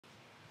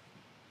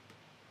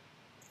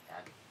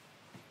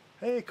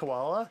Hey,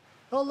 Koala.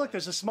 Oh, look,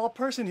 there's a small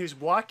person who's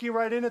walking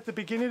right in at the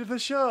beginning of the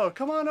show.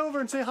 Come on over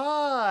and say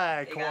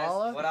hi, Hey guys,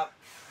 Koala. what up?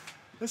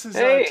 This is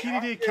Hey, how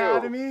are you?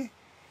 TDD.Academy.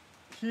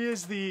 He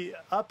is the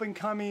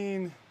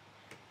up-and-coming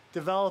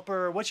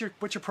developer. What's your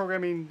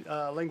programming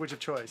language of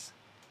choice?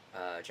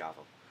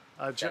 Java.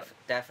 Uh, J-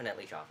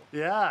 Definitely Java.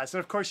 yeah, so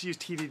of course you use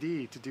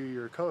TDD to do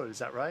your code. Is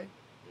that right?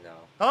 No.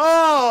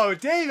 Oh,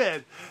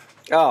 David!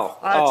 It's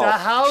a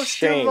house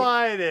shame.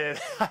 divided.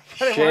 I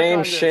gotta work Shame, on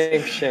this.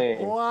 shame,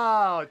 shame.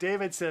 Wow,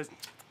 David says.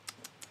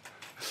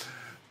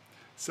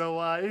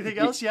 So, anything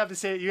else you have to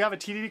say? You have a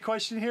TDD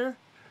question here?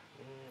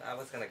 I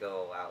was gonna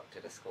go out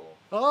to the school.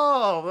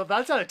 Oh, well,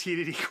 that's not a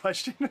TDD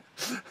question.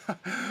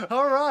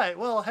 All right.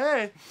 Well,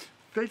 hey,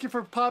 thank you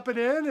for popping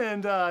in.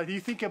 And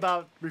you think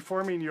about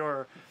reforming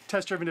your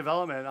test-driven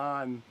development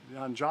on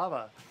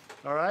Java.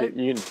 All right.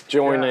 You can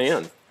join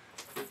Yes. in.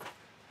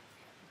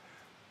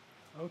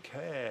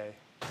 Okay.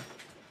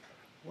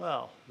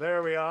 Well,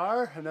 there we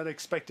are. An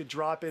unexpected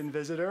drop-in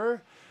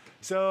visitor.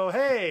 So,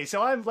 hey,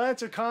 I'm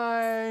Lance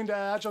Kind,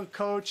 Agile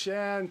coach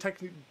and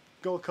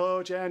technical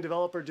coach and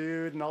developer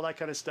dude and all that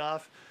kind of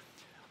stuff.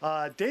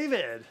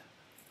 David.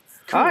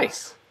 Hi.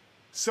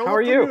 Solopreneur. How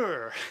are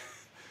you?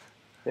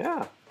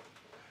 Yeah.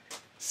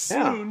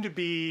 Soon to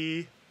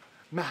be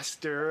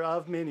master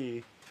of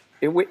many.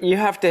 You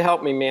have to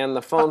help me, man.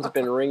 The phone's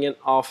been ringing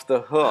off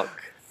the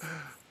hook.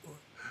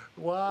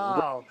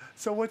 Wow.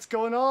 So what's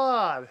going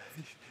on?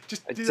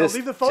 Just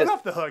leave the phone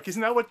off the hook.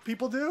 Isn't that what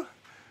people do?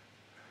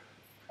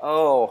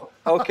 Oh,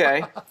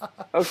 okay.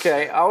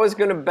 Okay. I was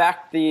going to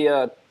back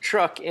the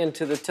truck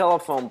into the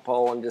telephone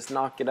pole and just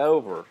knock it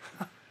over.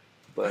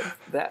 But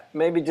that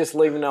maybe just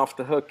leaving off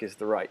the hook is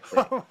the right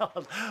thing.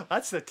 Well,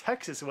 that's the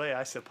Texas way,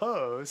 I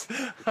suppose.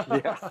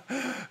 Yeah.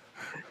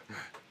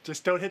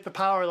 Just don't hit the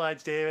power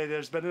lines, David.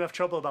 There's been enough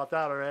trouble about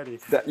that already.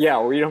 Yeah,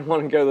 we don't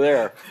want to go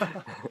there.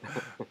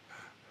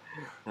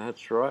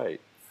 That's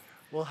right.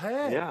 Well,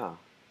 hey. Yeah.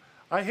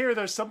 I hear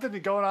there's something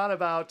going on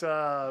about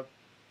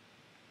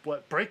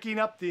breaking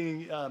up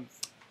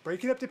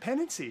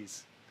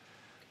dependencies.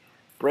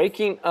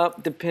 Breaking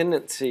up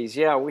dependencies.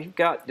 Yeah, we've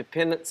got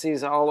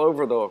dependencies all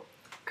over the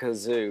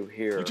kazoo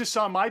here. You just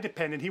saw my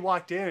dependent. He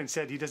walked in and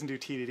said he doesn't do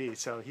TDD,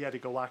 so he had to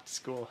go walk to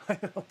school.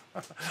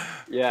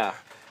 Yeah,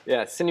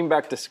 yeah. Send him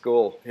back to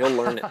school. He'll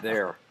learn it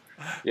there.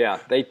 Yeah,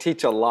 they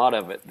teach a lot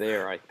of it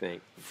there, I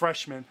think.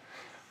 Freshman,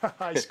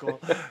 high school.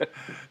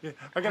 Yeah,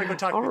 I gotta go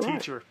talk to the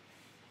teacher.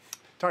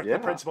 Talk to the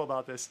principal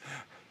about this.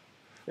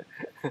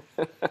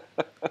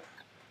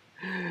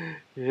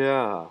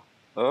 Yeah.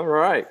 All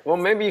right. Well,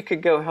 maybe you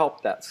could go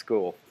help that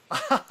school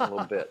a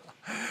little bit.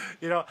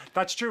 You know,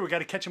 that's true. We got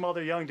to catch them while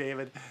they're young,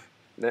 David.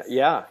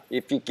 Yeah.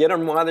 If you get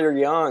them while they're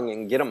young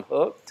and get them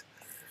hooked.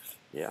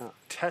 Yeah.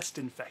 Test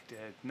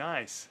infected.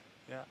 Nice.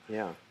 Yeah.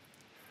 Yeah.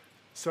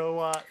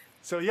 So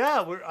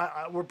yeah,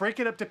 we're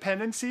breaking up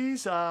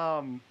dependencies.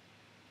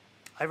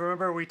 I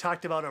remember we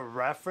talked about a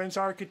reference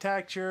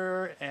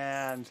architecture,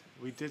 and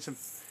we did some.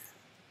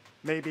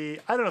 Maybe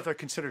I don't know if they're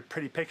considered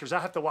pretty pictures. I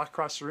have to walk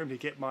across the room to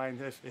get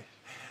mine.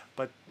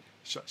 But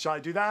shall I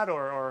do that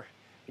or?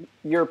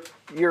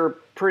 Your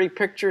pretty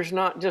picture's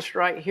not just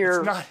right here.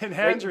 It's not in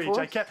hand's reach.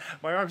 I can't.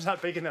 My arm's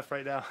not big enough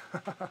right now.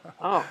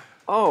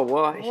 Oh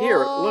well. Here,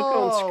 look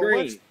on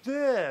screen. What's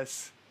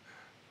this?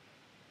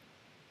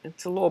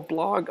 It's a little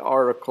blog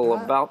article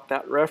about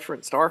that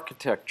referenced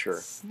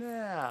architecture.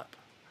 Snap.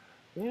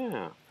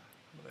 Yeah.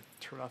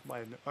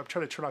 I'm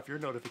trying to turn off your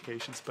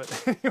notifications, but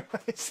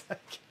anyways.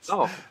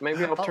 Oh,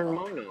 maybe I'll turn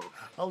mine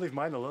off. I'll leave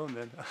mine alone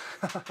then.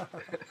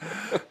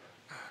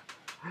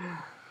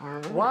 All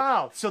right.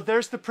 Wow. So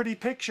there's the pretty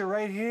picture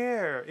right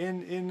here.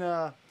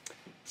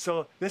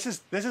 So this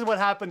is what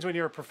happens when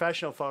you're a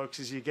professional, folks.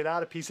 Is you get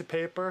out a piece of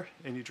paper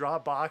and you draw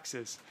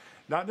boxes,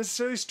 not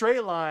necessarily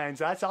straight lines.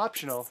 That's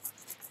optional.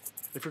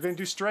 If you're going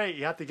to do straight,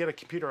 you have to get a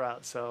computer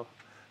out. So.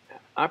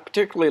 I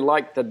particularly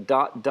like the ...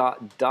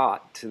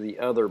 to the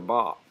other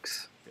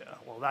box. Yeah,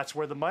 well, that's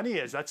where the money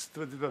is. That's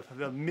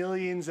the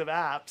millions of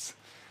apps.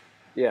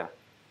 Yeah,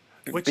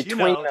 which,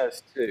 between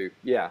those two,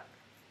 yeah.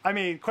 I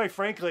mean, quite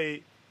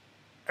frankly,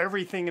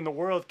 everything in the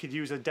world could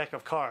use a deck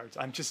of cards.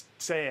 I'm just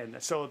saying.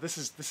 So this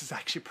is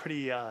actually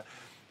pretty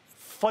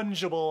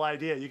fungible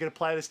idea. You can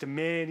apply this to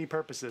many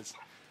purposes.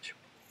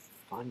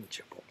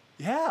 Fungible.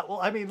 Yeah, well,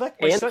 I mean, look.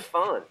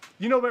 Fun.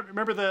 You know,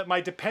 remember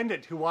my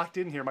dependent who walked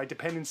in here, my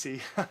dependency.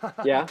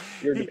 Yeah,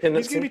 your dependency.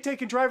 He's going to be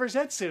taking driver's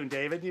ed soon,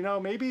 David. You know,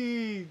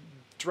 maybe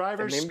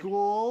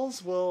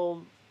schools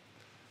will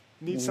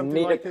need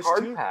something like this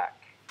too. Need a card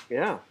pack.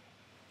 Yeah.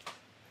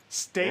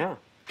 State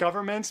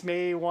governments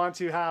may want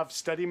to have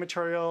study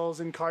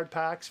materials and card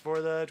packs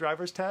for the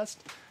driver's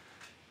test.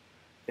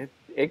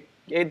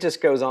 It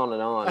just goes on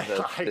and on.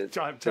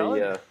 I'm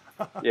telling you.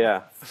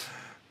 Yeah.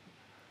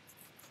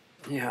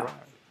 Yeah.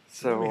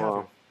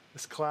 So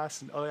this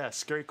class, and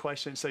scary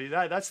question. So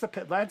that's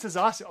Lance is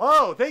awesome.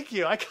 Oh, thank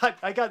you. I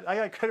got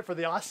credit for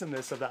the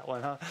awesomeness of that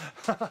one, huh?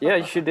 Yeah,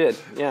 you did.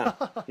 Yeah,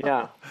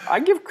 yeah. I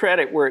give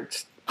credit where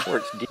it's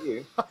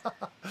due.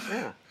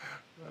 Yeah.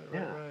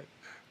 Right.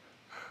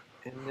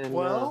 And then,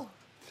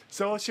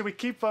 So should we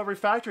keep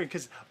refactoring?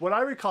 Because what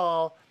I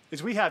recall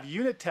is we have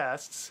unit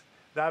tests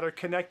that are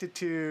connected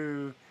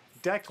to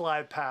Deck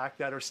Pack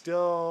that are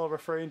still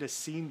referring to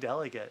scene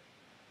delegate.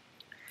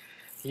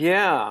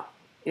 Yeah,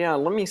 yeah.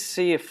 Let me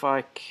see if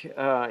I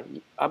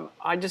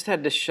just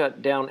had to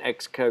shut down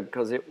Xcode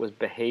because it was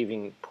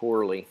behaving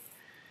poorly,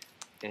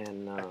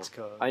 and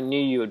Xcode. I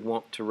knew you would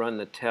want to run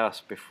the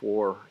test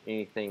before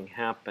anything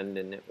happened,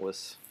 and it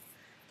was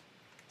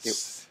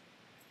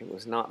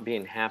not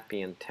being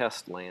happy in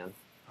test land.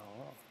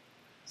 Oh.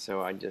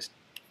 So I just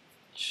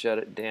shut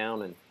it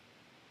down and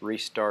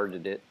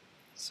restarted it.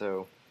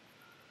 So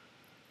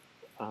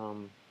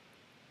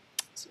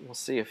we'll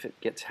see if it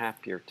gets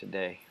happier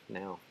today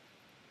now.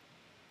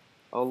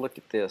 Oh, look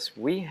at this.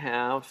 We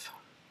have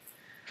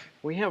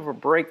a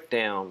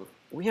breakdown.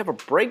 We have a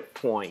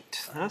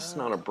breakpoint. That's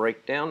not a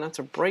breakdown. That's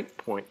a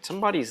breakpoint.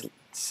 Somebody's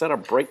set a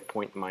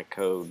breakpoint in my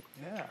code.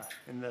 Yeah,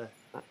 in the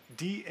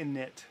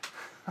D-init.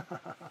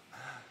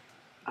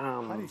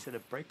 How do you set a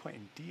breakpoint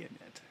in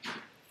D-init?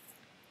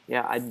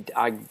 Yeah,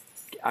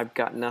 I've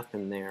got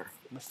nothing there.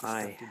 Must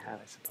have stepped into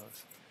that, I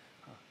suppose.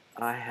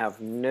 I have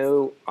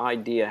no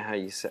idea how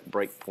you set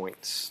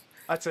breakpoints.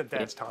 That's an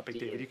advanced topic,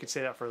 David. You could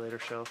say that for a later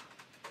show.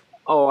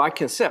 Oh, I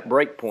can set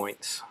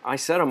breakpoints. I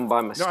set them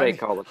by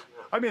mistake all the time.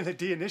 I mean the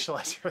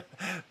deinitializer.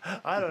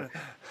 I don't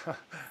know.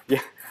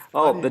 Yeah.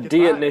 Oh, the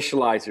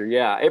deinitializer.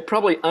 Yeah, it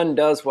probably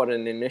undoes what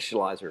an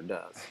initializer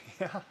does.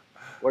 Yeah.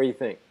 What do you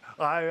think?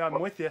 I'm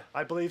with you.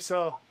 I believe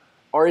so.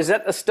 Or is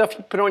that the stuff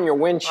you put on your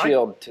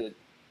windshield to?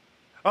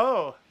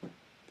 Oh.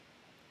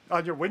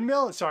 On your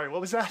windmill? Sorry,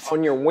 what was that?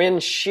 On your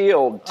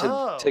windshield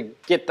to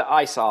get the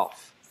ice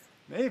off.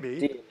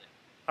 Maybe.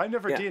 I've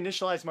never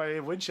deinitialized my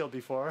windshield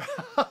before.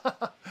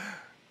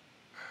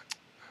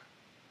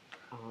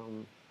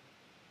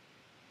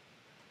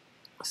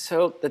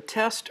 So the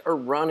tests are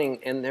running,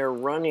 and they're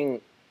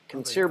running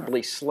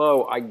considerably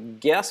slow, I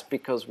guess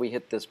because we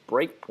hit this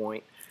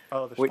breakpoint.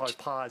 Oh, there's probably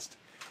paused.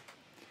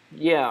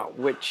 Yeah,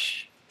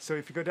 which... So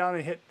if you go down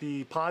and hit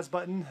the pause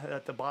button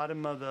at the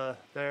bottom of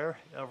there,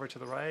 over to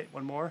the right,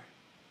 one more.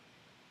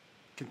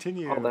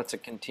 Continue. Oh, that's a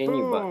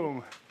continue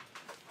button.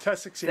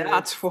 Test succeeded.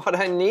 That's what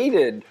I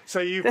needed. So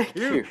you've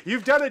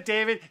done it,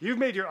 David. You've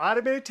made your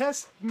automated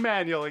test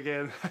manual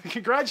again.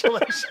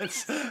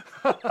 Congratulations.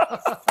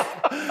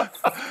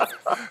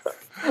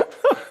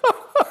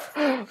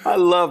 I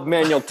love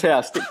manual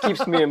test. It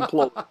keeps me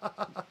employed.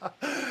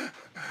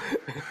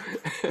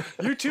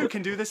 You too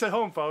can do this at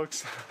home,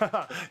 folks.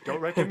 Don't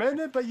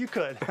recommend it, but you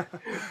could.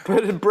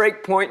 Put a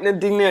breakpoint in a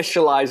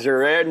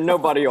deinitializer, and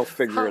nobody will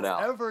figure it out.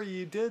 However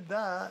you did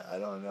that, I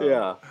don't know.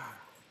 Yeah.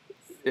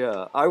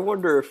 Yeah, I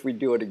wonder if we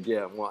do it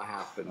again, what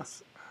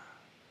happens.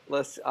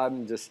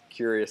 I'm just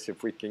curious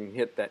if we can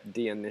hit that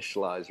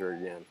deinitializer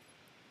again.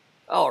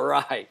 All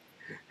right.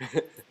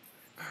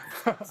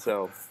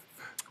 So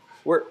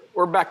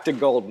we're back to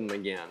golden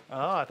again.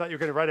 Oh, I thought you were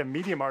going to write a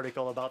Medium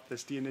article about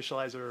this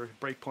deinitializer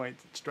breakpoint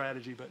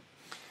strategy, but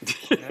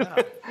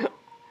yeah.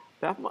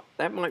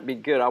 that might be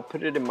good. I'll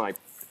put it in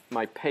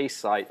my pay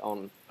site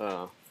on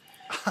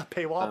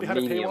paywall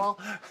behind Medium. a paywall.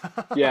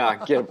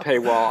 Yeah, get a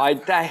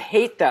paywall. I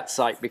hate that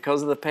site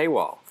because of the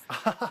paywall.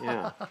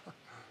 Yeah.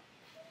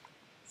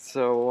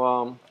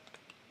 So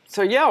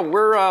yeah,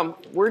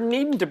 we're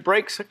needing to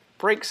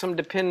break some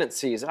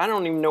dependencies. I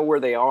don't even know where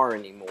they are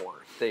anymore.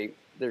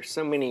 There's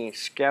so many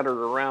scattered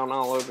around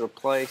all over the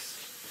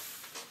place,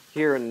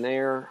 here and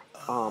there.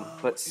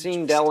 But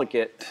Scene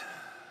Delegate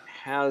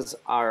has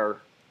our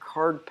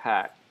card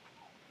pack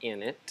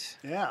in it.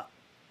 Yeah.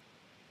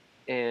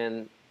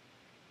 And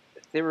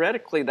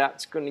theoretically,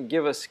 that's going to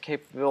give us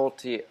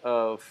capability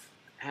of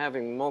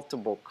having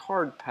multiple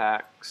card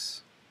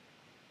packs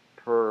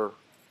per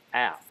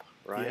app,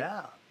 right?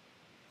 Yeah.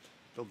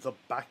 The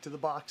back to the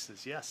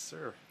boxes, yes,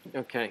 sir.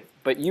 Okay,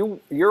 but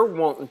you're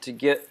wanting to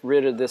get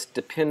rid of this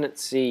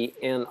dependency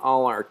in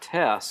all our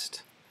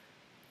test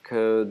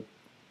code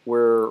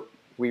where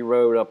we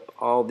wrote up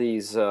all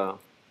these.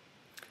 Because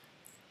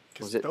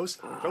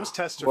those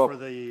tests are for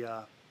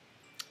the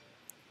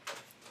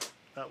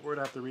that word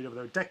I have to read over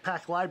there. Deck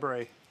Pack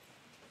Library.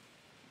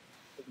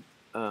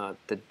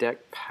 The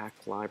Deck Pack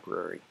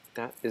Library.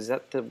 Is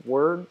that the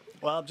word?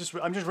 Well,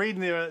 I'm just reading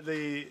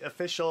the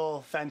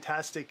official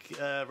fantastic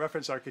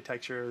reference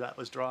architecture that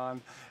was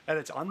drawn, and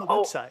it's on the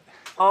website.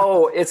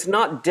 Oh, it's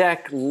not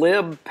Deck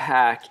Lib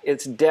Pack.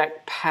 It's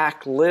Deck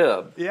Pack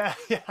Lib. Yeah,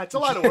 it's a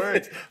lot of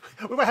words.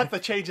 We might have to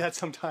change that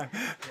sometime.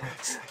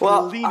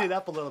 Well, lean it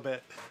up a little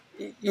bit.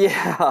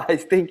 Yeah, I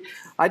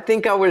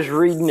think I was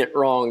reading it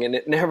wrong, and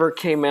it never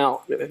came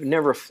out. It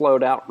never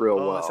flowed out real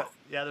well.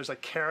 Yeah, there's a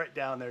caret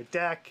down there.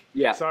 Deck.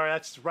 Yeah. Sorry,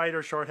 that's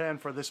writer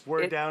shorthand for this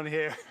word down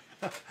here.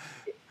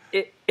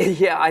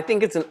 Yeah, I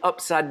think it's an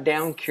upside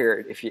down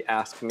caret, if you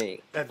ask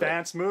me.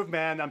 Advanced move,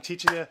 man. I'm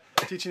teaching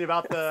you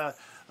about the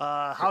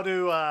how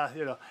to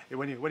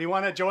when you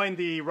want to join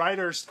the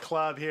writers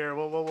club here,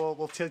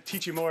 we'll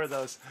teach you more of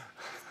those.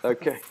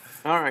 Okay.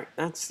 All right.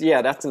 That's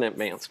an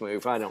advanced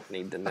move. I don't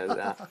need to know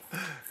that.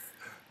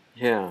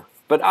 Yeah.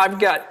 But I've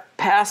got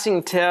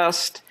passing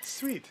test.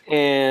 Sweet.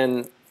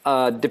 And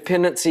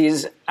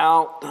Dependencies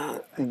out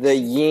the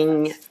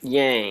yin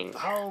yang.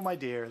 Oh, my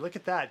dear. Look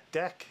at that.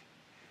 Deck.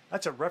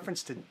 That's a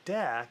reference to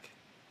deck.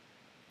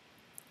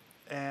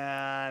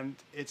 And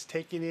it's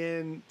taking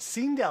in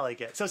scene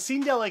delegate. So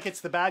scene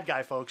delegate's the bad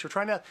guy, folks. We're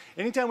trying to,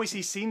 anytime we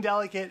see scene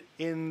delegate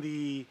in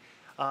the,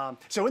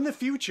 so in the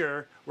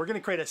future, we're going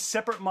to create a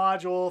separate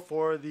module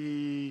for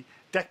the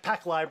deck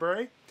pack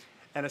library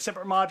and a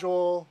separate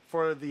module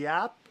for the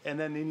app. And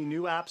then any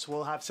new apps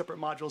will have separate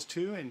modules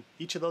too. And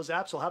each of those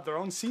apps will have their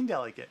own scene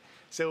delegate.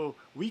 So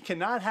we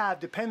cannot have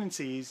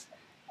dependencies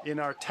in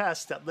our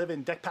tests that live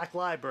in deck pack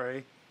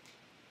library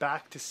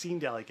back to scene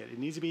delegate. It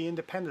needs to be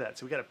independent of that.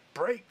 So we got to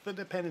break the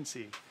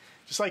dependency.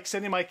 Just like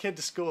sending my kid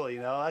to school, you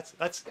know.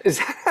 That's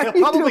he'll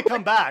probably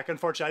come back.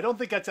 Unfortunately,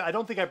 I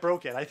don't think I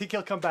broke it. I think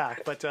he'll come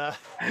back, but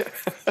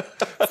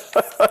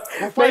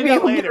we'll find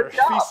out later.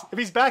 If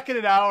he's back in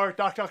an hour,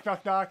 knock knock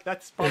knock knock.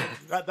 That's probably,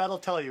 that'll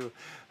tell you.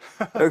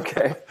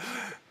 Okay.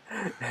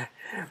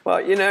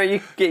 Well, you know,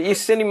 you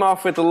send him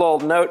off with a little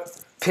note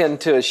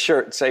pinned to his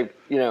shirt and say,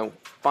 you know,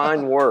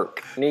 fine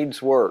work,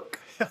 needs work.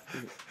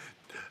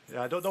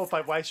 Yeah, I don't know if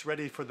my wife's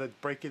ready for the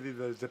breaking of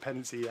the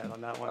dependency yet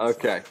on that one.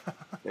 Okay.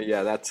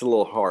 Yeah, that's a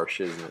little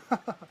harsh, isn't it?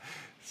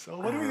 So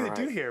what are we going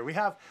to do here? We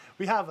have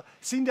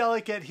scene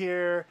delegate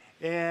here,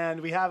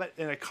 and we have it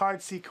in a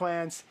card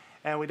sequence,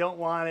 and we don't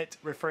want it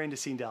referring to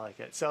scene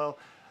delegate. So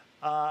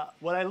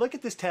when I look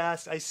at this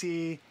test, I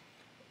see,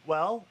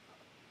 well,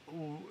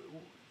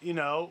 you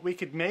know, we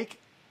could make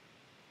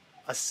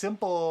a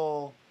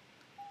simple.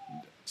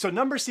 So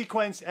number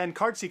sequence and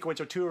card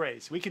sequence are two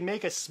arrays. We can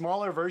make a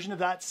smaller version of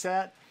that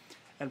set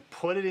and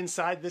put it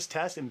inside this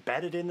test,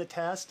 embed it in the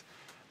test,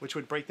 which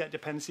would break that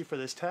dependency for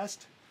this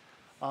test.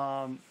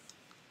 You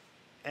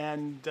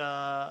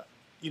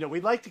know,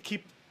 we'd like to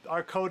keep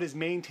our code as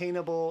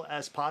maintainable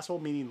as possible,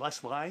 meaning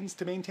less lines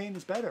to maintain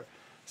is better.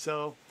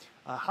 So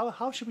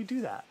how should we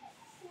do that?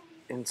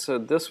 And so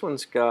this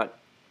one's got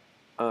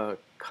a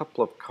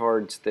couple of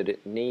cards that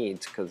it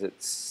needs because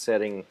it's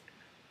setting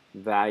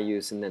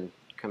values and then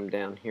come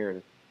down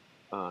here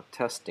and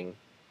testing.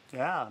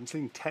 Yeah, I'm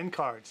seeing 10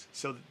 cards.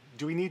 So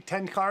do we need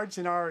 10 cards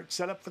in our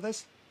setup for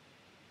this?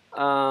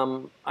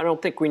 I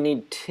don't think we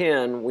need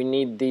 10. We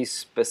need these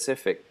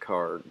specific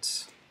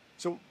cards.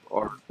 So,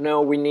 or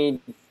no, we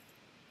need.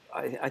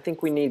 I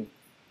think we need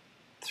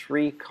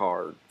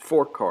 4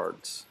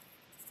 cards.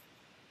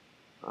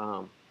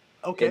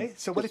 Okay,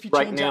 so what if you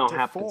right change now that to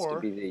happens 4? To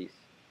be these.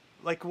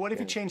 Like, what if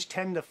you change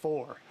 10 to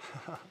 4?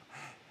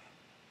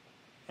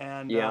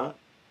 And yeah.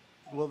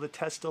 Will the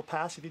test still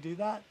pass if you do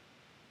that?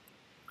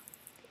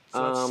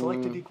 So it's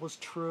selected equals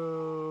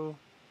true.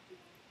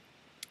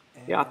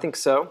 Yeah, I think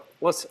so.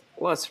 Let's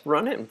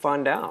run it and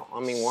find out.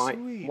 I mean,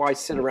 why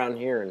sit around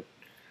here and?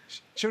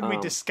 Shouldn't we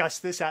discuss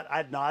this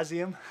ad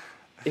nauseum?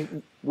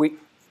 We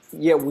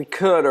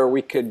could, or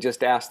we could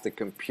just ask the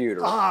computer.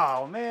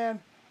 Oh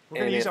man, we're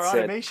going to use our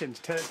automation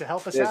to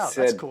help us out.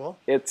 That's cool.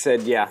 It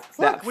said, yeah.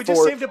 Look, we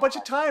just saved a bunch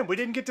of time. We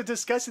didn't get to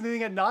discuss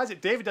anything ad nauseum.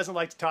 David doesn't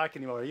like to talk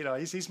anymore. You know,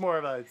 he's more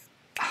of a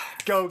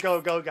go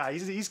guy.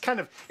 He's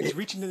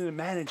reaching into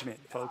management,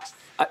 folks.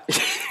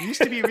 He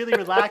used to be a really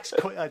relaxed,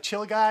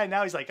 chill guy, and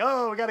now he's like,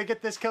 oh, we got to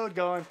get this code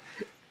going.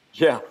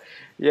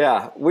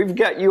 Yeah, we've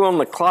got you on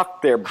the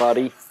clock there,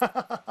 buddy.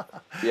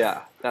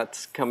 Yeah,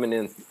 that's coming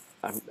in.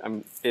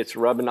 It's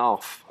rubbing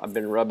off. I've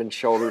been rubbing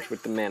shoulders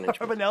with the management.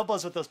 Rubbing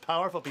elbows with those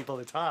powerful people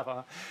at the top,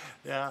 huh?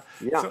 Yeah.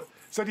 Yeah.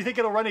 So do you think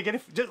it'll run again?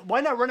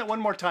 Why not run it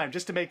one more time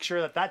just to make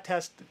sure that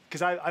test?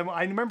 Because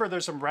I remember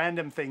there's some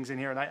random things in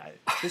here, and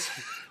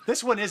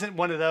this one isn't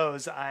one of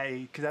those.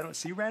 Because I don't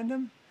see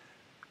random.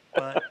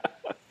 But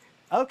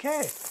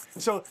okay,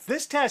 so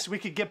this test we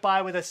could get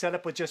by with a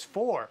setup with just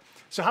 4.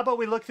 So how about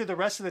we look through the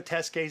rest of the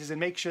test cases and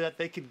make sure that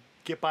they could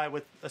get by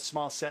with a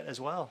small set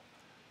as well?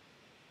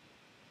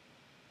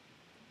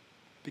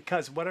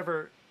 Because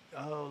whatever,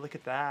 oh, look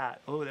at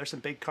that. Oh, there's some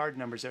big card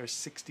numbers there.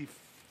 60,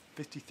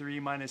 53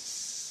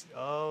 minus,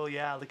 oh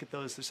yeah, look at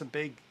those. There's some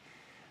big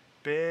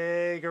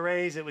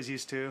arrays it was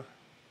used to.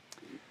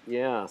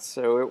 Yeah,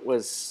 so it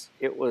was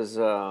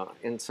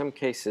in some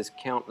cases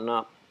counting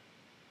up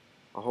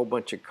a whole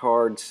bunch of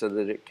cards so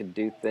that it could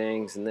do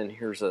things, and then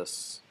here's a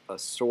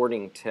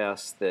sorting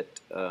test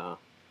that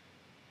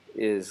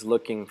is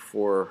looking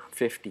for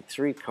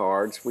 53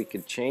 cards. We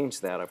could change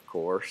that, of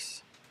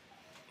course,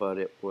 but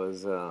it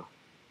was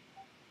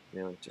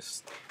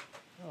just.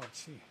 Oh, let's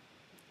see.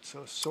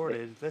 So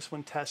sorted. This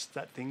one tests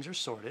that things are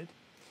sorted,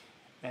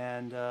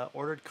 and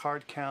ordered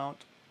card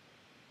count.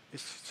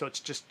 So it's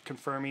just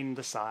confirming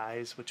the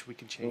size, which we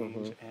can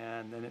change,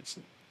 and then it's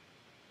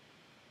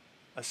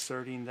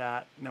asserting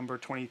that number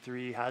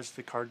 23 has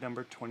the card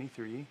number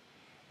 23,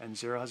 and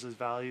 0 has its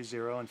value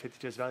 0, and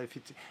 52 has value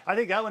 50. I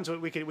think that one's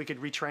what we could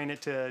retrain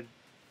it to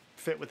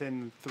fit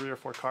within 3 or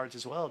 4 cards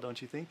as well,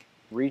 don't you think?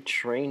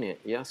 Retrain it,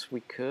 yes,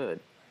 we could.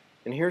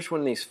 And here's one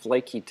of these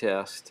flaky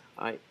tests.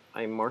 I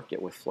mark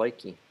it with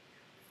flaky,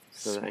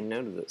 so that I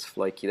know that it's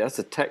flaky. That's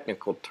a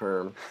technical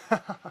term.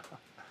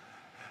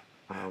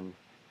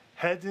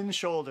 Head and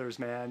shoulders,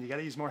 man. You got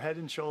to use more head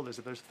and shoulders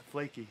if there's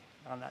flaky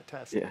on that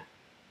test. Yeah.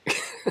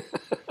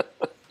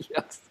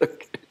 Yes,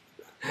 okay.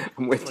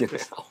 I'm with you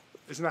this. now.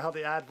 Isn't that how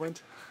the ad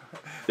went?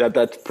 Yeah,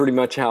 that's pretty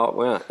much how it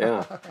went,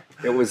 yeah.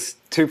 It was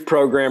two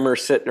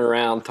programmers sitting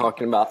around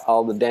talking about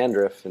all the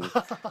dandruff and,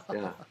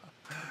 yeah.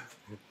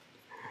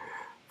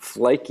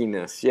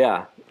 Flakiness,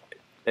 yeah.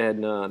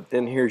 And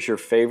then here's your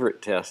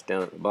favorite test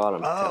down at the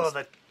bottom. Oh, Test.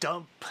 the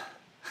dump.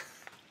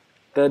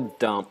 The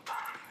dump.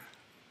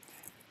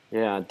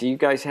 Yeah, do you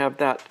guys have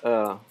that,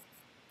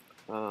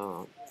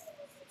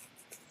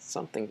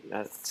 something,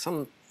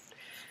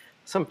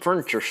 some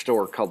furniture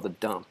store called the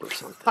Dump or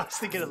something? I was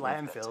thinking of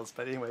landfills,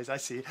 but anyways, I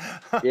see.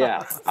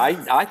 Yeah,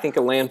 I think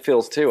of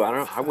landfills too.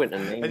 I wouldn't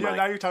have named And my...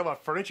 now you're talking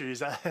about furniture.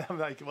 I'm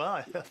like,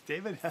 well,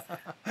 David.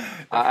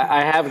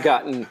 I have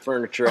gotten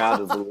furniture out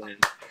of the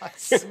land.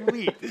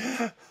 Sweet.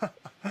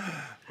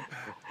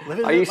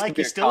 Living I it used to like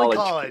be he's a still in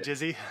college college, kid. is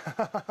he?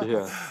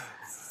 Yeah.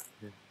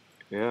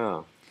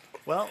 Yeah.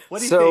 Well, what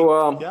do you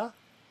So, think? Yeah.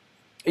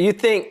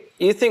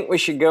 You think we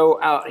should go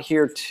out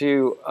here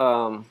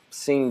to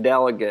Scene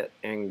Delegate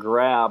and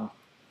grab?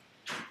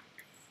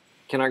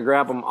 Can I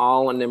grab them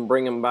all and then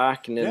bring them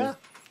back and then? Yeah,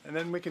 and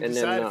then we can and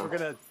decide then, if we're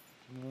gonna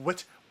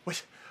what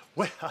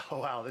oh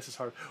wow, this is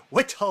hard.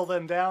 Whittle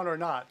them down or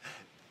not.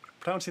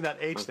 Pronouncing that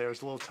H there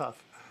is a little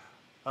tough.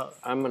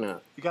 I'm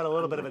gonna. You got a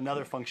little bit of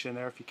another function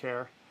there if you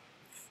care.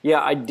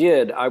 Yeah, I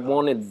did. I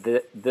wanted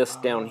this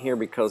down here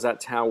because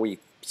that's how we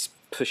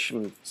push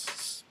them,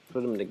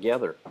 put them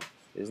together,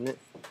 isn't it?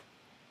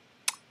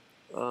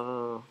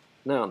 No,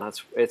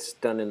 it's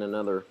done in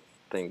another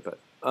thing. But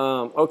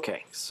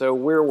okay, so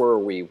where were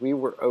we? We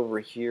were over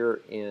here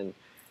in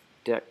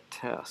deck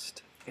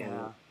test. And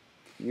Yeah.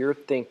 you're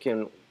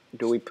thinking,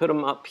 do we put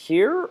them up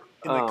here?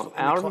 In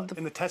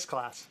the test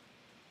class.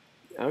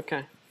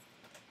 Okay.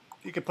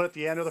 You can put it at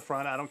the end or the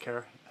front. I don't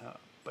care. Yeah.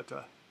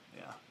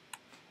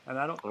 And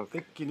I don't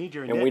think you need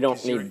your. And we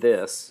don't need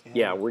this. Yeah.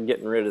 Yeah, we're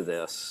getting rid of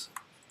this.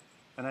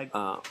 And I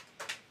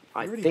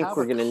think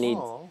we're going to need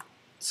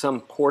some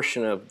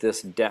portion of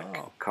this deck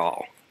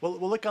call. We'll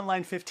look on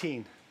line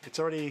 15. It's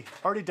already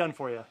done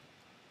for you.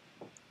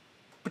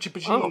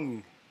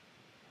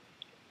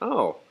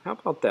 Oh, how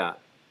about that?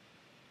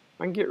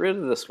 I can get rid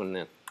of this one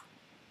then.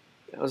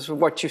 That was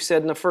what you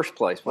said in the first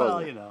place, wasn't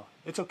Well, it? you know,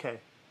 it's okay.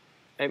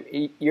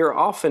 You're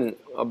often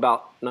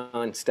about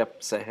 9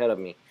 steps ahead of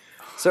me.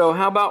 So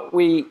how about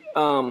we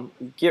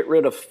get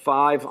rid of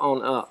 5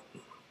 on up?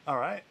 All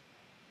right.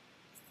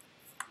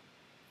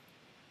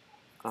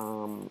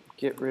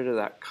 Get rid of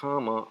that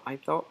comma. I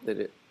thought that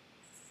it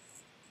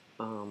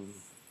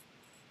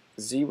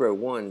 0,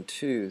 1,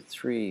 2,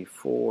 3,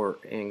 4,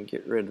 and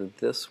get rid of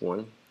this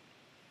one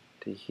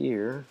to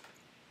here.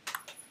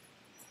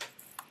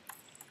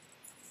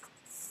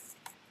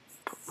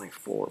 Put my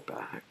 4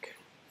 back.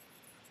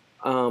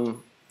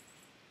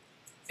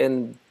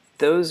 And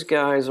those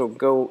guys will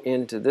go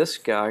into this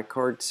guy,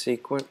 card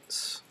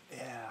sequence.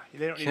 Yeah,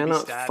 they don't need to be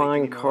Cannot static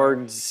find anymore.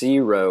 card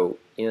 0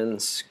 in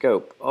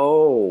scope.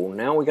 Oh,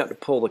 now we got to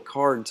pull the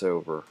cards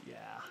over.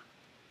 Yeah.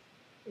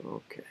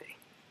 Okay.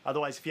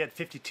 Otherwise, if you had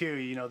 52,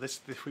 you know, this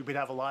we would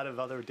have a lot of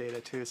other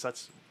data too. So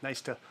that's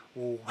nice to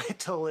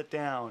whittle it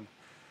down.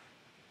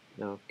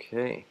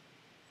 Okay.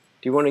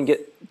 Do you want to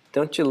get?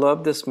 Don't you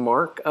love this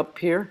mark up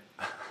here?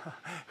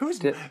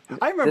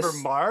 I remember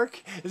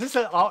Mark. This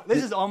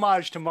is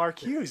homage to Mark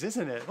Hughes,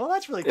 isn't it? Well,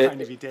 that's really kind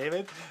of you,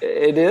 David.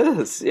 It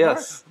is.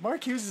 Yes.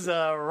 Mark Hughes is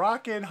a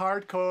rockin'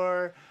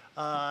 hardcore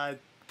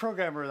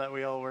programmer that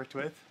we all worked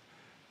with.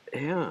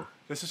 Yeah.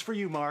 This is for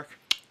you, Mark.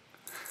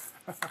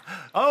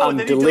 Oh, I'm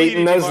then he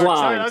deleting deleted those you, Mark.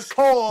 Sorry, lines. that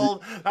was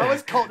cold. That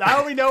was cold.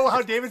 Now we know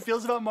how David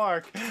feels about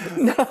Mark.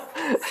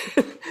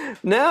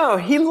 No,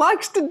 he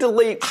likes to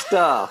delete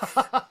stuff.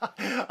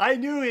 I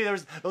knew there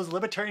was those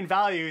libertarian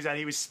values, and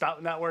he was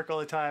spouting that work all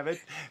the time.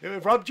 It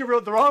rubbed you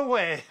the wrong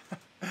way.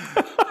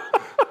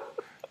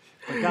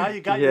 But now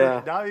you got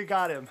now you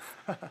got him.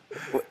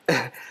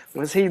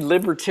 Was he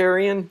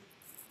libertarian?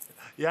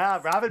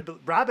 Yeah,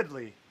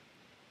 rabidly.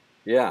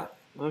 Yeah.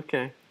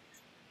 Okay.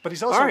 But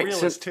he's also All right, a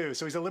realist too,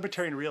 so he's a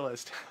libertarian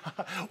realist.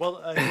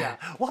 Well, yeah,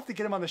 we'll have to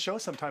get him on the show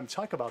sometime to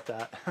talk about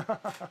that.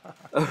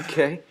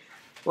 Okay.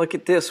 Look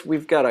at this.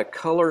 We've got a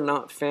color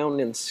not found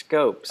in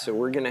scope, so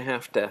we're going to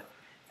have to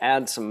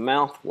add some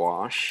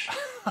mouthwash.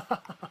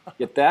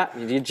 Get that?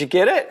 Did you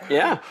get it?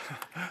 Yeah.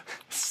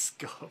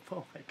 Scope.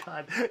 Oh my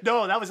God.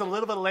 No, that was a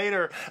little bit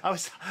later.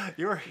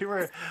 You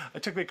were.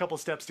 It took me a couple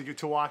steps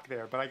to walk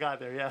there, but I got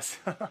there. Yes.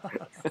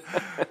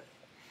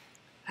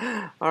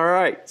 All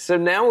right. So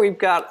now we've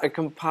got a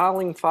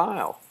compiling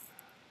file.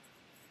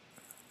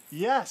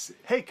 Yes.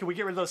 Hey, can we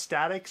get rid of those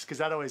statics? Because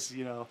that always,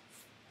 you know.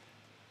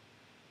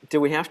 Do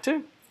we have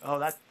to? Oh,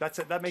 that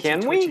makes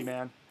Can you we? twitchy,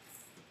 man.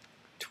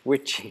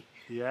 Twitchy.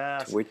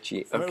 Yes.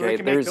 Twitchy. We Okay.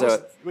 can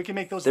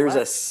make those. There's a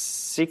less.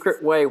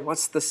 secret way.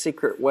 What's the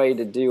secret way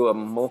to do a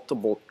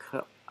multiple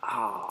cut?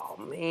 Oh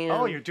man.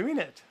 Oh, you're doing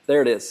it.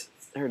 There it is.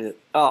 There it is.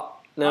 Oh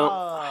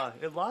no.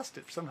 It lost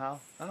it somehow.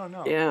 I don't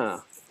know.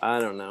 Yeah. I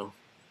don't know.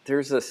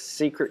 There's a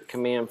secret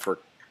command for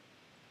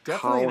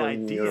Definitely an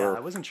calling idea. your- I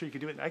wasn't sure you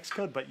could do it in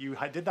Xcode, but you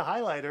did the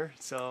highlighter,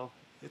 so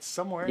it's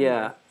somewhere. in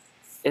Yeah.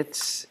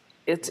 It's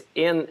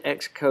in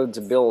Xcode's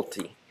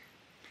ability.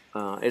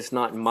 It's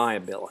not my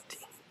ability.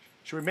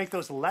 Should we make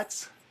those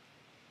lets?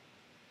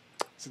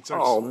 Since they're,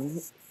 Oh,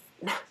 since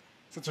they're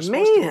supposed to.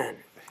 man.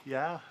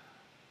 Yeah.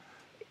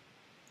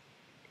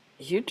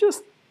 You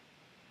just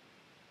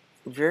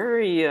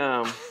very,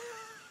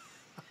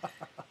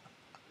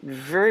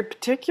 very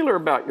particular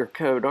about your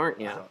code, aren't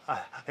you?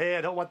 Hey,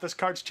 I don't want those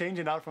cards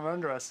changing out from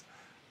under us.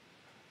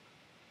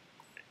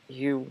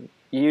 You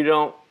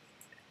don't.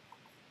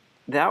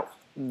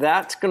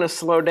 That's going to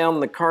slow down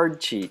the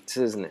card cheats,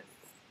 isn't it?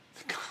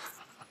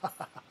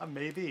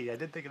 Maybe. I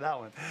did think of that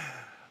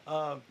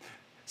one.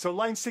 So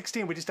line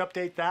 16, we just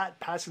update that,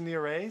 passing the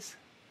arrays.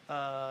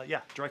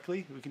 Yeah,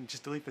 directly. We can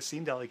just delete the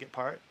scene delegate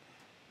part.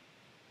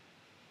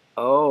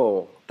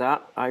 Oh,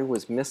 that I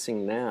was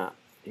missing that.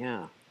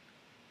 Yeah.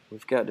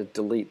 We've got to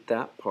delete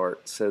that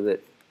part so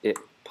that it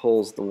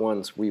pulls the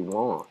ones we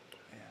want.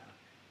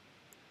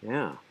 Yeah.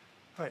 Yeah.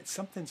 All right,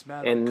 something's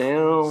mad. And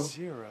now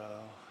 0.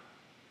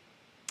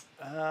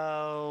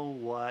 Oh,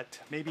 what?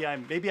 Maybe I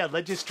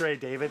led you astray,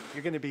 David.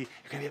 You're gonna be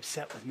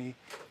upset with me.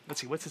 Let's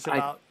see, what's this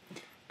about?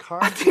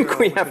 Card I think 0,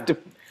 we have to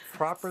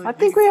properly. I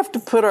think we have to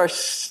put our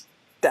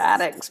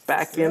statics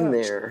back in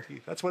there.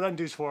 That's what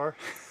undo's for.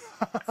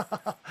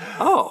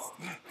 Oh.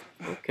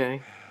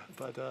 Okay.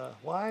 But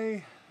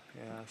why?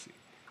 Yeah. See,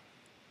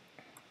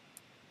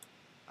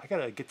 I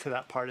gotta get to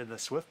that part in the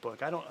Swift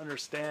book. I don't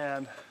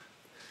understand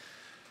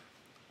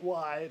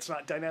why it's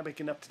not dynamic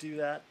enough to do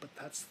that, but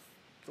that's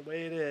the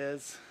way it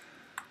is.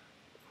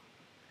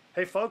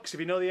 Hey folks, if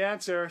you know the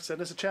answer,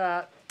 send us a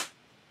chat.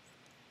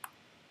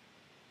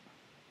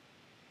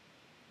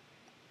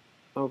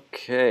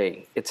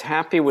 Okay, it's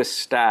happy with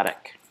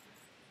static.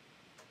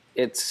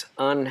 It's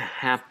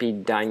unhappy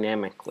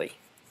dynamically.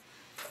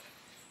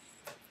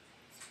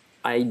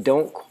 I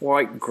don't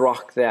quite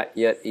grok that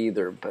yet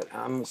either, but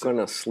I'm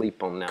gonna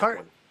sleep on that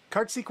one.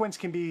 Card sequence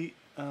can be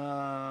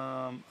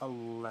a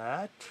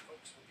let.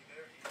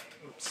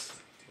 Oops.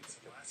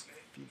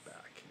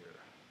 Feedback here.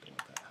 Don't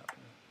want that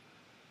happening.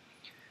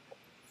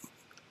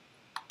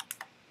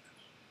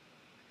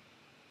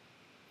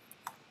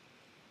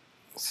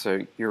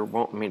 So you're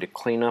wanting me to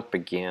clean up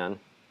again.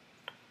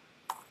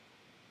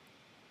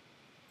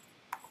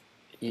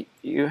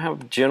 You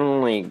have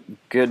generally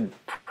good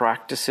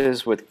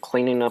practices with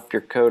cleaning up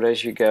your code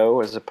as you go,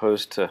 as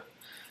opposed to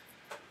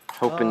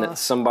hoping that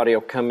somebody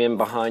will come in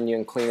behind you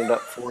and clean it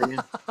up for you.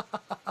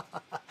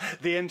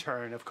 The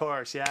intern, of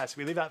course. Yes,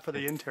 we leave that for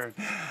the intern.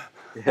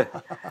 Yeah.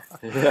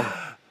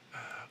 Yeah.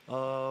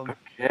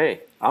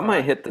 Okay, I'm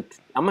gonna hit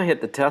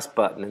the test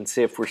button and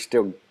see if we're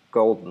still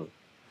golden.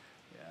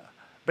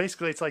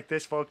 Basically, it's like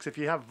this, folks. If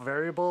you have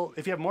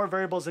more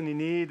variables than you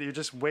need, you're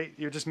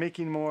just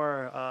making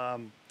more.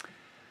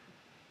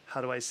 How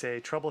do I say,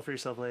 trouble for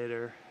yourself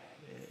later.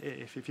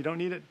 If you don't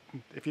need it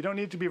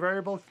to be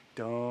variable,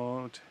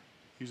 don't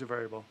use a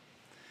variable.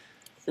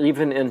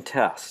 Even in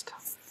test,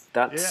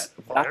 that's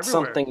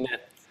something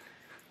that.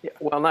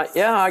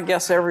 I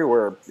guess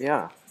everywhere.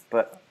 Yeah,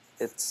 but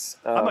it's.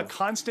 I'm a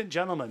constant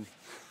gentleman.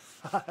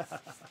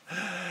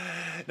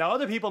 Now,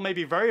 other people may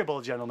be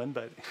variable gentlemen,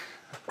 but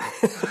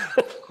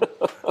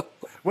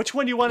which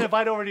one do you want to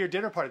invite over to your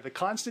dinner party? The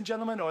constant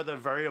gentleman or the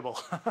variable?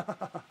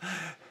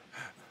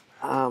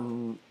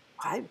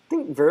 I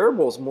think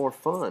variable's more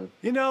fun.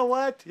 You know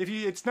what?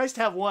 It's nice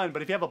to have one,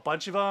 but if you have a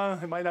bunch of them,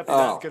 it might not be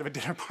that good of a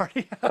dinner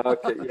party.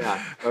 Okay.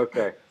 Yeah.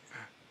 Okay.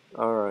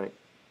 All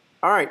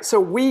right. So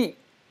we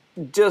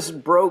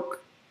just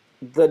broke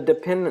the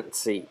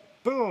dependency.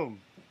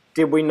 Boom.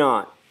 Did we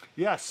not?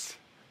 Yes.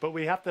 But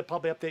we have to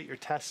probably update your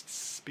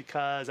tests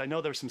because I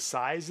know there's some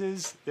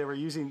sizes there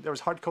was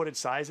hard-coded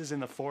sizes in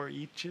the for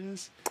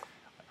eaches.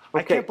 Okay.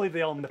 I can't believe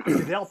did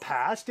they all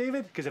pass,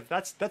 David? Because if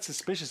that's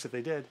suspicious if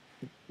they did.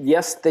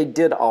 Yes, they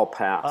did all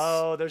pass.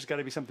 Oh, there's got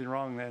to be something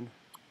wrong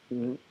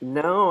then.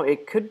 No,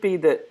 it could be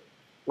that.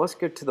 Let's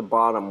go to the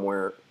bottom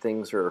where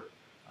things are.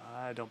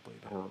 I don't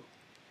believe it.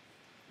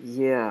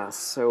 Yeah,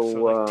 so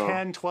like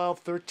 10, 12,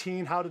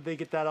 13, how did they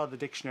get that out of the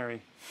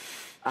dictionary?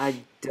 I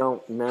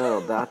don't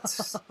know.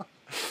 That's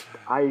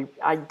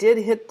I did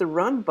hit the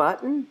run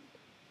button.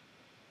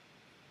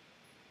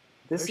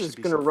 This is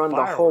going to run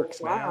the whole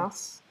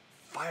class.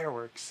 Man.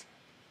 Fireworks.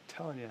 I'm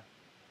telling you.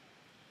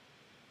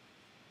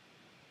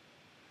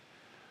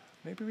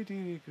 Maybe we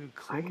do a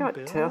clean I got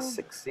build? test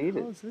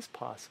succeeded. How is this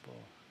possible?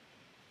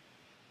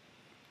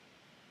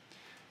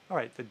 All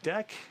right, the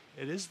deck.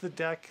 It is the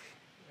deck,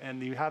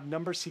 and you have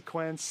number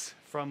sequence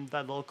from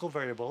the local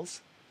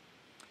variables.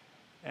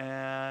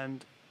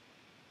 And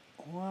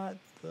what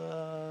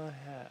the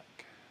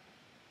heck?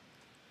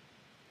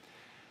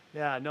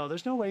 Yeah, no,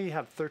 there's no way you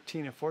have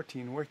 13 and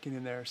 14 working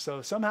in there.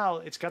 So somehow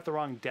it's got the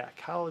wrong deck.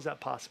 How is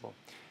that possible?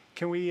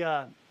 Can we,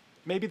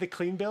 maybe the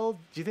clean build,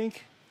 do you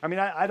think? I mean,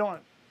 I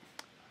don't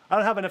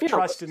have enough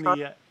trust in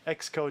the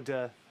Xcode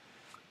to...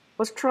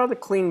 Let's try the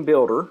clean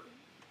builder.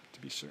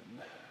 To be certain.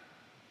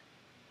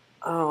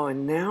 Oh,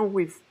 and now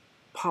we've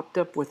popped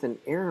up with an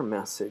error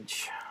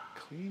message.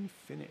 Clean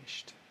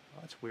finished. Oh,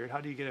 that's weird.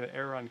 How do you get an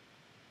error on...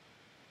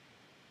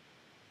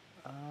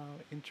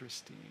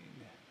 Interesting.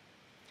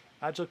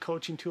 Agile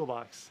coaching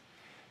toolbox.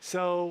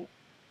 So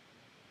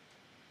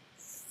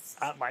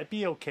that might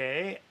be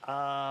okay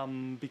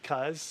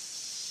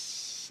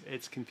because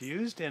it's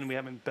confused and we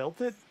haven't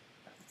built it.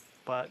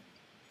 But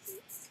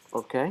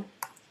Okay,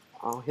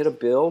 I'll hit a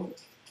build,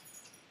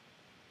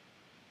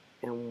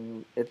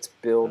 and it's I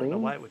building. don't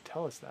know why it would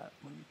tell us that.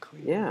 Let me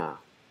clean. Yeah.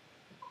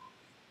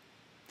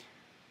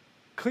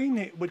 Clean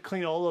it would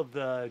clean all of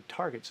the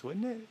targets,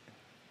 wouldn't it?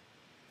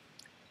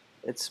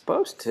 It's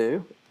supposed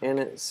to, and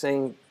it's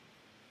saying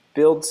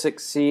build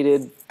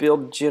succeeded,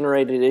 build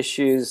generated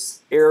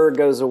issues, error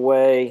goes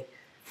away,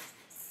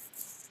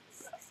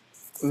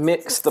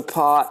 mix the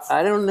pot.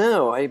 I don't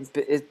know.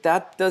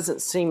 That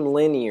doesn't seem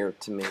linear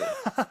to me.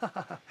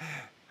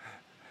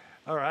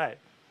 All right.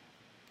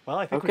 Well,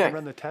 I think we Okay. can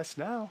run the test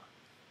now.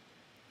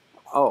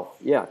 Oh,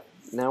 yeah.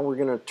 Now we're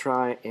going to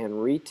try and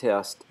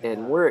retest, Yeah.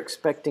 and we're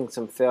expecting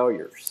some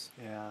failures.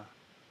 Yeah.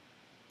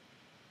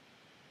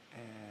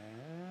 And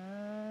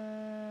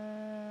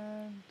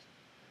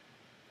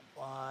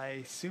well,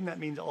 I assume that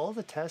means all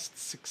the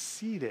tests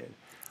succeeded.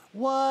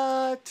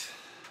 What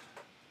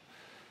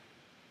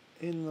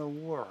in the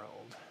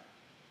world?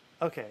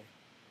 Okay.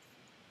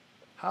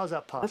 How is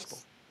that possible?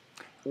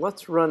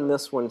 Let's run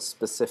this one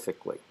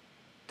specifically.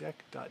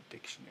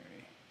 Deck.dictionary.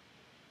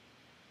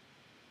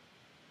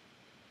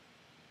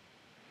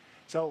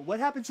 So what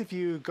happens if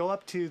you go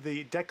up to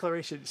the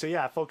declaration? So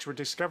yeah, folks, we're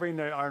discovering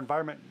that our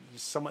environment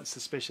is somewhat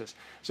suspicious.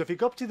 So if you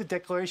go up to the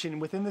declaration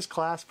within this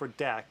class for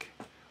deck,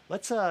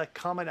 let's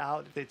comment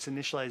out its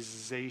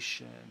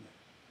initialization.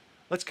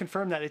 Let's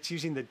confirm that it's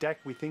using the deck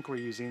we think we're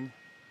using.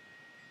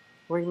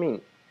 What do you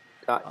mean?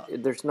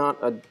 There's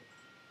not a,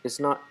 it's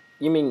not,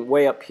 you mean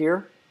way up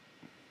here?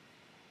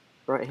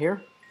 Right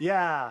here?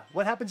 Yeah.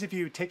 What happens if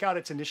you take out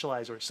its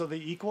initializer? So the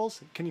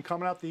equals, can you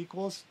comment out the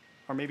equals?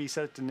 Or maybe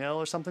set it to nil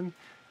or something?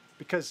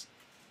 Because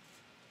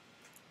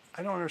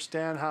I don't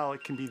understand how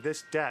it can be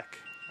this deck.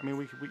 I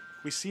mean,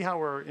 we see how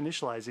we're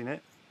initializing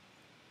it.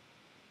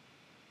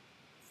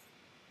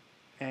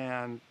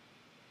 And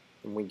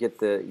we get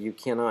the, you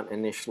cannot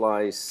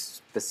initialize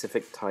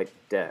specific type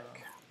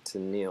deck to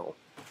nil.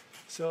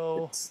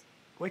 So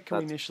what can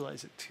we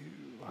initialize it to?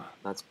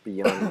 That's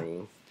beyond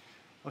me.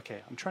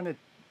 Okay, I'm trying to,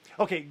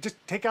 okay, just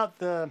take out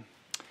the,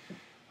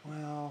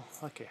 well,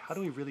 okay, how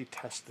do we really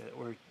test it?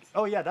 Or,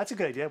 oh yeah, that's a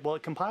good idea. Well,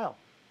 it compile.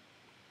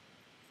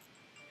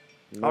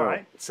 No, all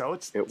right, so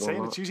it's saying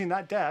not. It's using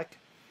that deck.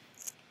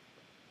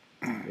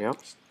 Yep.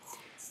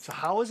 So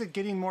how is it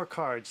getting more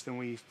cards than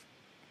we,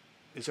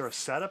 is there a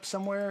setup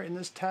somewhere in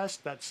this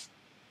test that's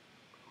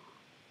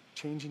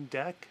changing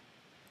deck?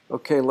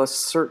 Okay, let's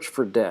search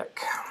for deck.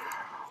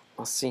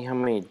 Let's see how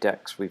many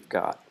decks we've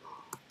got.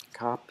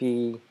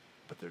 Copy.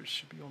 But there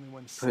should be only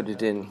one Put setup.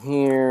 it in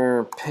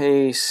here,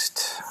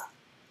 paste.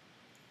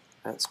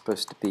 That's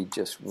supposed to be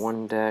just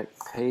one deck,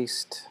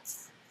 paste.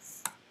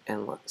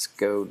 And let's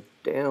go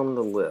down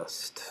the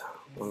list.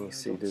 Let me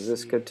see, does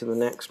this go to the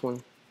next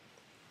one?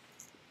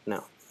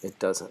 No, it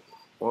doesn't.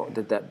 What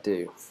did that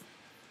do?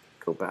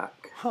 Go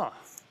back. Huh.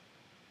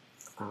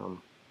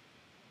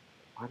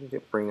 Why did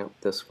it bring up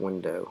this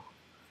window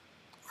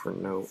for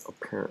no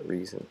apparent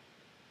reason?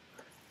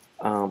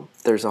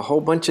 There's a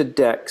whole bunch of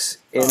decks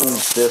in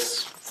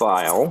this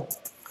file.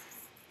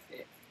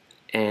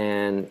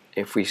 And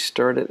if we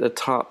start at the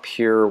top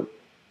here,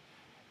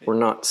 we're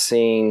not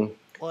seeing...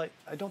 Well,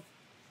 I don't,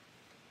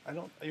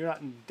 you're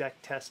not in deck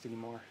test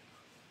anymore.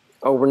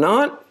 Oh, we're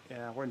not?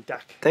 Yeah, we're in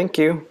deck. Thank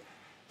you.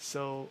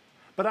 So,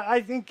 but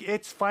I think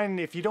it's fine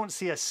if you don't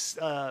see a,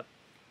 I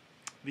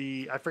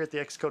forget the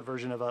Xcode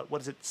version of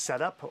what is it,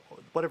 setup?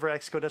 Whatever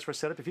Xcode does for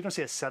setup. If you don't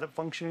see a setup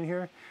function in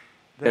here,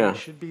 then it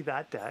should be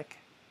that deck.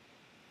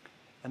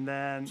 And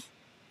then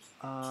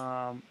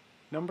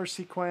number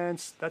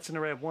sequence, that's an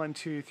array of 1,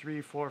 2,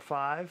 3, 4,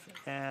 5.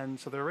 And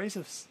so the arrays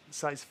of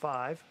size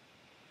 5.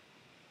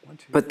 1,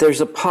 2, but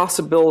there's a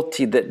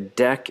possibility that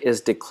deck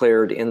is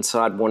declared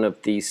inside one of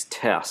these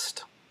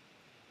tests.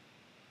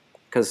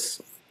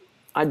 Because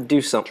I'd do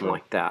something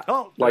like that.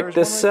 Oh, like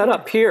this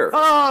setup here.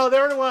 Oh,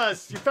 there it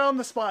was. You found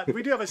the spot.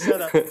 We do have a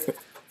setup.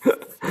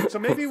 So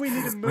maybe we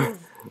need to move.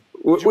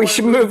 We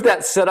should move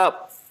that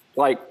setup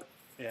like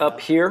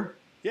up here.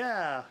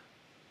 Yeah.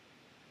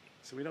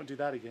 So we don't do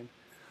that again.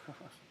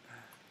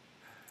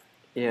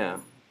 Yeah.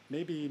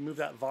 Maybe move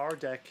that var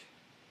deck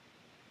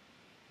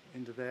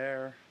into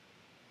there.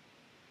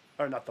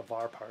 Or not the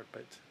var part,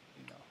 but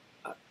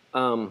you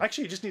know.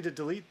 Actually, you just need to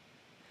delete.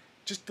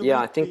 Just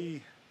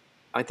delete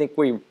I think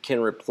we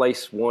can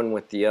replace one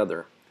with the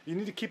other. You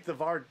need to keep the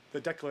var,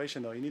 the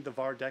declaration though. You need the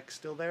var deck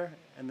still there,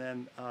 and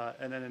then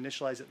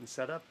initialize it in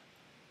setup.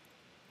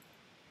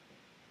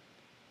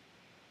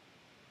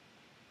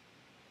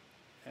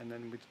 And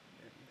then we,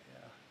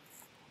 yeah.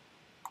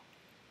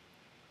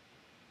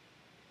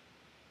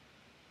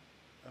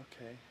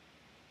 Okay.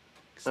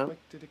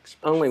 Expected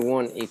expression. Only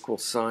one equal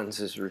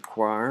signs is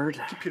required.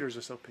 Computers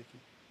are so picky.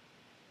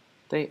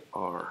 They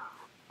are.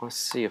 Let's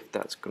see if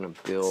that's going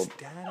to build.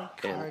 Static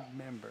card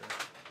member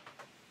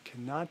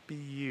cannot be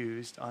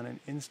used on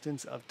an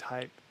instance of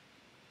type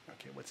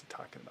Okay, what's it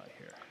talking about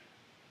here?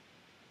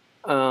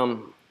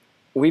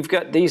 We've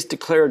got these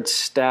declared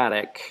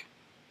static,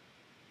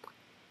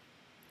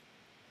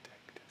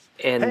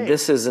 and Hey.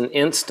 this is an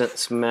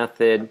instance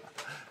method,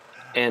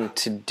 and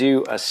to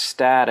do a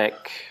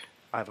static,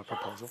 I have a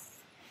proposal.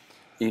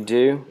 you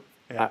do?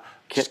 Yeah,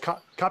 just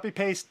copy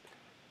paste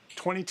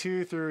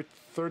 22 through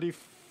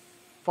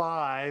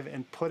 35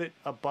 and put it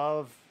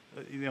above,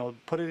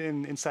 put it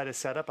inside a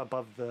setup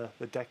above the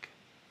deck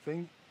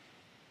thing.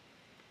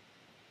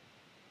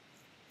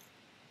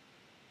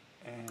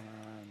 And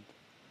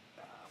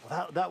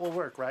well, that will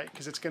work, right?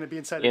 Because it's going to be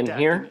inside a deck.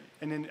 Here?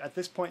 And then at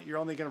this point, you're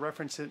only going to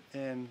reference it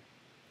in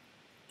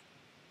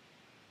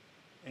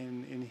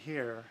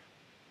here.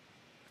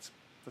 That's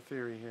the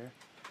theory here.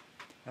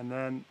 And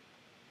then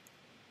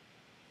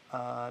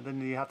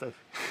you have to,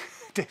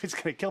 David's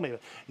going to kill me.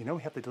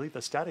 We have to delete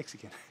the statics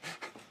again.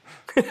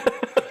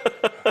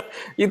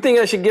 You think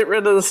I should get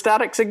rid of the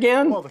statics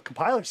again? Well, the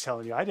compiler's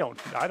telling you. I don't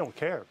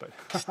care. But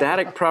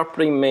static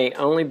property may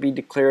only be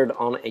declared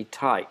on a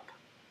type.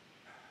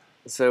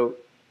 So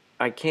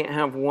I can't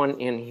have one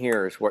in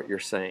here is what you're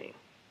saying.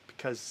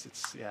 Because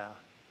it's, yeah.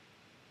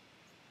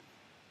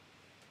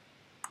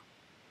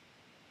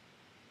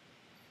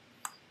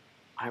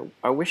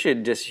 I wish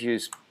it'd just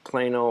use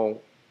plain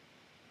old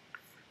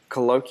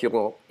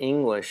colloquial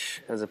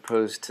English as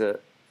opposed to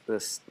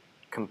this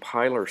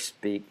compiler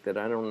speak that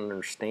I don't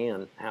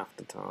understand half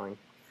the time.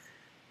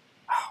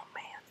 Oh,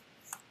 man.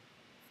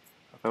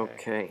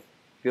 Okay.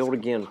 Build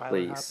again,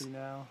 please. Happy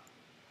now.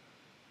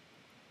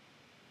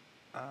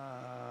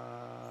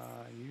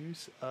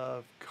 Use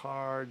of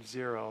card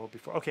 0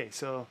 before. Okay,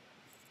 so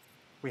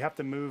we have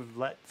to move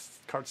let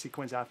card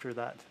sequence after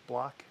that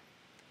block.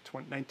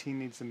 19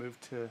 needs to move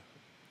to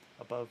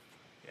above.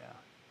 Yeah.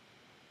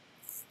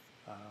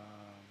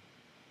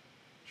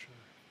 Sure.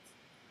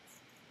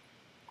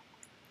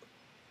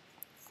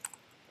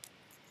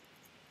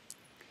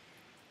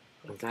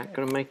 Is that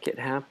going to make it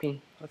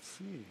happy? Let's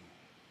see.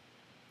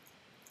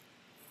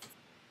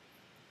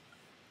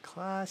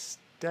 Class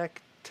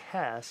deck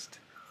test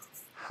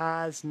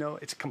has no,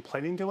 it's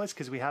complaining to us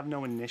because we have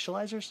no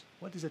initializers?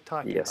 What is it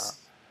talking about?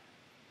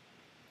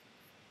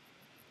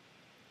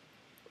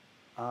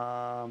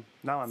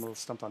 Now I'm a little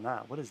stumped on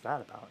that. What is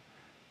that about?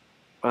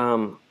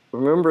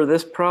 Remember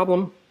this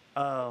problem?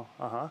 Oh,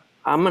 uh-huh.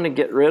 I'm going to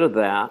get rid of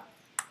that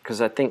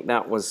because I think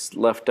that was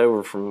left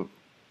over from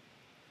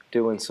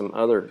doing some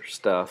other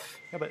stuff.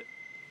 Yeah, but,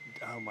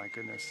 oh my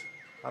goodness.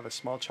 I have a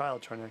small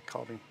child trying to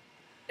call me.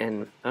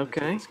 And,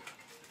 okay.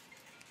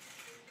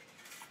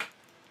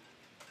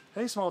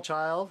 Hey, small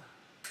child.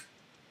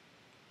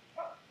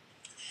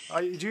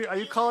 Are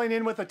you calling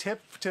in with a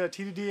tip to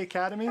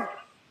TDD.Academy?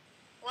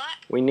 What?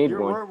 We need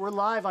one. We're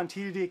live on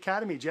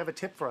TDD.Academy. Do you have a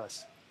tip for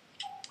us?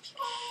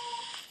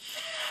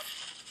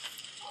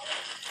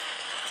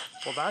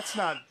 Well, that's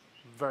not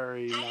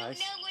very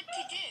nice. I don't know what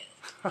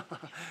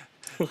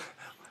to do.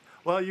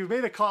 Well, you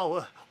made a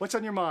call. What's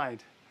on your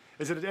mind?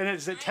 Is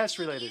it test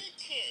related?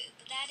 YouTube.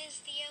 That is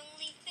the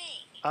only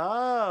thing.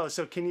 Oh,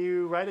 so can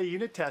you write a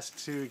unit test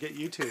to get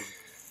YouTube?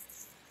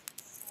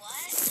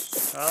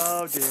 What?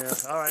 Oh dear.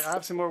 All right, I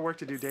have some more work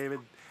to do, David.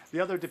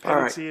 The other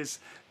dependency is.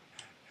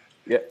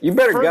 Yeah, you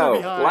better go.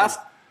 Behind.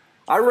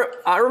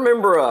 I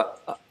remember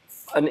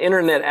an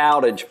internet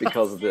outage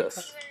because of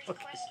this.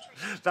 Okay.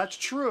 That's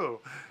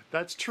true.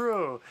 That's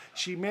true.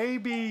 She may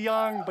be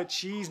young, but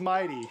she's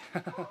mighty.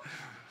 All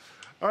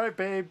right,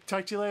 babe.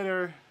 Talk to you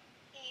later.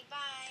 Okay,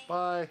 bye.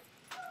 Bye.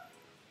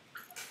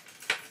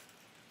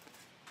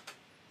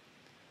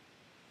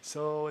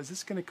 So is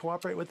this going to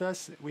cooperate with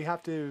us? We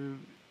have to...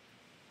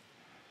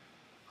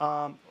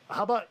 how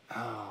about...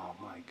 Oh,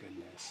 my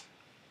goodness.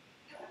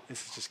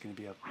 This is just going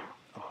to be a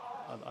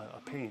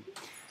pain.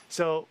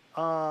 So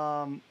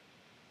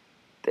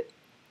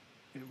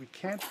we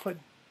can't put...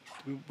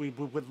 We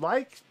would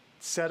like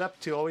setup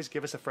to always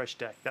give us a fresh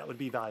deck. That would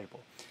be valuable.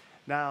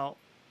 Now,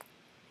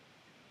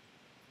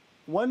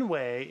 one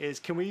way is,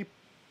 can we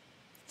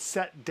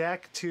set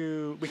deck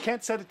to... We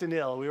can't set it to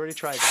nil. We already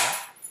tried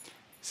that.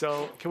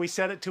 So can we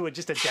set it to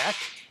just a deck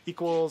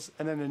equals,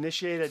 and then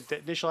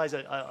initialize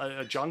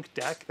a junk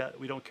deck that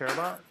we don't care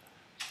about?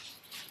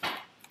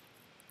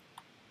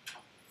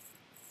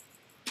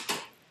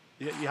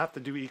 You have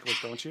to do equals,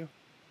 don't you?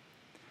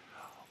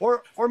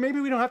 Or maybe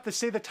we don't have to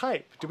say the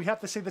type. Do we have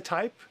to say the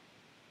type?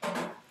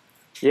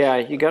 Yeah,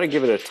 you got to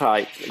give it a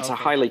type. It's okay. a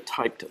highly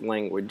typed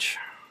language.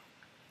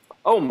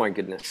 Oh my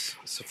goodness,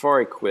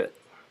 Safari quit.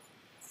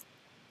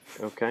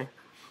 Okay.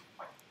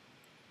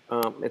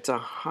 It's a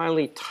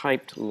highly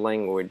typed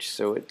language,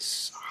 so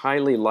it's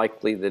highly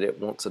likely that it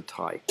wants a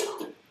type.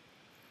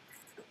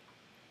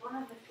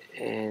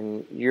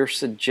 And you're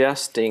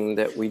suggesting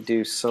that we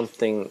do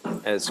something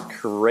as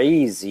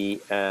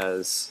crazy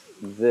as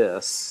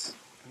this,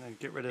 And then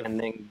get rid of... and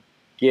then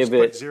give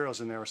put it zeros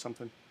in there or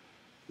something.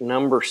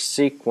 number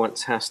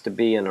sequence has to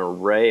be an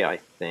array, I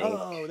think.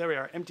 Oh, there we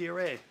are. Empty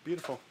array.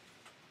 Beautiful.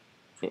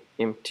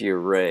 Empty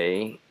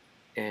array,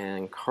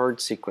 and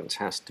card sequence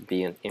has to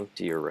be an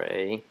empty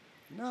array.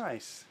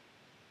 Nice.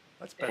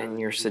 That's better. And than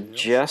you're using Wheels.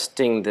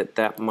 suggesting that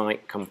that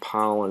might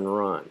compile and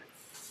run.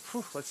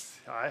 Whew,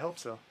 I hope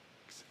so.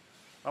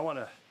 I want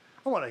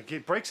to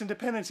get breaks and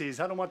dependencies.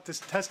 I don't want this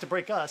test to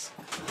break us.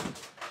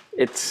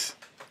 It's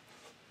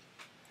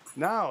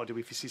Now, do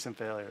we see some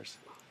failures?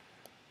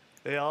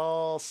 They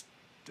all,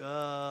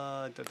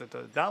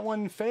 that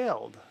one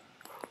failed.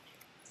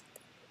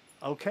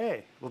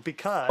 Okay, well,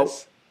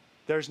 because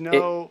there's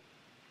no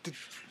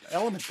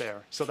element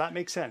there, so that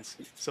makes sense.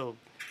 So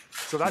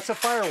that's a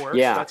firework.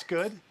 Yeah. That's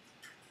good.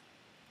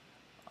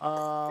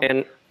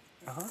 and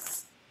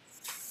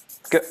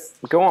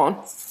go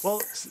on. Well,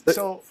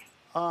 so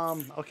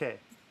okay.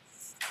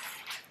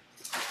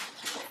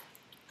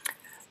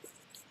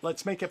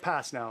 Let's make it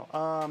pass now.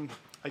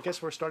 I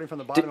guess we're starting from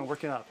the bottom and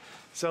working up.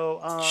 So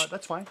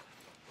that's fine.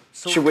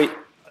 So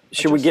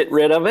Should we get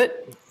rid of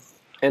it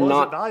and Well, is it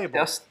not valuable?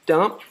 just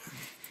dump?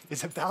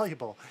 Is it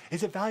valuable?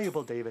 Is it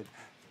valuable, David?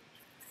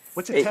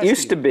 What's it It testing?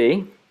 used to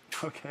be.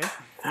 Okay.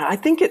 I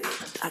think it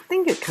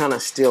kind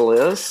of still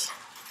is.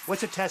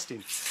 What's it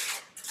testing?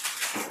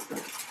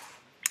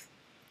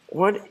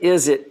 What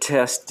is it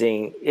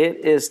testing? It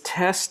is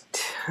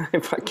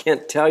if I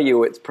can't tell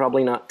you, it's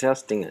probably not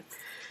testing it.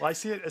 Well, I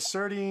see it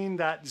asserting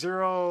that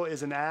 0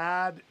 is an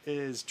add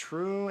is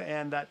true,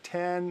 and that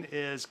 10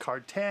 is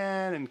card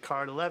 10 and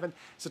card 11.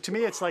 So to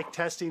me, it's like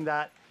testing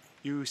that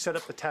you set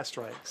up the test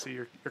right. So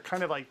you're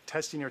kind of like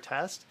testing your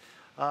test.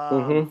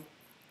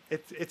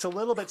 It's a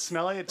little bit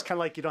smelly. It's kind of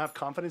like you don't have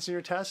confidence in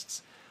your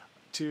tests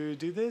to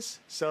do this.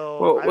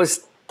 So Well,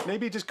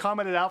 maybe just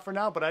comment it out for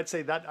now, but I'd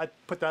say that I'd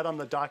put that on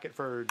the docket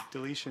for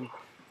deletion.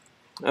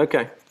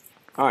 okay.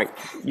 All right.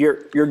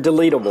 You're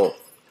deletable.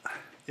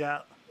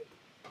 Yeah.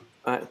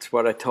 That's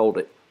what I told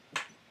it.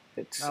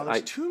 Now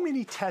there's too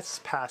many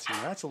tests passing.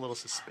 That's a little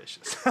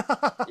suspicious.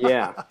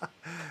 Yeah.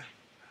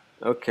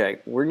 Okay,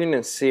 we're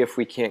gonna see if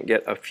we can't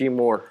get a few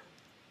more.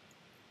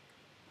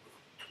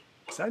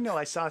 So I know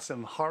I saw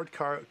some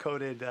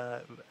hard-coded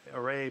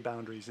array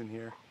boundaries in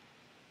here,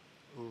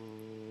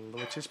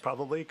 which is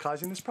probably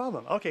causing this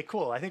problem. Okay,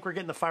 cool. I think we're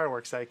getting the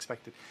fireworks I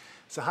expected.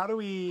 So how do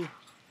we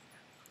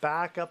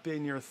back up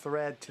in your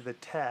thread to the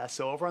test?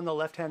 So over on the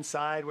left-hand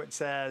side where it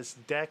says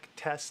deck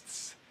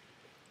tests,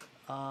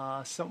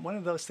 one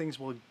of those things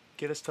will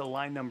get us to the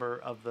line number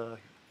of the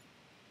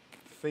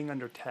thing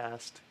under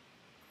test.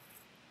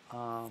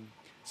 So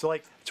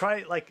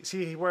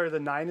see where the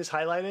 9 is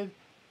highlighted?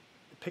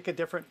 Pick a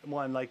different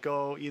one, like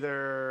go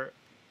either...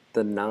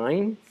 The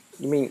 9?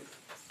 You mean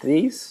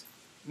these?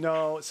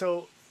 No,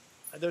 so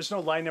there's no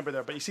line number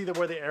there, but you see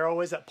where the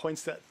arrow is that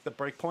points at the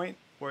breakpoint,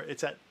 where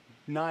it's at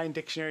 9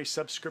 dictionary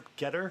subscript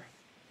getter?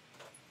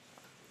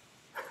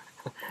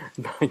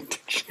 9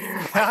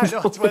 dictionary. I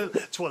know, it's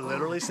what it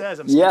literally says.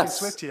 I'm speaking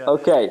Swift to you.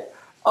 Okay.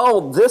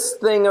 Oh, this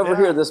thing over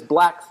here, this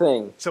black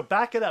thing. So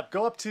back it up.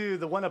 Go up to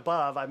the one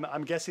above.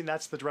 I'm guessing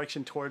that's the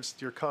direction towards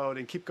your code.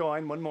 And keep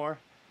going. One more.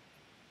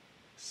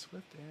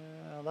 Swift.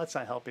 Yeah, that's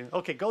not helping.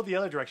 Okay, go the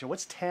other direction.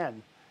 What's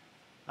 10?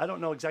 I don't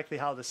know exactly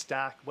how the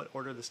stack, what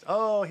order this.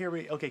 Oh, here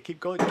we. Okay,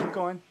 keep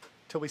going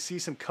till we see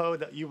some code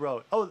that you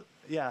wrote. Oh,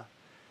 yeah.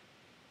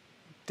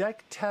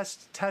 Deck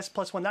test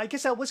 +1. Now, I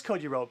guess that was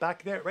code you wrote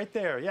back there, right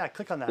there. Yeah,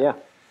 click on that. Yeah.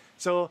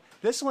 So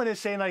this one is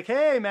saying like,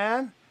 hey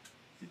man,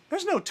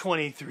 there's no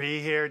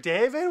 23 here,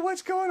 David.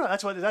 What's going on?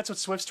 That's what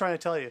Swift's trying to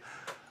tell you.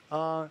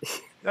 And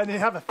you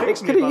have a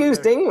fix. It could have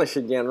used English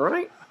again,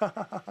 right?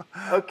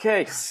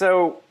 Okay,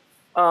 so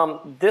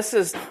this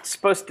is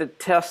supposed to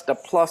test a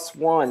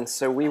 +1,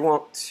 so we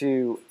want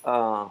to,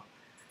 let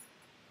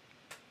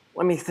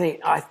me think.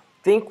 I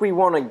think we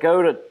want to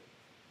go to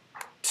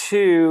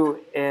 2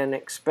 and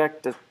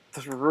expect a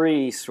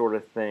 3 sort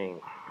of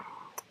thing.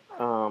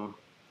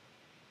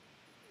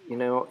 You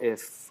know,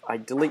 if I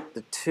delete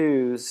the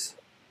 2's,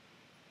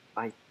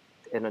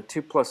 and a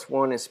 2 +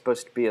 1 is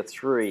supposed to be a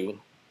 3,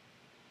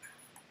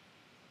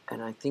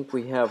 and I think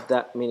we have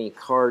that many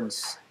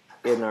cards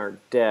in our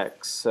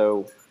deck,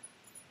 so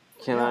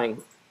can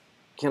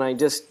I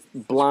just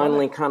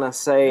blindly kind of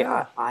say,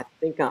 Yeah. I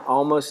think I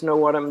almost know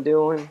what I'm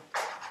doing?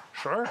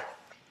 Sure.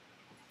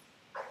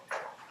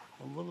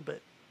 A little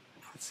bit.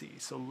 Let's see.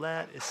 So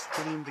let is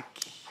getting the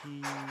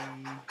key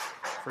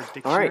for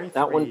dictionary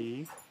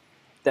 3.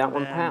 That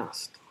one then-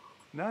 passed.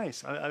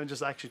 Nice. I'm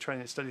just actually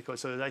trying to study the code.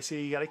 So I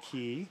see you got a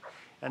key,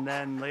 and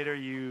then later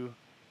you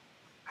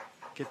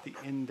get the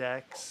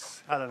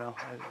index. I don't know.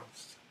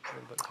 It's a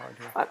little bit hard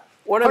here.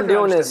 What Hard I'm to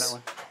doing understand is,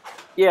 that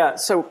one. yeah,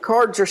 so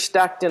cards are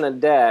stacked in a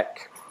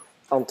deck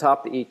on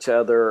top of each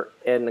other,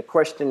 and the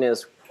question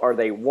is, are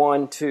they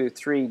 1, 2,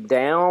 3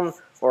 down,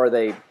 or are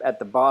they at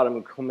the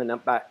bottom coming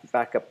up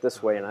back up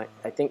this way? And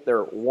I think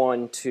they're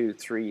 1, 2,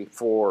 3,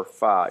 4,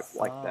 5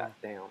 like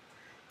that down.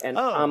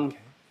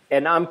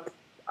 And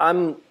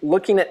I'm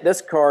looking at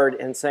this card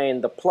and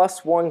saying the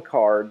 +1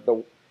 card,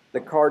 the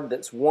card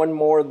that's one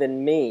more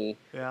than me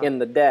in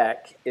the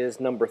deck, is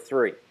number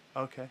 3.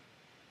 Okay.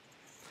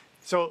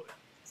 So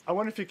I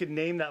wonder if you could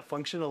name that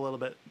function a little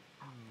bit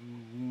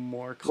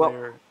more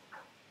clear.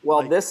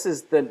 Well, this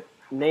is the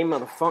name of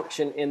the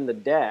function in the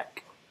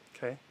deck.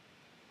 Okay.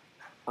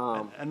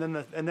 and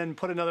then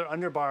put another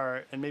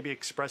underbar and maybe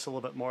express a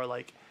little bit more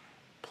like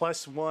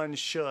 +1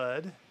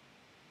 should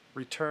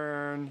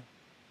return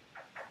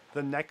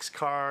the next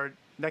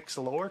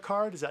lower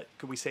card.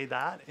 Could we say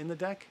that in the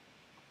deck?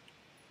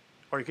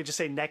 Or you could just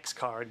say next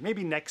card.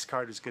 Maybe next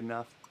card is good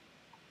enough.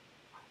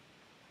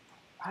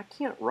 I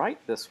can't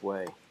write this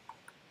way.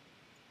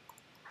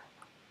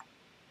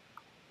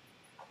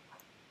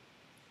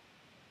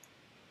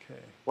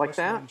 Okay. Like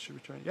that? +1 should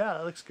return. Yeah,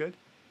 that looks good.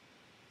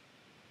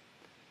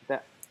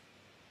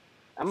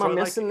 Am I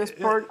missing this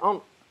part?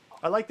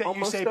 I like that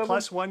you say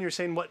Almost +1. You're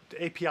saying what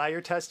API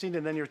you're testing,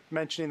 and then you're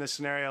mentioning the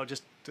scenario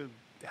just to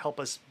help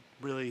us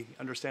really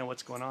understand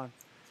what's going on.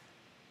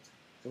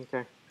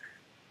 Okay.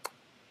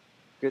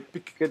 Good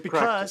Because,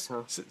 practice,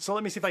 huh? so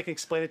let me see if I can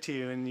explain it to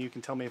you, and you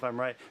can tell me if I'm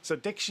right. So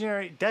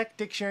deck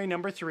dictionary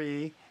number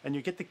 3, and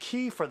you get the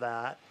key for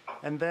that,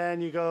 and then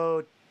you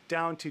go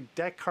down to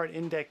deck card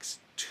index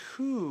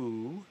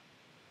 2,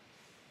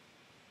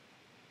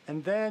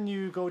 and then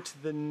you go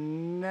to the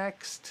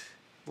next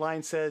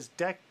line says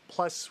deck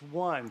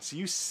 +1. So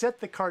you set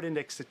the card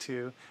index to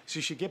 2, so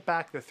you should get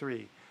back the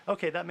 3.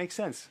 Okay, that makes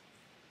sense.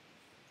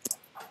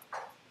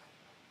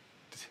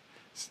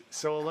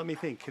 So let me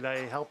think. Could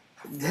I help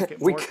make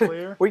it more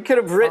clear? We could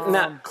have written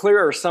that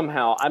clearer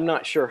somehow. I'm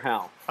not sure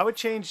how. I would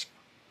change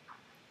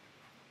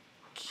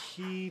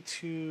key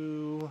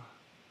to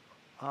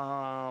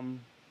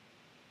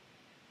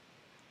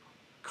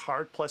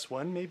card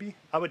 +1 maybe.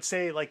 I would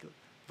say like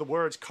the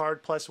words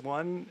card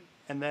 +1,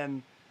 and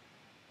then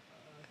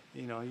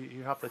you know,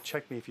 you have to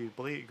check me if you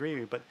agree with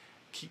me, but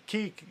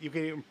key you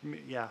can,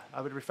 yeah,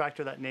 I would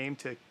refactor that name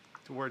to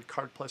the word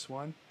card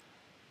 +1.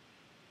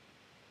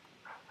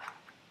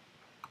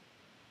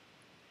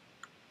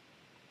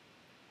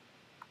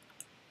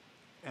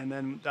 And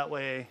then that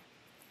way,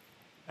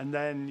 and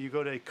then you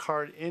go to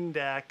card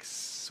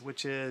index,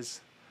 which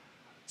is,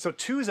 so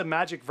 2 is a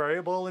magic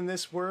variable in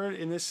this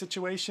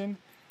situation.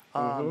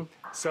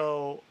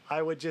 So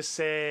I would just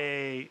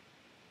say,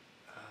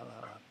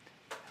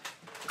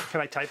 can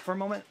I type for a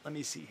moment? Let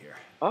me see here.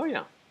 Oh,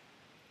 yeah. I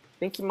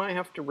think you might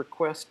have to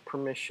request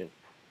permission.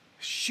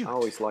 Shoot. I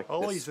always like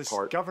always this this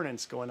part.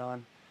 Governance going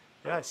on.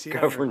 Yeah, I see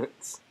that.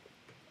 Governance.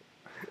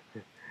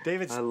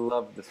 David's. I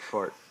love this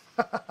part.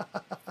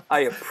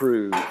 I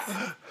approve.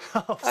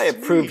 Oh, I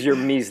approve sweet. your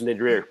measly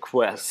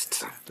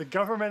request. The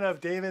government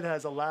of David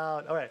has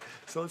allowed. All right,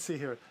 so let's see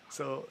here.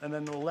 So, and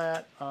then we'll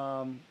let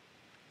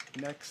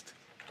next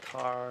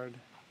card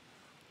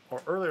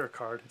or earlier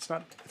card. It's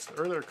not. It's the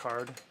earlier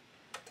card.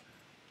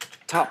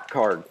 Top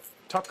card.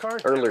 Top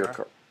card. Earlier Yeah.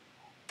 card.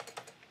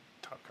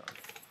 Top card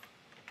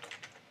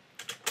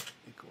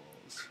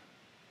equals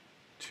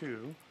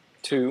 2.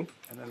 2.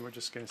 And then we're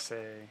just gonna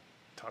say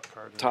top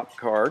card. Top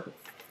card.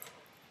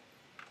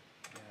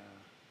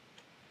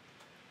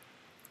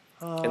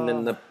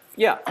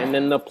 Yeah. And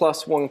then the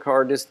 +1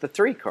 card is the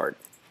 3 card.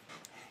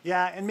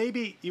 Yeah, and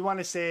maybe you want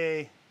to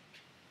say,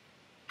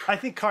 I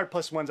think card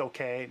 +1's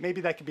okay. Maybe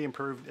that could be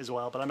improved as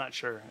well, but I'm not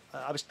sure.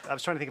 I was trying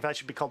to think if that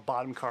should be called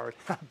bottom card,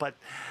 but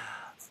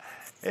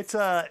it's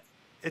a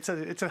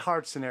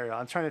hard scenario.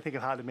 I'm trying to think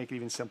of how to make it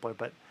even simpler,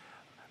 but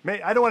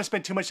I don't want to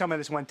spend too much time on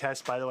this one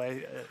test. By the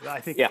way, I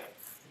think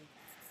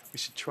we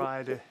should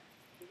try to.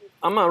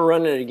 I'm gonna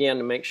run it again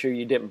to make sure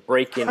you didn't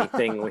break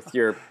anything with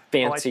your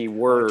fancy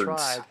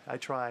words. I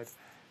tried.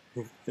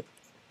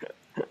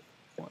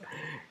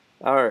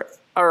 All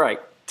right.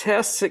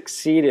 Test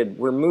succeeded.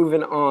 We're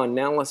moving on.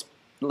 Now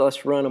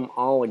let's run them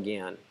all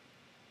again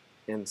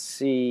and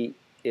see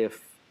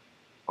if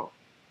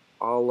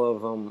all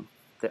of them.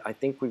 I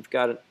think we've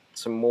got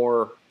some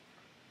more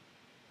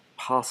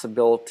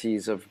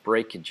possibilities of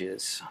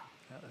breakages.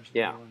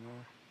 Yeah.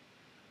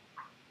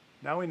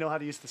 Now we know how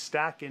to use the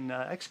stack in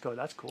Xcode.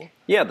 That's cool.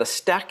 Yeah, the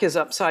stack is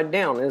upside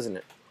down, isn't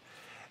it?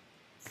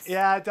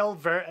 Yeah,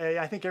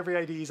 I think every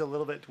IDE is a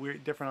little bit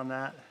weird, different on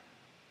that.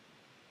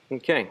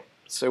 Okay,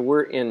 so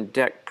we're in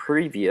deck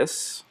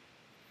previous.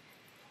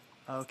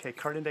 Okay,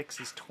 card index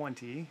is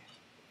 20.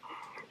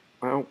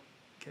 Well,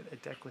 Get a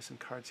deck with some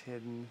cards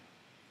hidden.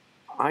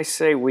 I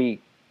say we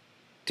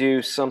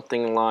do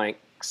something like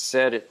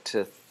set it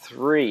to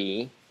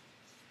 3,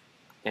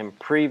 and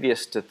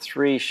previous to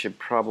 3 should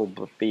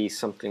probably be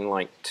something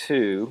like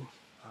 2.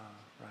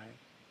 Right.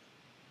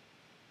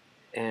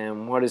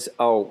 And what is,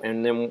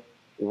 and then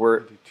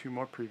we're Do 2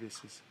 more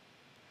previously.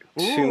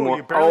 Two more.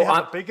 You barely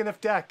have a big enough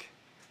deck.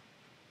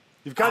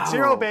 You've got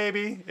 0,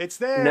 baby. It's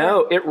there.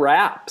 No, it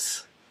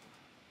wraps.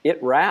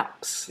 It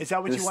wraps. Is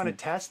that what you want to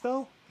test,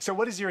 though? So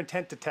what is your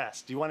intent to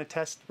test? Do you want to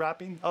test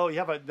wrapping? Oh, you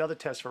have another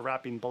test for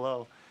wrapping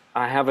below.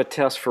 I have a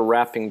test for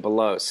wrapping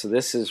below, so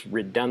this is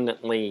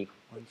redundantly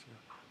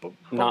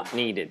not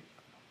needed.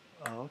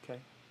 Oh, okay.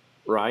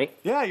 Right?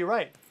 Yeah, you're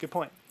right. Good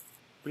point.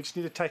 We just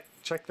need to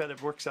check that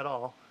it works at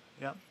all.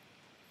 Yep.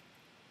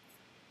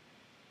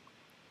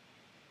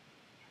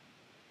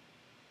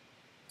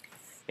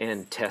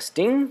 And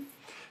testing.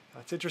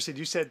 That's interesting.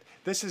 You said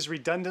this is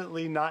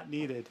redundantly not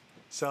needed.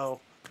 So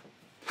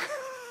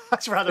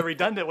that's a rather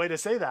redundant way to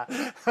say that.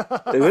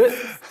 Is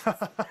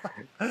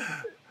it?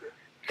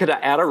 Could I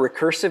add a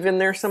recursive in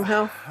there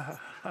somehow?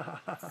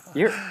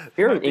 You're Might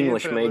an be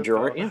English infinite major,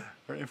 loop, aren't though, you?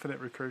 or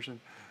infinite recursion.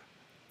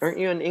 Aren't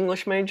you an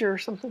English major or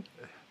something?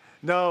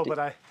 No,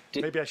 but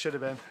do- maybe I should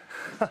have been.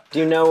 Do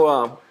you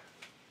know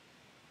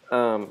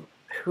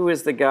who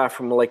is the guy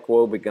from Lake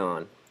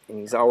Wobegon? And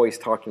he's always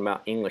talking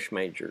about English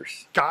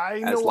majors.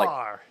 Guy as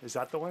Noir. Is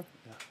that the one?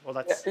 Yeah. Well,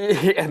 that's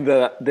Yeah,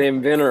 the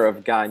inventor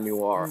of Guy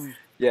Noir.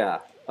 Yeah,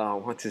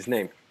 what's his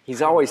name?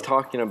 He's always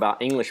talking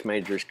about English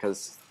majors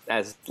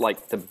as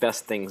like the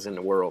best things in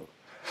the world.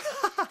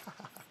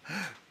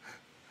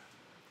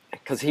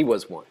 Because he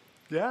was one.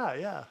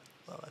 yeah.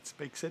 Well, that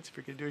makes sense if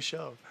you're gonna do a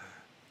show.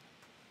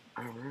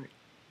 All right.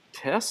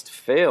 Test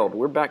failed.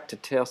 We're back to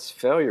test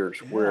failures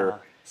where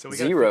So we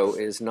gotta 0 fix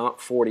is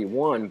not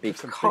 41 some big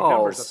numbers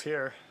up because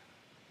here.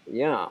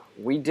 yeah,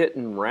 we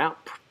didn't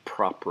wrap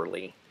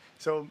properly.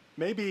 So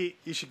maybe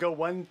you should go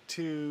 1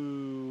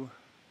 to.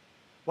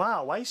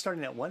 Wow, why are you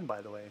starting at 1,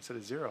 by the way, instead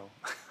of 0?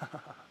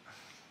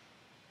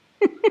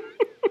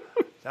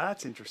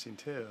 That's interesting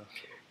too.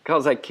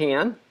 Because I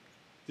can.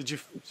 Did you?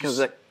 Because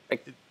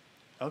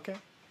Okay.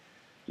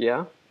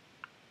 yeah.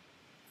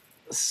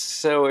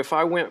 So if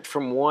I went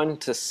from 1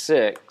 to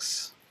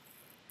 6,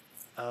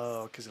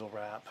 Oh, because it'll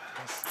wrap.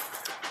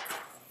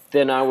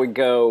 then I would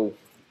go.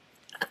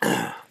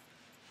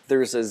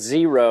 There's a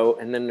 0,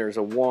 and then there's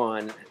a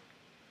 1,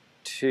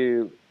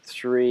 2,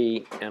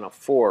 3, and a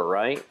 4,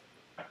 right?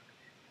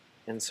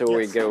 And so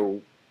we Yes.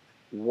 go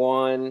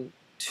 1,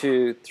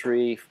 2,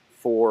 3,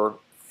 4,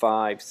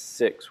 5,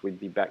 6. We'd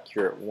be back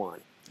here at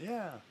 1.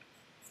 Yeah.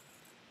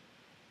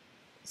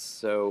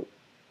 So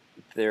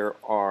there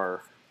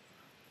are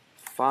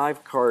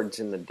 5 cards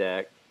in the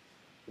deck.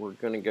 We're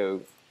going to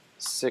go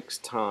 6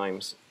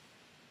 times,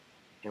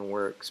 and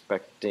we're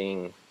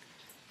expecting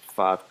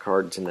 5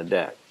 cards in the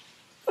deck.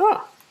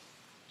 Ah!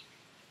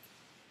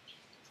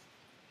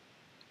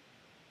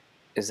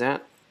 Is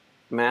that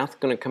math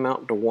going to come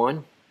out to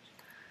 1?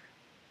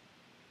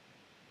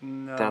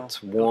 No. That's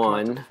it'll come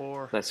out to 1.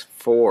 4. That's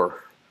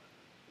 4.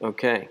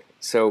 Okay,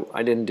 so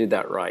I didn't do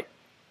that right.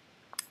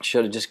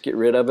 Should I just get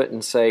rid of it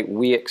and say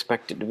we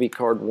expect it to be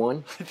card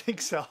 1? I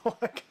think so,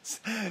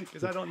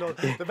 because I don't know.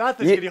 The math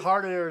is getting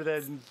harder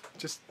than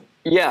just.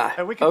 Yeah.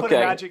 And we can put a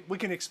okay. magic. We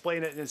can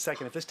explain it in a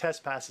second. If this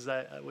test passes,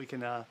 we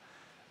can.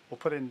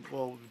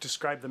 We'll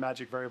describe the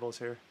magic variables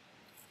here.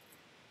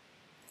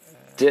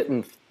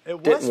 Didn't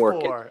It was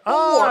work. 4.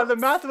 Oh, the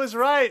math was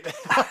right.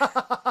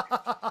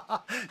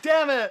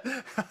 Damn it!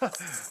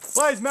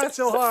 Why is math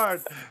so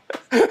hard?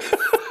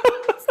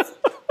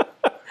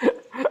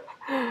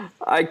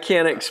 I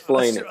can't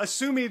explain it.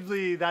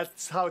 Assumedly,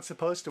 that's how it's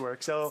supposed to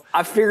work. So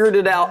I figured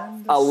it out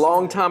a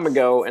long time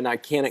ago, and I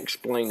can't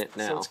explain it So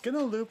now. it's going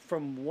to loop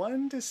from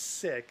 1 to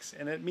 6,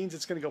 and it means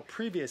it's going to go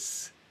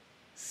previous.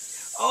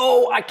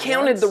 Oh, I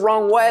counted the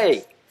wrong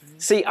way.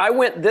 See, I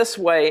went this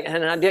way,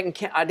 and I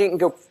didn't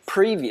go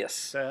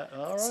previous.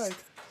 All right.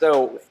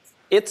 So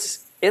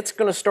it's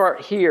going to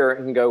start here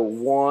and go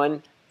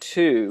 1,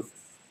 2,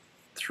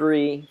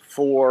 3,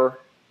 4,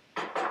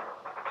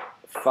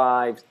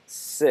 5,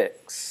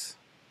 6.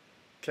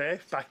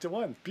 Okay, back to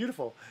 1.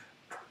 Beautiful.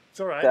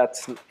 It's all right.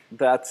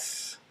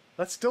 That's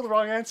still the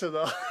wrong answer,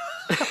 though.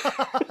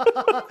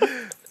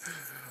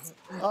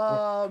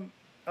 All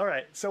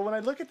right. So when I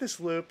look at this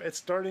loop, it's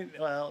starting.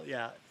 Well,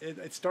 yeah,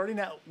 it's starting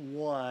at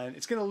 1.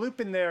 It's going to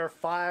loop in there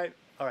 5.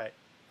 All right.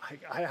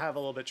 I have a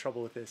little bit of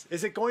trouble with this.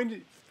 Is it going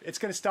to? It's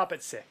going to stop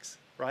at 6,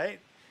 right?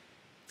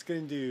 It's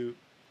going to do.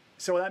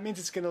 So that means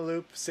it's going to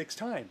loop 6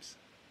 times.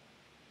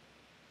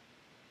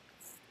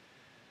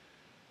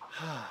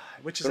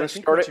 Which is, I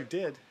think, what you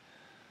did.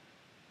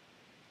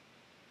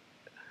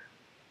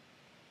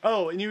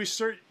 Oh, and you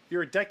assert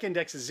your deck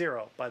index is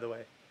 0, by the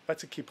way.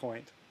 That's a key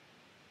point.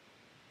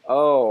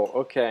 Oh,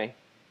 okay.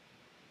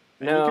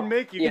 And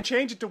you can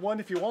change it to 1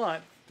 if you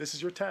want. This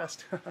is your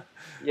test.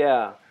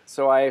 Yeah.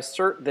 So I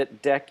assert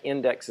that deck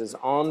index is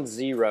on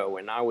 0,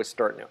 and I was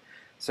starting out.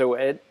 So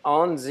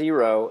on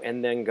 0,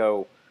 and then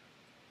go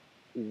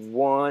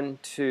 1,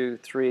 2,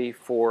 3,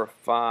 4,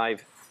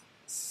 5,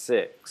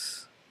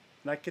 6.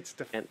 And that gets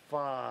to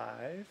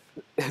 5,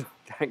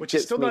 That which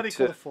is gets still me not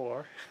equal to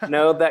 4.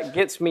 No, that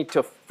gets me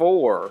to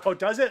 4. Oh,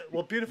 does it?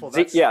 Well, beautiful.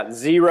 Yeah,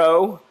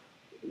 0,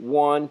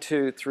 1,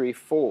 2, 3,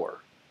 4.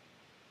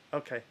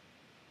 Okay.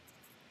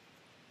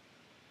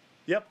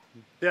 Yep.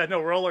 Yeah,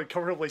 no, we're all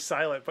uncomfortably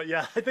silent, but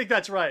yeah, I think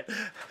that's right.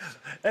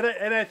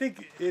 And I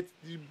think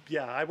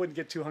yeah, I wouldn't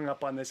get too hung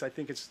up on this. I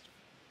think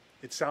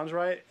it sounds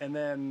right. And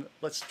then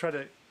let's try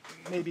to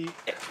maybe.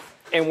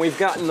 And we've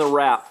gotten the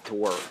wrap to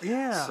work.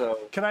 Yeah. So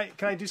Can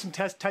I do some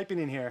test typing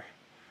in here?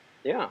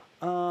 yeah.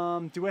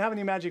 Do we have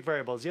any magic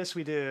variables? Yes,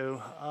 we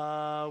do.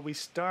 We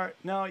start.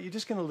 No, you're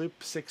just going to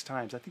loop 6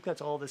 times. I think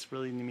that's all this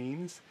really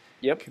means.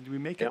 Yep. Could we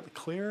make it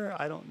clear?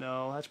 I don't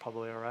know. That's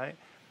probably all right.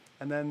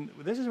 And then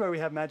this is where we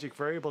have magic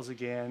variables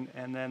again.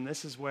 And then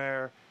this is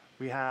where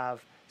we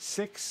have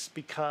 6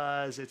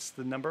 because it's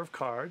the number of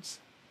cards.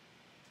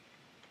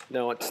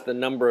 No, it's the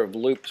number of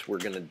loops we're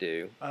going to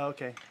do. Oh,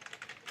 okay.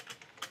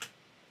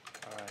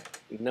 All right.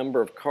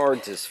 number of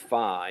cards is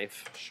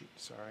 5. Shoot,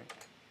 sorry.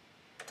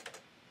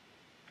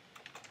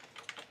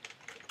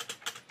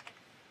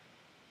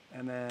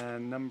 And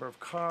then number of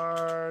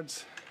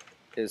cards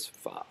is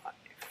 5.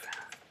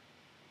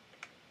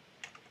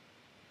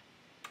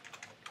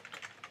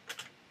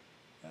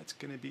 That's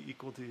going to be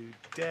equal to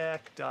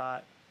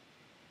deck.count.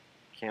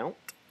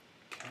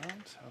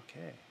 Count.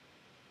 Okay.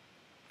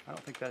 I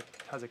don't think that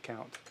has a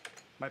count.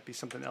 Might be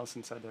something else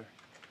inside there.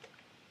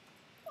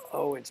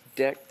 Oh, it's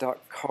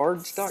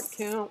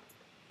deck.cards.count?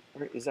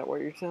 Or is that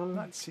what you're telling I'm me?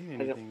 not seeing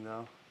anything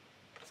though.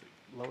 Is it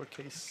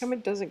lowercase? How come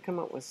it doesn't come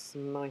up with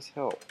some nice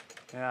help?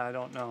 Yeah, I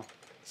don't know.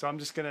 So I'm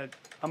gonna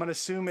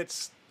assume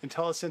its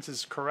IntelliSense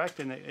is correct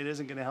and it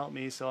isn't gonna help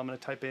me. So I'm gonna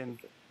type in.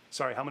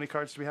 Sorry, how many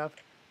cards do we have?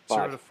 5.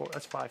 0 to 4.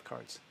 That's 5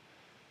 cards.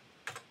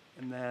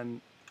 And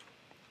then.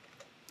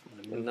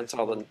 And that's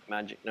all the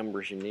magic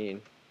numbers you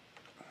need.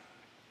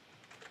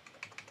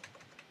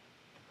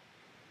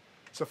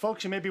 So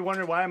folks, you may be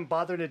wondering why I'm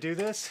bothering to do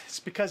this. It's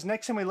because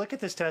next time we look at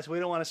this test, we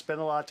don't want to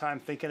spend a lot of time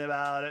thinking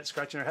about it,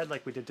 scratching our head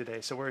like we did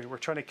today. So we're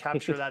trying to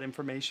capture that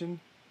information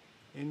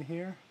in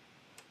here.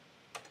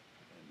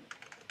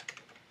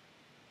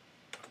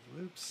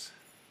 Loops.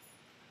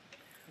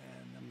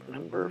 And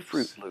number of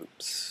fruit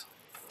loops.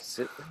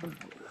 Sit.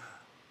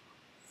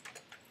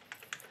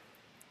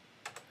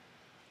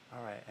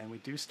 All right, and we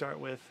do start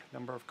with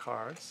number of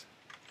cards.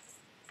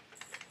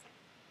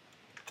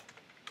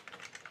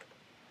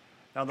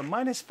 Now the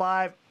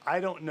 -5, I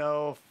don't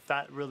know if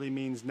that really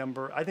means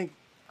number. I'm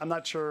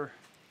not sure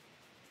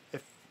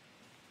if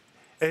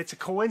it's a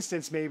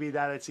coincidence maybe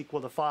that it's equal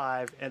to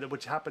 5, and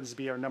which happens to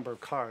be our number of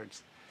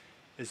cards.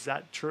 Is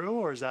that true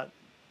or is that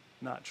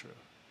not true?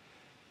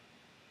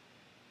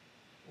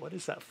 What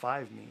does that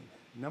 5 mean?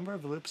 Number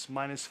of loops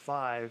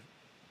 -5.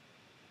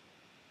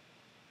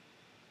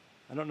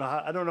 I don't know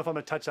if I'm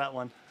gonna touch that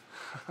one.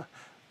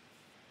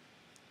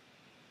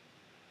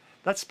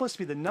 That's supposed to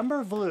be the number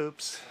of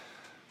loops.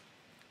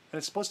 And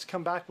it's supposed to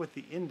come back with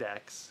the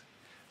index.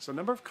 So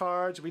number of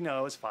cards we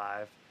know is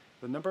 5.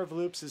 The number of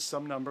loops is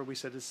some number we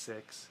said is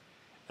 6.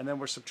 And then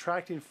we're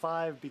subtracting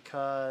 5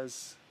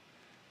 because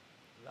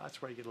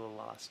that's where you get a little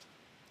lost.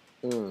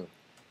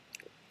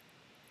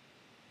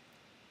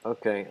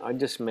 Okay, I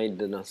just made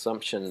an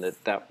assumption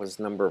that that was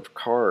number of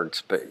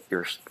cards, but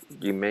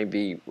you may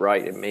be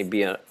right. It may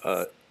be a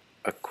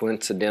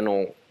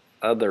coincidental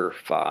other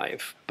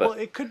 5. But Well,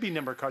 it could be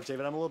number of cards,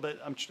 David.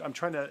 I'm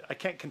trying to. I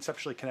can't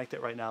conceptually connect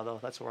it right now, though.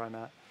 That's where I'm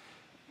at.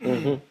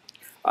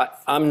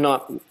 I'm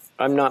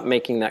not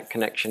making that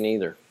connection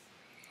either.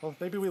 Well,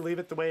 maybe we leave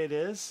it the way it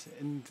is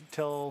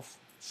until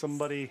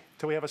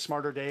we have a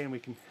smarter day and we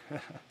can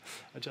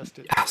adjust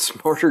it. A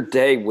smarter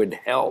day would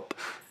help.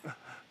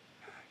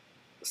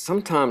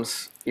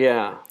 Sometimes,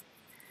 yeah.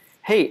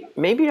 Hey,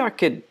 maybe I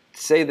could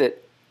say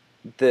that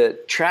the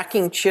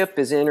tracking chip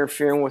is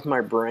interfering with my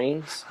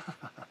brains.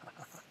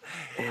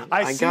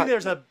 I see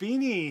there's a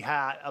beanie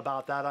hat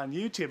about that on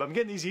YouTube. I'm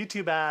getting these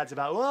YouTube ads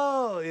about,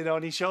 whoa,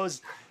 and he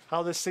shows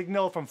how the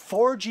signal from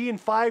 4G and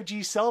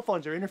 5G cell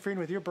phones are interfering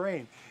with your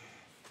brain.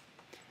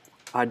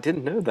 I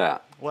didn't know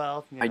that.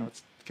 Well,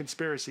 it's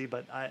conspiracy,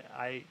 but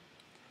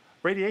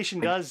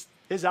radiation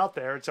is out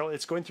there, so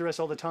it's going through us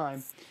all the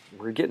time.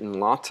 We're getting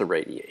lots of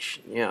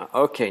radiation. Yeah.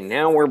 Okay,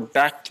 now we're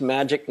back to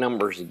magic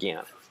numbers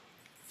again.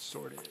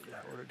 Sorted,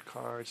 ordered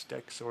cards,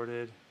 deck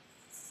sorted.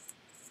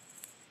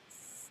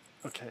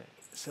 Okay,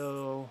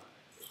 so,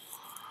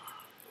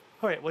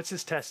 all right, what's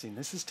this testing?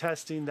 This is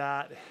testing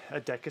that a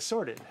deck is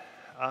sorted.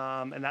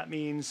 And that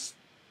means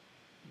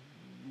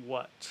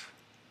what?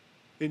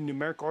 In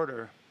numeric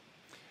order.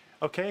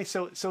 Okay,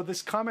 so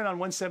this comment on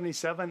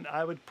 177,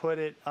 I would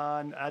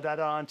add that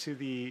on to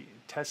the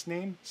test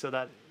name so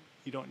that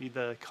you don't need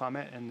the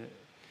comment. And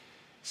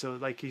so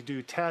like you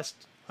do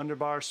test,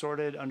 underbar,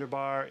 sorted,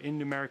 underbar, in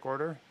numeric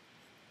order.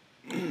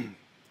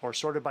 Or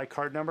sorted by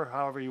card number,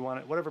 however you want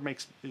it, whatever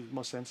makes the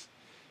most sense.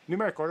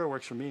 Numeric order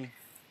works for me.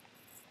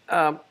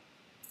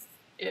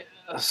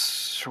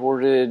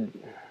 Sorted,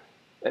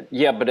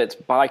 yeah, but it's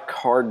by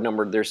card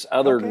number. There's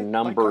other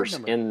numbers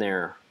in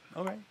there.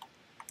 Okay.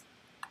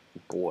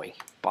 Boy,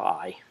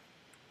 by.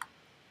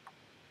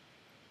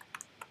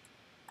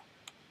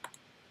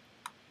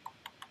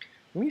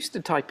 I'm used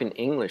to type in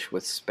English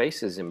with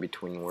spaces in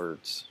between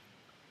words.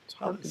 It's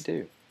hard to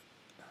do.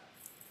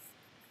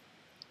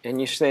 And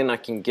you're saying I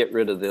can get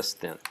rid of this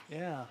then?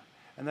 Yeah.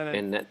 And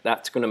then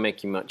that's going to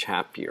make you much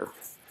happier.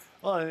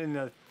 Well, and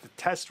the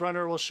test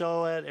runner will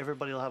show it.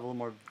 Everybody will have a little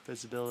more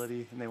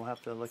visibility, and they won't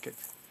have to look at.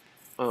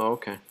 Oh,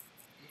 okay.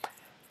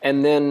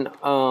 And then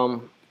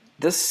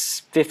this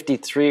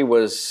 53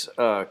 was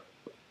a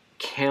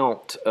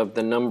count of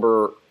the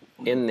number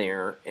in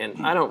there,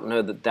 and I don't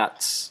know that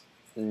that's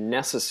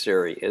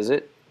necessary, is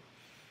it?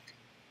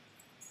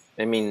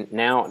 I mean,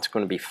 now it's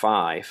going to be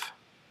 5.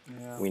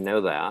 Yeah. We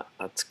know that.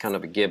 That's kind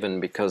of a given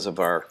because of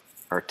our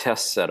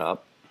test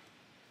setup.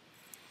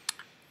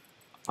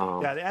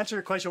 Yeah, to answer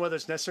your question whether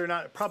it's necessary or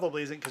not, it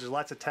probably isn't because there's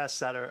lots of tests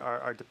that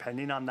are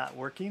depending on that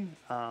working.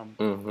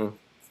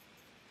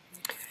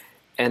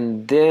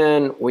 And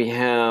then we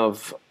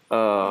have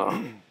we're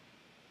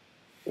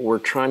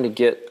trying to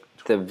get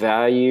the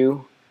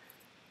value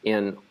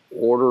in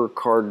order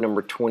card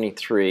number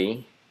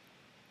 23.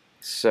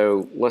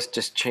 So let's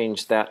just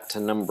change that to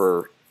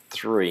number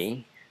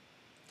 3.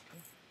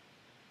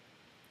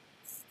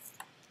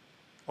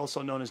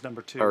 Also known as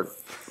number 2. Or,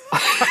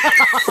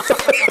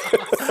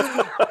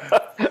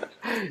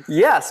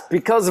 yes,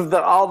 because of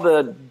all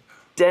the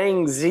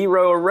dang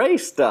zero array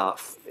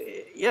stuff.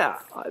 Yeah,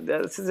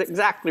 this is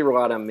exactly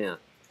what I meant.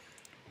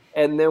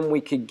 And then we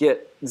could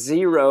get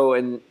 0,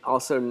 and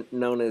also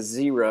known as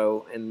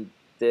 0, and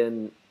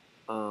then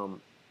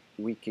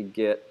we could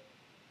get.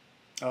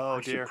 Oh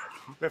dear,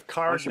 we have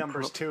card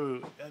numbers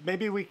too.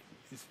 Maybe we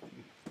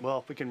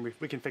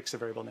can fix the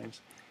variable names.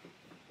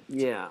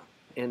 Yeah,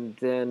 and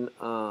then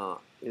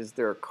is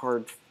there a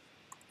card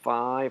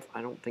 5?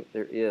 I don't think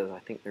there is. I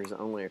think there's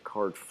only a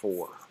card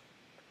 4.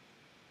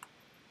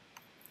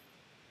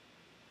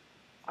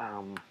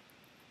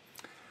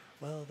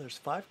 Well, there's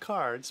 5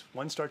 cards.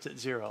 One starts at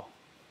 0.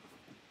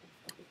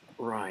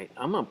 Right.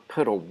 I'm going to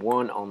put a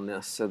 1 on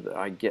this so that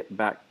I get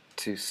back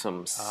to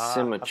some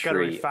symmetry. I've got a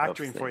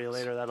refactoring for you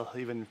later. That'll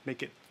even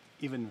make it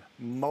even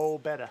mo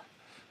better.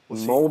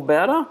 Mo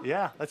better?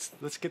 Yeah.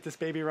 Let's get this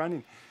baby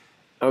running.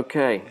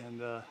 Okay.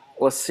 And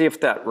let's see if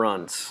that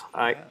runs.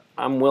 Yeah.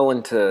 I'm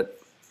willing to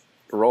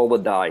roll the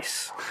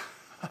dice.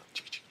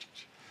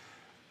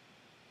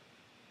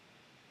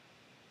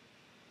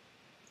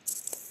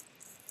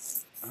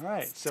 All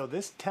right, so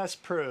this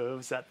test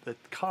proves that the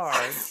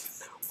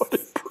cards What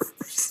it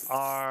proves.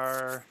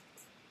 are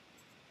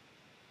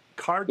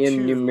card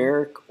In 2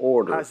 numeric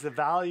order. has the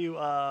value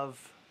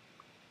of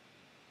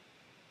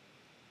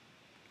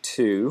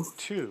 2.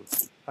 2.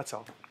 That's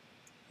all.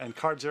 And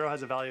card 0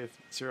 has a value of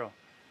 0.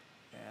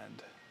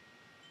 And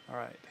all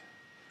right.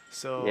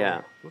 So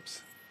Yeah.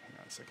 whoops. Hang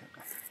on a second.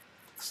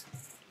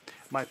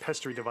 My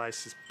pestering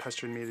device is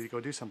pestering me to go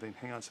do something.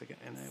 Hang on a second,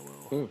 and I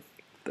will.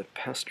 The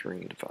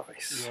pestering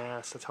device.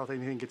 Yes, that's how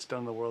anything gets done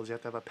in the world. Is you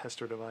have to have a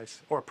pester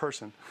device or a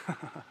person.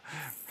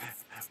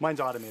 Mine's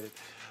automated,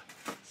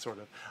 sort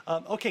of.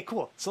 Okay,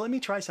 cool. So let me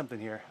try something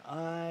here.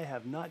 I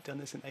have not done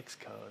this in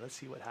Xcode. Let's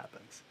see what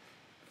happens.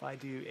 If I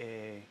do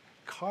a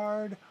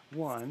card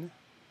 1,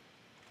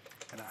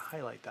 and I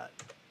highlight that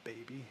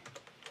baby,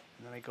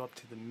 and then I go up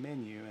to the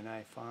menu, and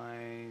I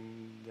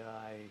find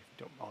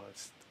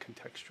it's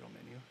contextual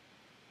menu.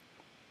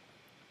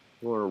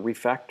 You want to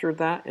refactor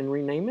that and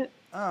rename it?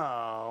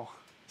 Oh,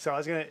 so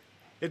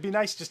it'd be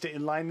nice just to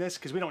inline this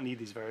because we don't need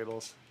these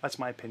variables. That's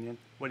my opinion.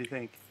 What do you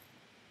think?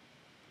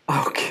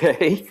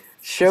 Okay,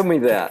 show me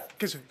that.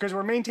 Because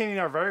we're maintaining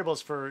our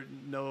variables for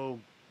no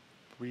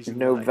reason.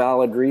 No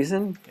valid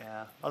reason?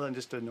 Yeah, other than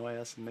just to annoy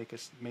us and make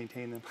us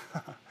maintain them.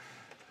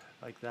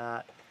 Like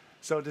that.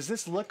 So does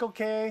this look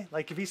okay?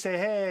 Like if you say,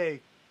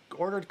 hey,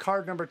 ordered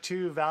card number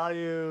 2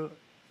 value,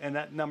 and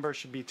that number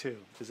should be 2.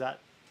 Does that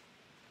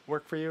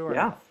work for you? Or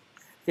Yeah.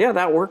 Yeah,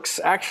 that works.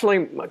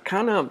 Actually,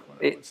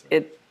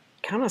 it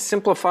kind of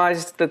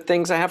simplifies the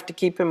things I have to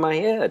keep in my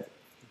head.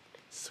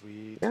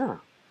 Sweet. Yeah.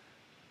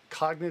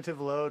 Cognitive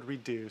load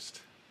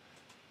reduced.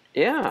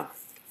 Yeah.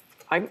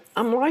 I'm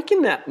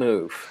liking that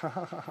move.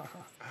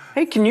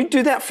 Hey, can you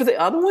do that for the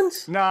other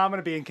ones? No, I'm going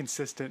to be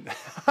inconsistent.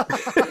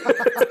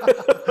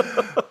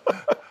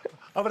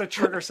 I'm going to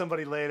trigger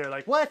somebody later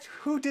like, what?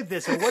 Who did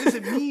this? And what does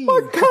it mean?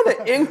 What kind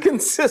of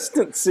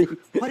inconsistency?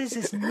 What does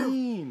this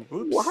mean?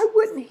 Oops. Why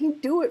wouldn't he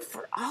do it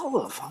for all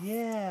of them?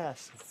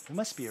 Yes. There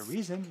must be a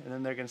reason. And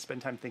then they're going to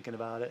spend time thinking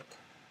about it.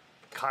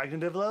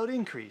 Cognitive load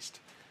increased.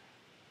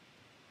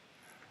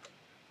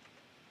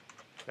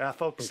 Yeah,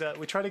 folks,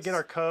 we try to get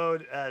our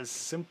code as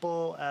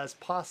simple as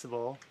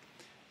possible.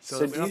 So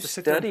that we do don't you have to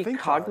sit there and study think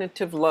hard,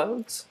 cognitive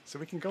loads? so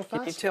we can go Can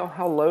you fast. tell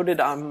how loaded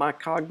my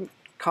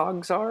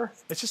cogs are?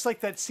 It's just like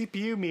that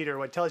CPU meter,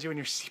 what tells you when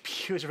your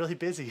CPU is really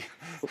busy.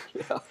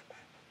 Yeah.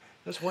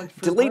 There's one for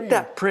the Delete brain.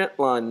 that print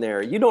line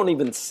there. You don't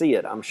even see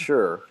it, I'm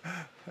sure.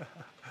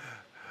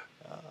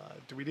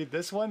 Do we need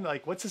this one?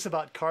 Like, what's this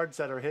about cards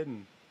that are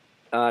hidden?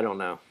 I don't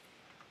know.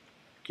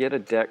 Get a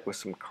deck with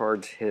some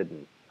cards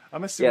hidden.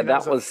 I'm assuming Yeah,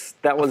 that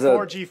was a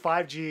 4G,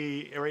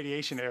 5G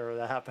irradiation error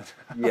that happened.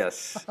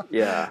 yes,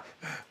 yeah,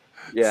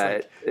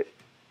 yeah.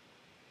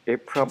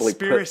 It probably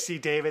Conspiracy,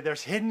 David.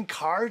 There's hidden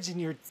cards in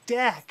your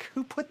deck.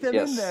 Who put them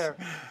in Yes. there?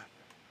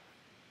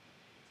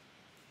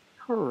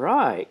 All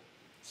right.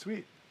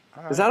 Sweet.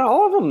 All right. Is that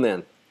all of them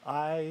then?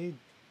 I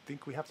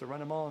think we have to run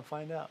them all and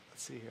find out.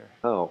 Let's see here.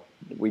 Oh,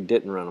 we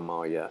didn't run them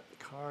all yet.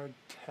 Card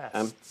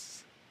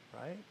tests,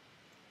 right?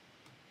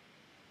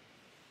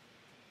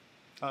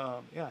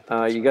 Yeah.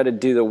 I think You got to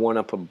do the one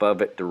up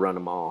above it to run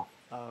them all.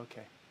 Oh,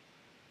 okay.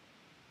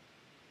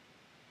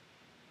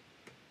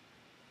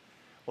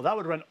 Well, that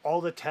would run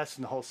all the tests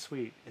in the whole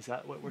suite. Is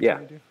that what we're Yeah.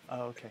 trying to do?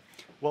 Oh, okay.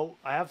 Well,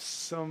 I have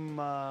some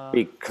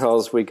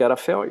Because we got a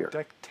failure.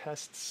 deck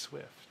test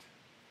Swift.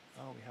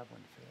 Oh, we have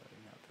one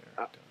failing out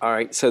there. All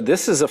right, so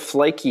this is a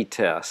flaky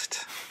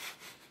test.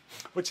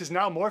 Which is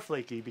now more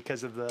flaky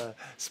because of the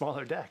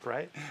smaller deck,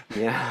 right?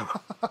 Yeah,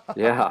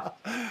 yeah.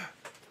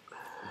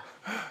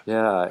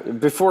 Yeah,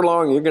 before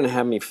long, you're going to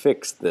have me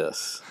fix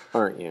this,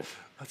 aren't you?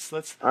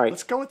 All right.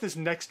 Let's go with this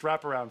next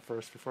wraparound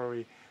first before we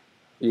look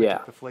Yeah.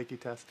 at the flaky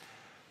test.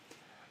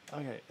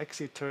 Okay,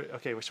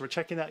 okay, so we're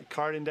checking that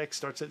card index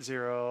starts at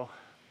 0.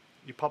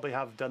 You probably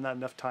have done that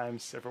enough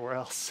times everywhere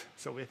else,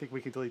 so I think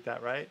we can delete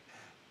that, right?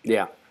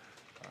 Yeah. All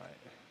right.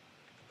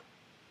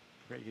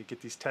 Great, you can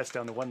get these tests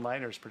down to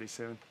one-liners pretty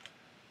soon.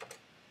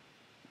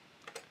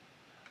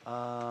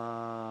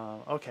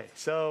 Okay,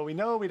 so we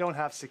know we don't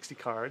have 60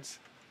 cards.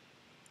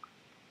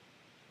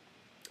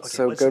 Okay,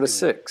 So what's go it to doing?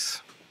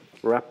 6.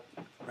 Wraps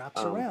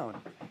Around.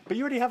 But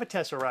you already have a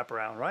test or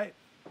wraparound, right?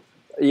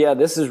 Yeah,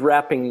 this is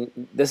wrapping.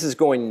 This is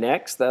going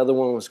next. The other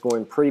one was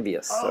going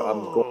previous. So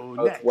I'm going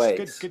both next.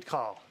 ways. Good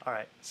call. All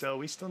right, so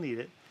we still need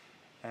it.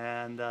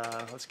 And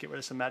let's get rid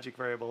of some magic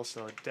variables.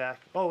 So deck.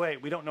 Oh,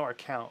 wait, we don't know our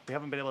count. We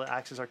haven't been able to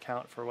access our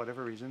count for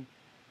whatever reason.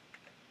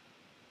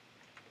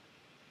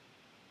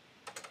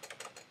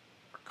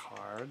 Our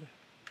card.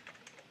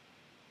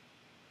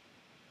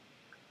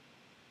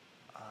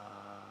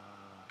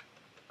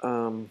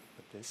 Would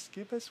this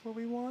give us what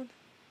we want?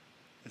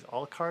 Is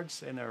all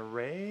cards an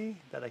array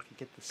that I can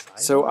get the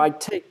size So of? I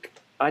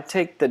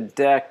take the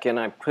deck and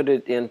I put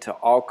it into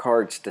all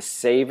cards to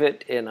save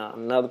it in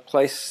another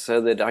place so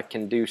that I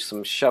can do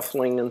some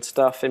shuffling and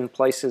stuff in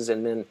places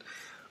and then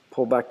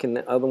pull back in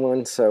the other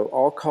one. So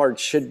all cards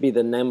should be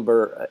the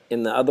number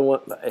in the other one.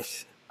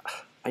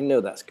 I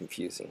know that's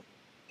confusing.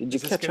 Did you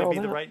Is this catch going all to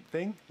be that? the right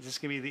thing? Is this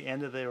going to be the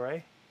end of the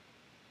array?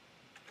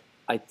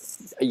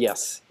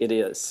 Yes, it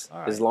is.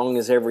 All As right. long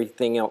as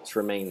everything else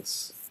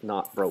remains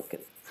not broken.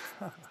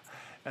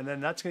 And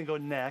then that's going to go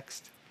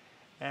next.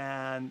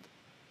 And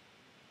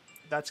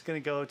that's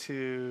going to go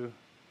to...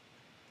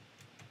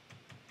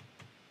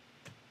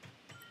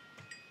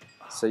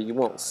 So you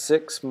want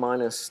 6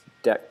 minus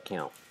deck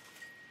count.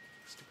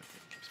 Stupid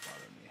thing keeps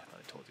bothering me. I thought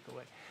I told it to go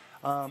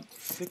away.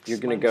 6 You're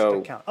gonna minus go-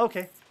 deck count.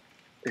 Okay.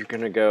 You're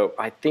going to go,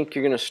 I think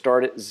you're going to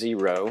start at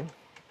 0.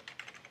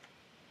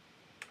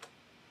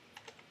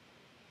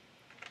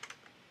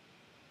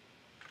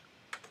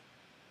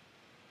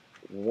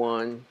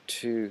 One,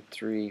 two,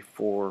 three,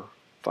 4,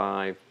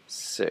 5,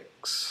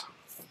 6.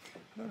 I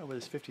don't know where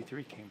this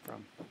 53 came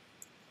from.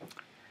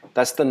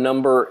 That's the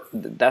number,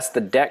 that's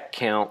the deck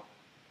count.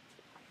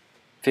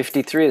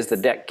 53 is the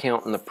deck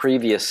count in the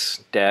previous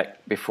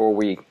deck before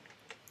we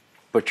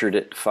butchered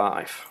it to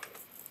 5.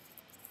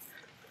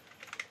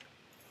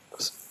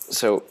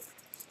 So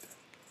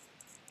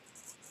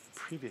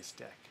Previous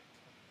deck.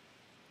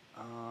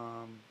 so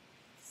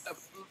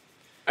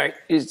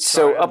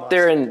Sorry, I'm up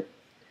there lost. in,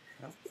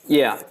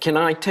 yeah, can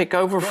I take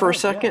over Go for a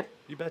ahead, second?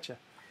 Yeah, you betcha.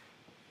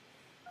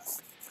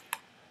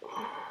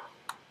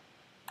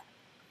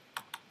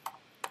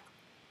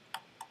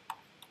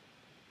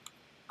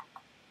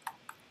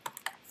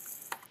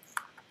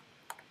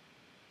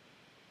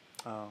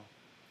 Oh.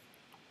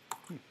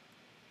 Okay.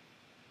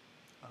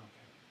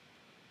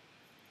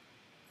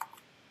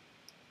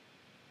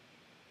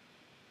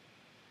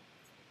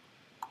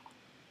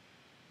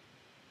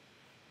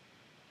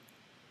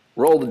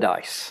 Roll the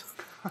dice.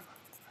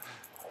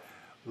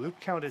 Loop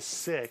count is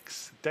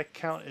 6. Deck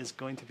count is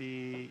going to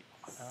be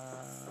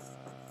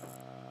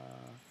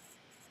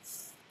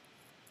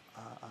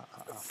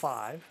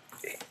 5.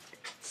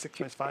 6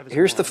 minus 5 is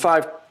Here's the 1.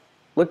 5.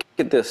 Look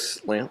at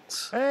this,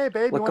 Lance. Hey,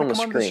 babe, Look you want on to the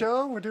come on to the screen.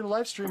 show? We're doing a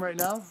live stream right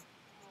now.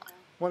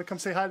 Want to come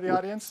say hi to the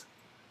audience?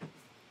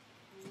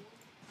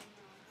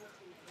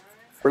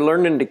 We're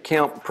learning to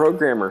count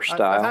programmer I've had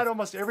style.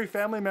 almost every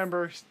family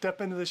member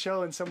step into the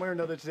show in some way or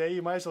another today.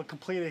 You might as well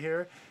complete it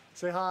here.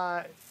 Say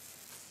hi.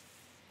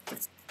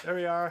 There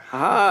we are.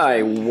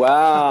 Hi,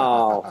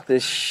 wow. The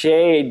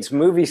Shades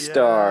movie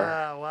star.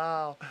 Yeah,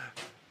 wow.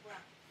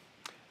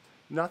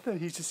 Nothing.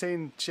 He's just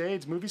saying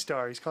Shades, movie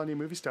star. He's calling you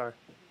movie star.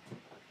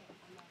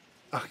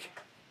 Okay.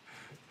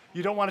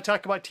 You don't want to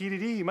talk about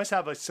TDD? You must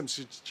have some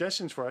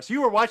suggestions for us.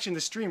 You were watching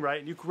the stream, right?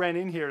 And you ran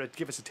in here to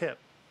give us a tip.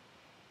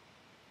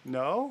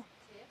 No?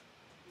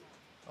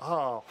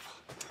 Oh,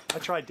 I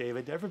tried,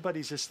 David.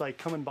 Everybody's just like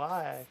coming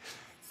by.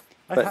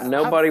 But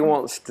nobody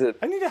wants to.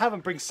 I need to have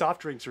him bring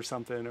soft drinks or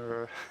something,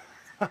 or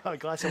a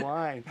glass of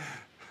wine.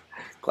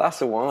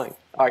 Glass of wine.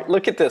 All right,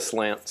 look at this,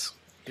 Lance.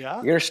 Yeah?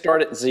 You're going to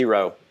start at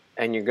 0,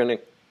 and you're going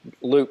to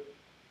loop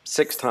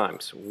 6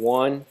 times.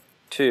 1,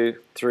 2,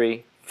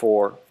 3,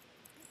 4,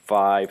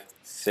 5,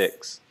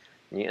 6.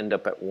 And you end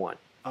up at 1.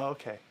 Oh,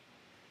 okay.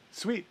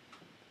 Sweet.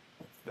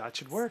 That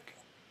should work.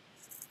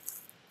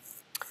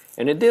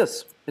 And it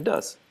is. It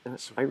does.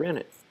 I ran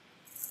it.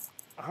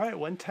 All right,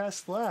 one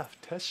test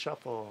left. Test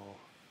shuffle.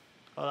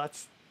 Oh,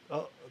 that's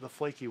the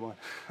flaky one.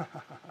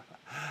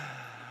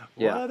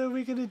 Yeah. What are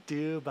we gonna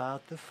do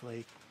about the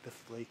flaky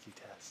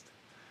test?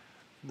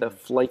 The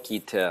flaky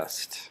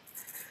test.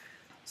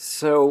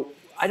 So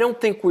I don't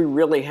think we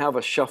really have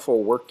a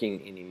shuffle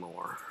working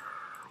anymore.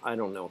 I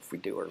don't know if we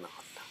do or not.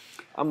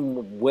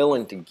 I'm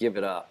willing to give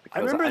it up. I Because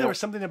remember there don't- was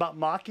something about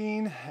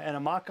mocking and a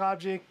mock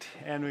object,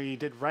 and we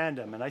did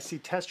random. And I see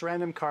test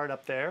random card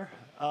up there.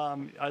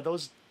 Are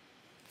those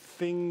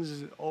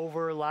things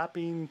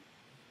overlapping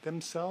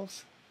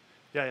themselves.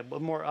 Yeah, a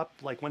little more up,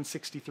 like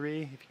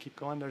 163. If you keep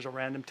going, there's a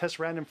random test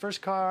random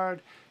first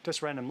card,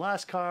 test random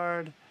last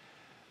card,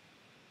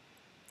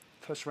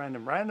 test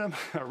random random,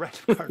 a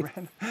random card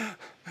random.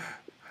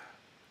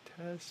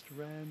 Test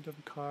random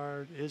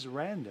card is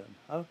random.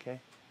 Okay.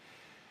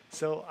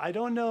 So I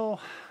don't know,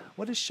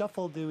 what is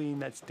shuffle doing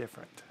that's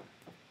different?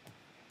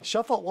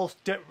 Shuffle, well,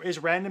 is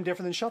random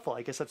different than shuffle?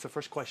 I guess that's the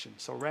first question.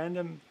 So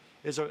random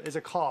is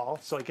a call,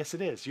 so I guess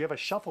it is. You have a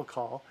shuffle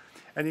call,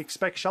 and you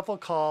expect shuffle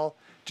call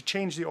to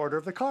change the order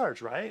of the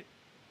cards, right?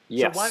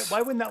 Yes. So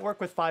why wouldn't that work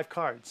with 5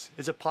 cards?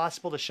 Is it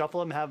possible to shuffle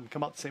them and have them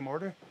come out the same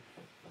order?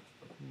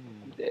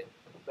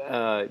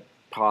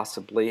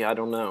 Possibly. I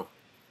don't know.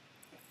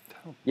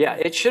 Yeah,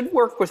 it should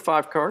work with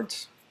 5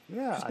 cards.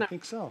 Yeah, I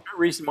think so. No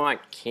reason why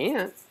it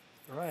can't.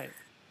 Right.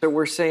 So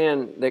we're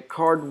saying that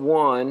card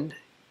 1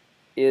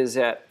 is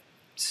at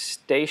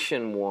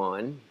station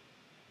 1,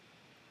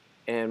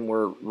 and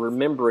we're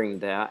remembering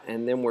that,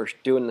 and then we're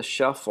doing the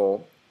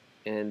shuffle,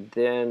 and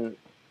then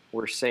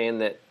we're saying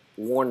that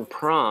 1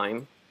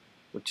 prime,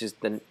 which is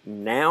the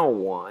now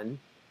 1,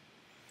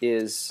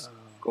 is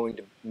going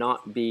to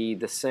not be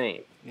the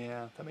same.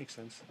 Yeah, that makes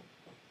sense.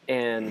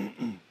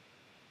 And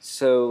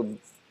so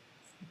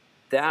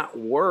that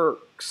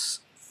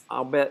works,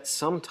 I'll bet,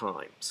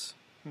 sometimes.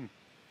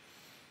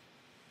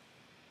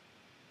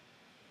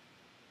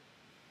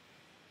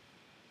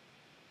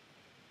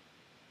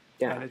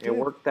 Yeah, And it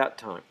worked that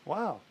time.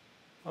 Wow.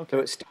 Okay. So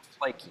it's still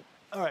flaky.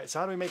 All right, so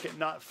how do we make it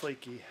not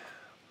flaky?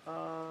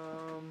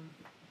 I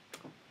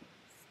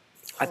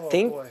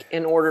think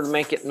in order to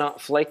make it not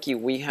flaky,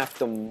 we have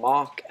to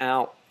mock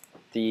out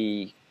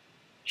the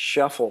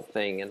shuffle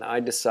thing, and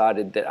I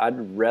decided that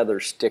I'd rather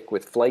stick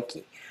with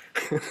flaky.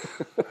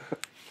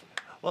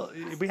 Well,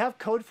 we have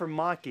code for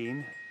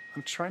mocking.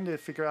 I'm trying to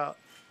figure out,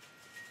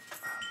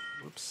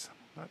 whoops,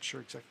 not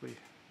sure exactly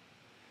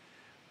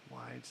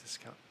why does this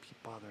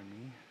keep bothering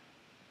me.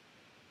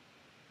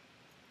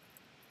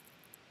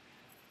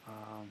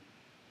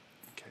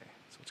 Okay,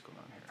 so what's going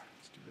on here?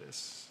 Let's do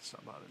this. It's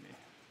not bothering me.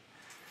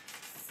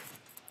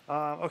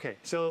 Okay,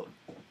 so,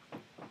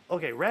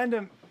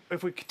 random.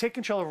 If we take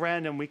control of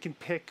random, we can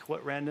pick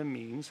what random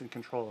means and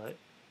control it.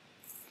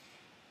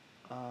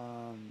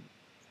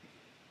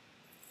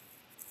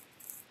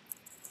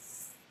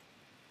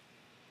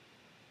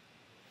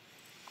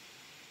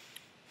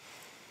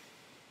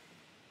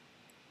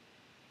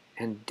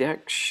 And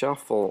deck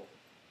shuffle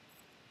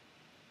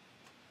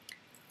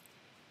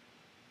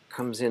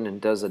comes in and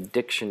does a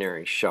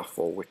dictionary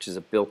shuffle, which is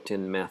a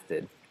built-in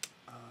method.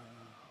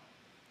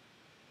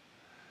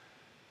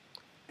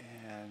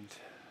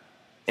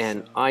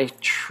 And so I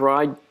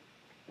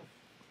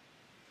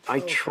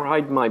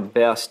tried my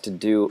best to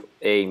do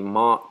a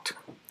mocked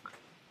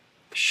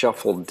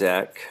shuffle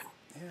deck,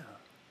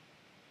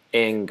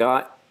 and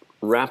got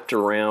wrapped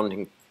around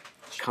and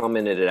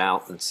commented it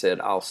out and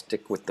said, I'll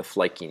stick with the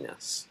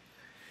flakiness.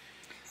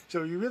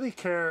 So you really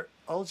care,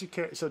 all you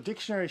care, so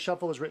Dictionary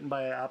Shuffle was written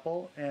by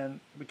Apple, and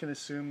we can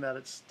assume that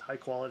it's high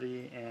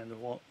quality and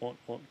won't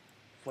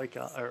flake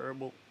out, or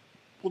we'll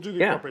do the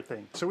corporate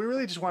thing. So we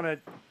really just want to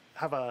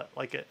have a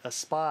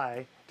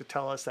spy to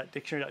tell us that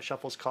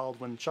Dictionary.Shuffle is called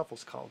when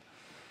shuffle's called.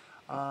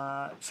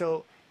 Or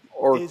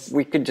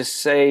we could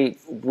just say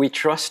we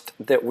trust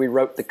that we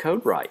wrote the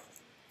code right.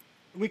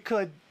 We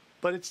could,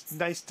 but it's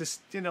nice to,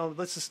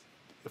 let's just,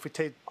 if we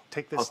take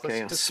this,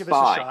 okay, let's just give it a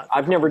shot.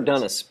 I've never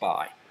done a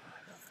spy.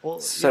 Well,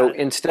 so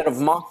instead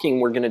of mocking,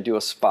 we're going to do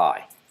a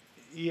spy.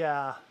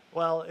 Yeah.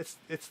 Well,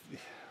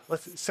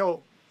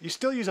 so you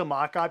still use a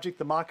mock object.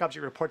 The mock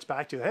object reports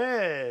back to,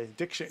 hey,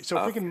 dictionary. So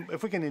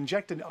if we can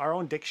inject our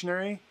own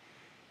dictionary,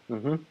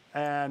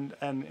 and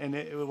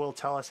it will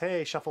tell us,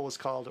 hey, shuffle was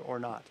called or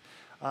not.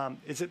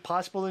 Is it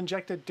possible to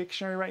inject a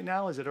dictionary right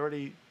now? Is it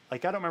already, I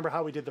don't remember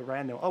how we did the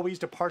random. Oh, we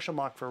used a partial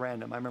mock for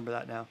random. I remember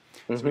that now.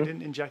 So we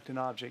didn't inject an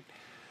object.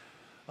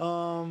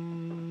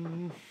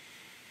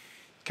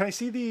 Can I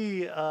see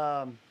the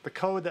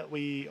code that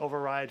we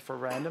override for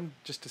random,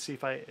 just to see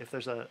if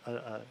there's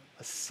a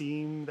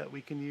seam that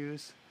we can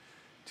use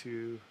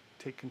to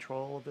take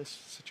control of this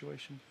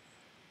situation?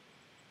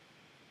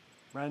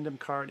 Random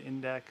card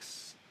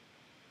index,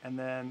 and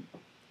then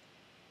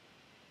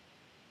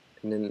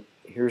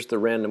here's the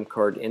random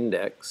card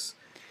index,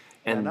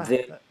 and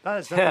that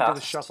has nothing to do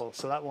with shuffle,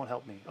 so that won't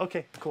help me.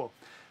 Okay, cool.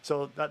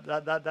 So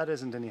that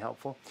isn't any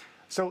helpful.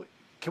 So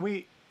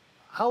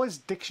how is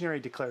dictionary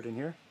declared in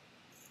here?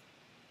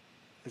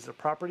 Is it a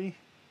property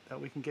that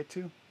we can get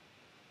to?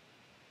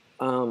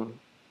 A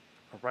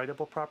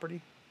writable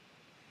property?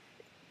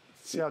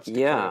 Let's see how it's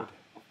declared.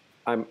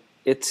 Yeah,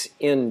 it's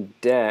in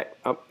deck.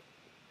 I'm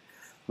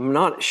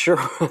not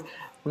sure. I'm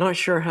not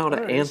sure how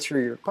to answer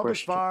your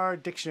Publish question. var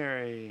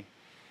dictionary.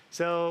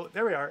 So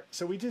there we are.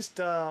 So we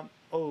just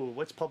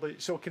what's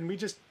published? So can we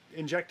just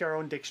inject our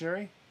own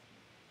dictionary?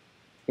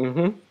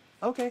 Mm-hmm.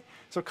 Okay.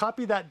 So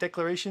copy that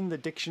declaration, the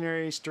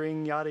dictionary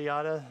string, yada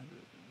yada.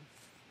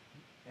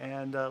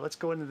 And let's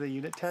go into the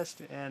unit test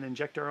and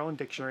inject our own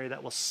dictionary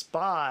that will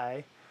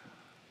spy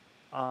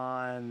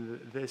on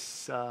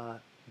this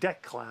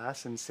deck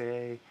class and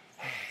say,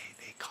 hey,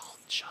 they called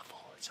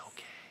shuffle, it's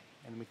okay.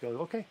 And we go,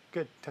 okay,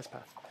 good, test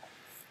pass.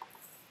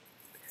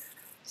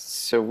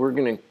 So we're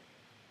going to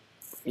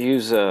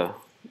use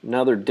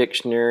another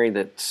dictionary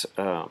that's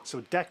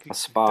So a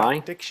spy.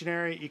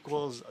 dictionary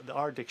equals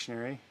our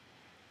dictionary.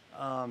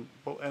 And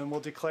we'll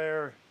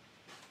declare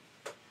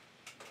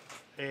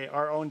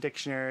our own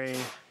dictionary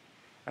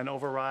and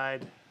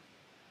override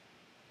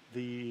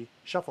the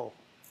shuffle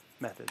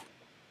method.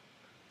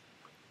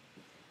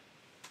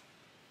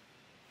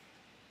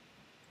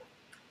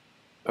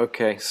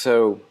 Okay,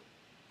 so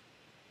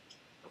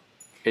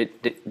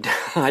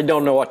I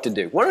don't know what to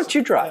do. Why don't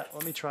you try? Yeah,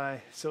 let me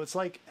try. So it's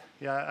like,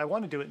 yeah, I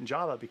want to do it in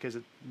Java because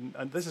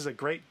this is a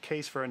great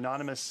case for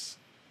anonymous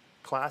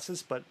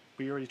classes, but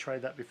we already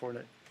tried that before.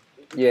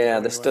 Yeah,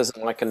 this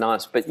doesn't like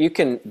anonymous, but you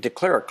can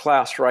declare a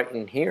class right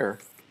in here.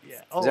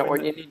 Yeah. Is that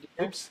what you need to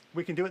do? Oops.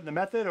 We can do it in the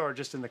method or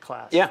just in the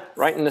class? Yeah,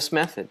 right in this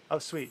method. Oh,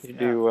 sweet. You yeah.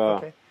 do.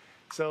 Okay.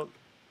 So,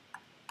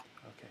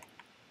 okay.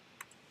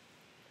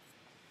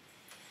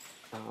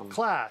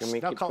 Class.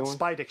 Now called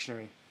Spy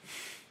Dictionary.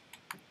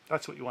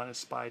 That's what you want, is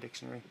Spy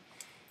Dictionary.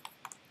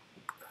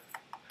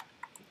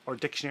 Or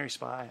Dictionary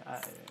Spy.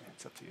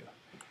 It's up to you.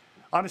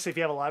 Honestly, if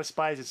you have a lot of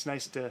spies, it's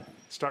nice to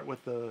start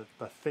with the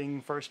thing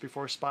first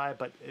before spy,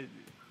 but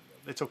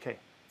it's okay.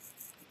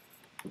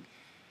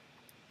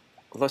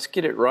 Let's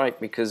get it right,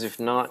 because if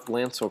not,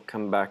 Lance will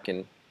come back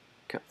and...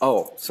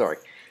 Oh, sorry.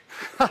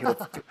 And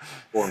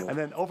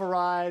then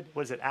override,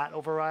 what is it, at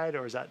override,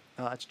 or is that...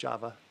 No, that's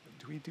Java.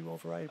 Do we do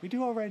override? We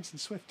do overrides in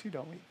Swift too,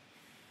 don't we?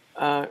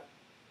 I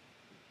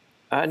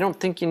don't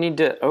think you need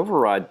to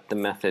override the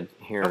method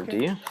here, Okay.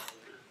 do you?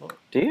 Well,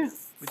 do you?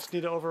 We just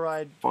need to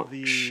override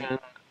Function,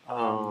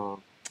 the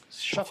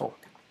shuffle.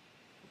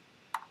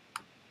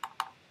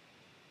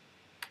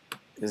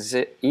 Is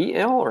it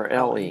EL or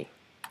LE? LE.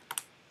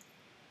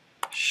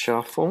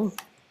 Shuffle.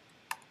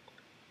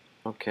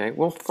 Okay,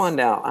 we'll find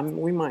out.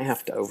 We might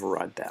have to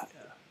override that.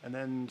 Yeah. And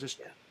then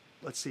just,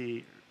 let's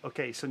see.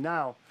 Okay, so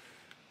now,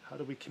 how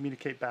do we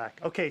communicate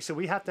back? Okay, so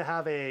we have to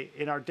have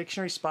in our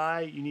dictionary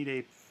spy, you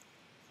need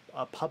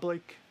a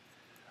public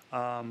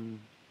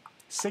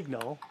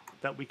signal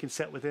that we can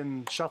set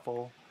within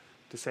shuffle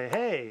to say,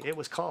 hey, it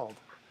was called.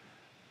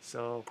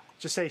 So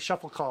just say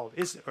shuffle called.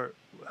 Is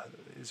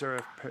there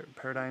a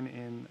paradigm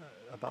in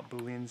about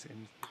Booleans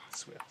in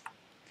Swift?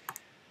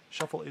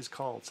 Shuffle is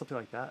called, something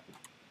like that.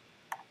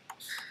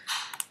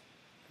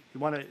 You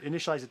want to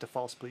initialize it to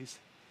false, please.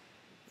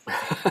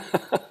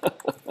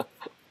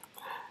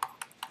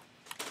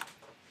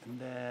 And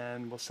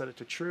then we'll set it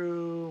to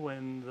true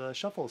when the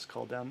shuffle is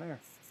called down there.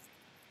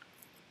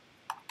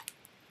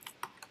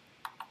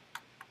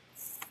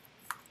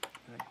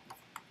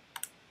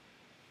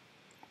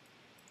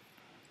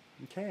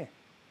 Okay.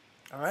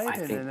 All right,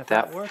 and then if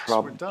that works,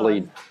 we're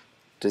done.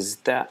 Does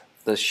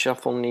the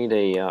shuffle need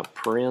a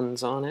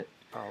parens on it?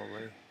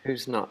 Probably.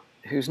 Who's not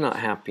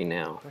happy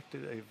now?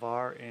 Selected a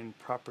var in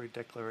property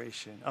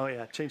declaration. Oh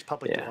yeah, change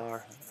public to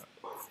var.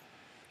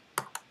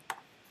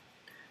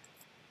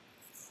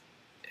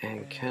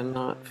 And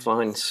cannot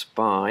find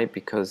spy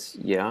because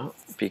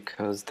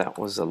that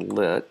was a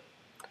lit.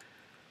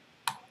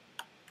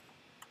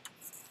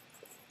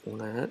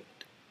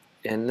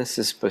 And this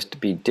is supposed to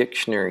be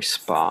dictionary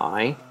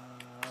spy.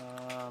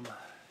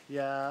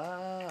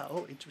 Yeah.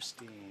 Oh,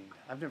 interesting.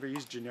 I've never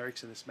used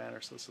generics in this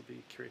manner, so this will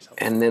be curious how.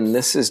 And then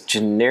this is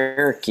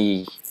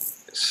generic-y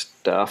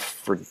stuff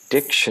for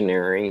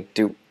dictionary.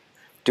 Do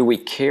we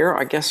care?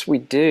 I guess we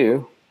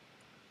do.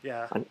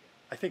 Yeah,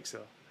 I think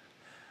so.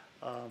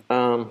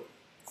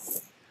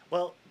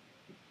 Well,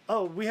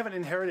 we haven't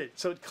inherited.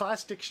 So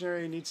class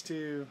dictionary needs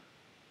to.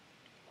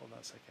 Hold on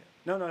a second.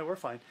 No, we're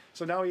fine.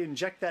 So now we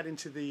inject that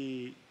into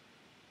the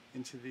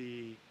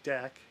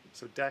deck.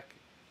 So deck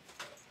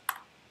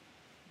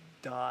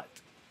dot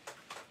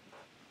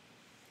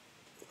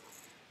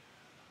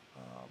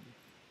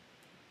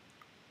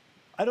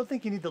I don't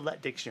think you need the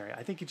let dictionary.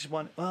 I think you just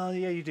want. Well,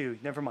 yeah, you do.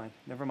 Never mind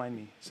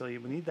me. So we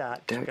need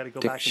that. You've got to go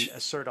back and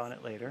assert on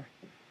it later.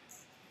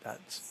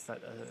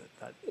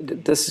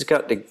 This has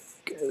got to.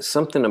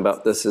 Something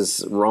about this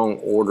is wrong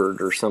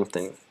ordered or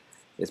something.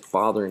 It's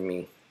bothering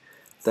me.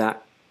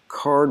 That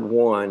card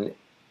 1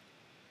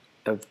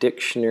 of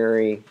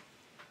dictionary.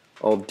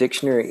 Oh,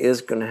 dictionary is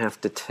going to have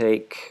to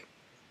take.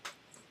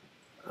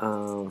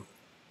 You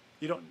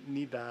don't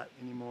need that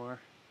anymore.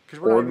 Because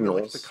we're not even going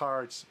to look at the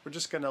cards. We're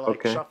just going to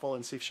shuffle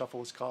and see if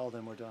shuffle is called,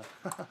 and we're done.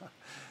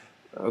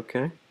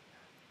 Okay.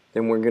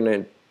 Then we're going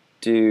to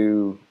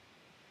do...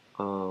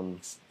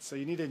 So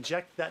you need to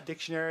inject that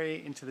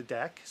dictionary into the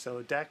deck.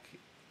 So deck,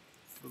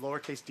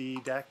 lowercase d,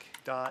 deck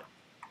dot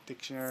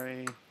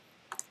dictionary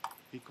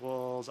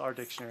equals our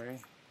dictionary.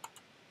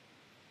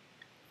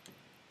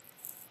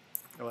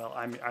 Well,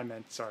 I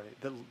meant, sorry,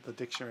 the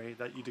dictionary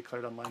that you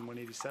declared on line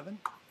 187.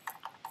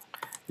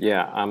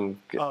 Yeah, I'm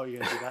good. Oh, you're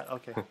going to do that?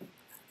 Okay.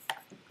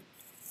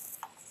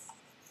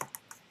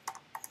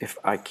 If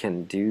I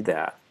can do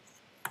that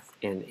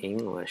in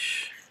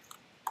English.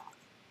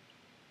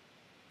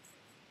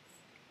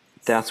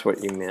 That's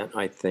what you meant,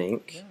 I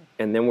think. Yeah.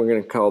 And then we're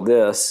going to call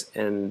this,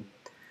 and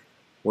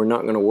we're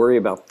not going to worry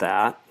about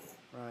that.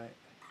 Right.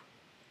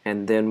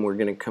 And then we're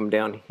going to come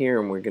down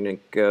here and we're going to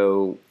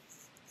go,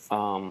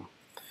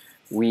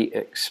 we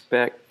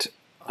expect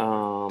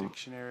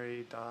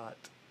Dictionary dot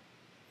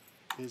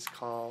is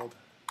called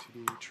to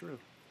be true.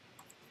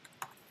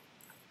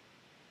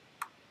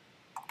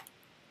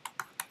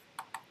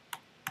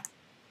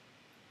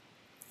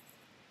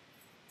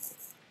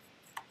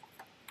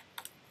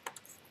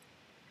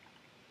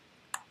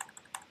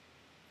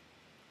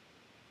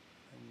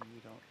 And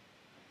you don't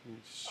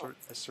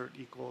assert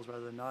equals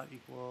rather than not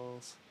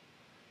equals.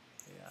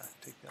 Yeah,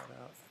 take that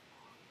out.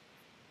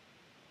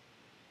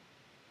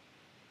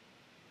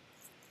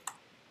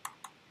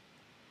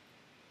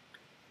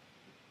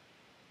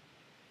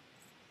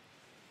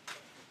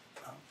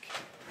 Okay.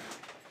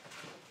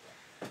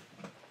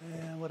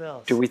 And what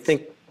else? do we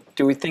think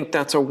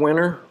that's a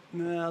winner?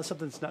 No,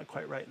 something's not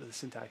quite right with the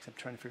syntax. I'm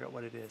trying to figure out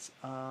what it is.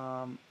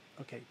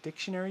 Okay,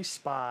 dictionary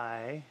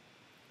spy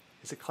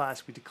is a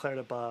class we declared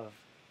above,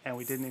 and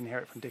we didn't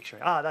inherit from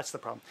dictionary. Ah, that's the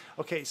problem.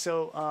 Okay,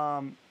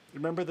 so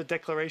remember the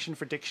declaration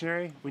for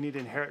dictionary? We need to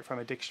inherit from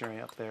a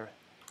dictionary up there.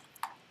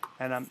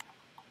 And I'm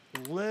a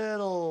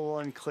little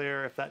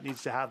unclear if that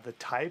needs to have the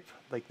type,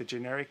 like the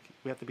generic.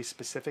 We have to be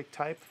specific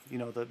type. You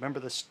know, remember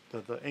the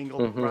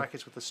angled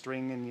brackets with the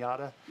string and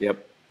yada? Yep.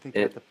 I think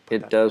you have to put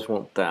It that does there.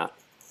 want that.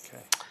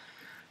 Okay.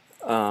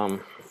 And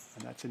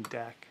that's in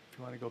deck. If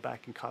you want to go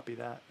back and copy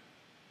that.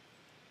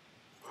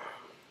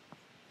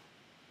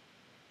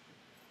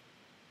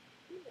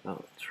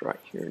 Oh, it's right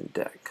here in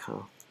deck,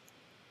 huh?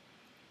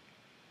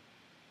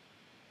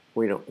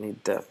 We don't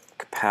need the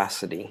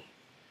capacity.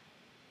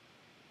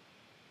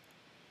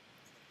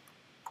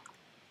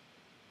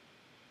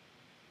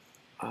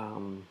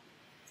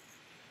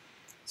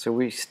 So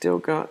we still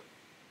got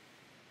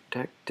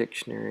deck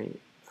dictionary,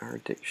 our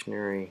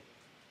dictionary.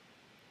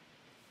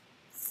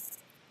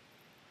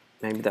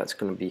 Maybe that's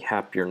going to be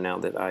happier now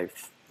that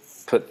I've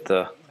put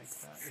the... Like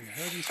that.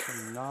 Inheritance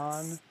from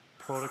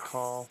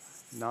non-protocol,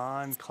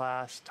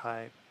 non-class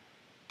type,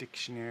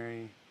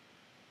 dictionary.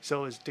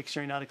 So is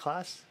dictionary not a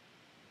class?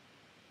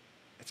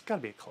 It's got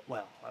to be a class.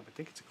 Well, I would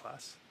think it's a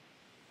class.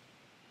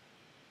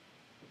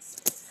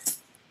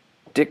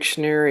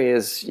 Dictionary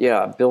is,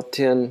 yeah,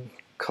 built-in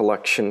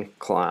collection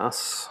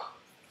class.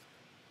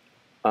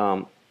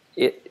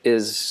 It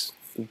is,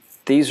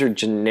 these are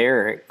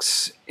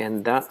generics,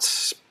 and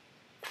that's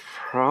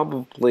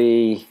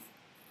probably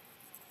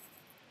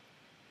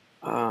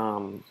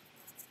the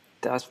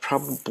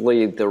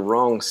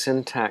wrong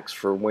syntax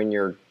for when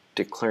you're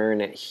declaring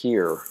it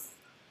here.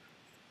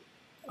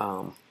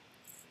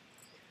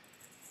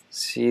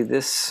 See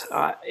this,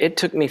 it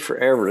took me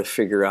forever to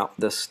figure out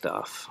this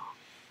stuff.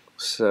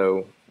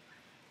 So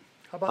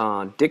How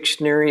about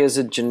dictionary is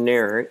a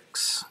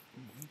generics.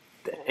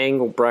 The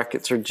angle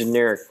brackets are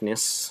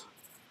genericness.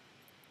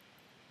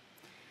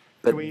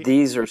 But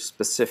these are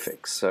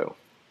specifics, so.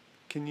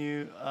 can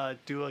you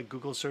do a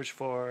Google search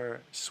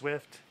for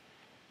Swift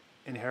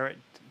inherit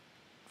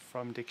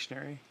from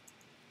dictionary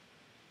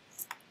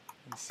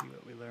and see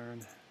what we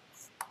learn?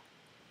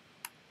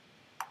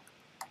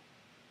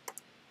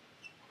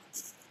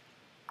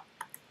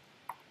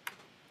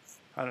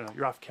 I don't know.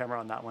 You're off camera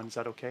on that one. Is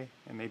that okay?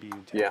 And maybe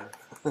you tell Yeah.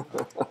 me.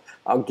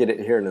 I'll get it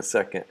here in a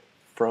second.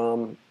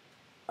 From,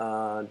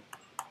 I'll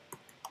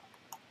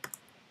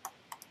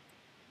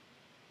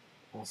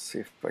see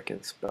if I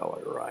can spell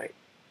it right.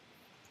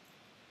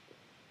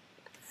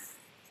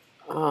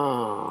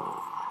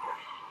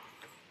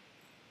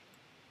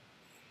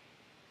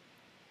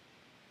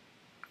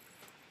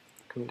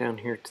 Come down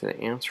here to the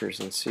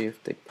answers and see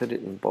if they put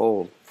it in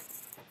bold.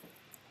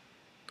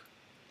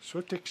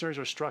 Swift dictionaries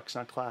are structs,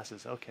 not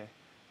classes. Okay.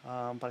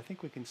 But I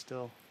think we can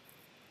still...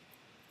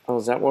 Oh,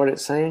 is that what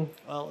it's saying?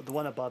 Well, the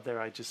one above there,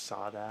 I just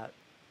saw that.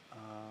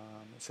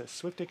 It says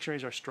Swift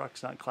dictionaries are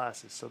structs, not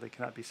classes, so they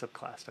cannot be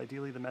subclassed.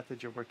 Ideally, the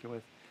method you're working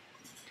with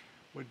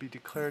would be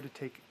declared to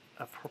take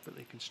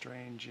appropriately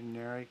constrained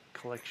generic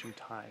collection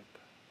type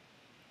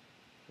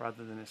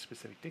rather than a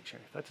specific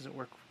dictionary. If that doesn't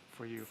work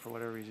for you, for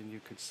whatever reason,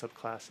 you could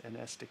subclass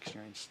NS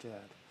dictionary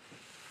instead.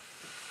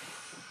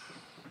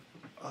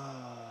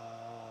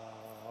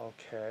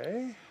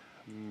 Okay,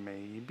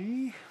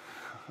 maybe.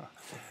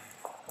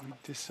 We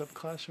just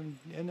subclass from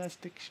NS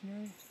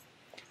dictionary.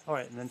 All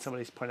right, and then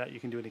somebody's pointed out you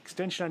can do an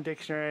extension on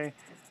dictionary,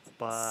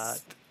 but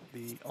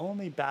the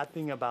only bad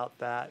thing about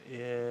that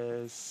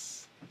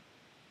is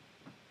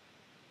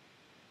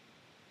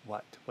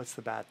what? What's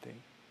the bad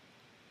thing?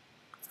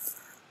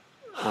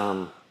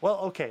 Well,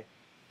 okay.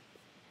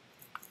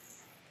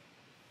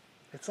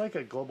 It's like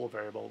a global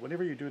variable.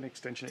 Whenever you do an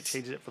extension, it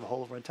changes it for the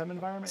whole runtime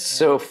environment.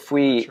 So if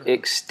we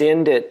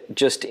extend it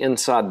just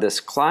inside this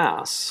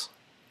class,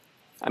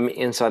 I mean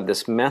inside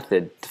this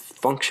method,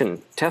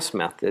 function test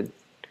method,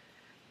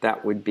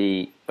 that would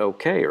be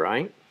okay,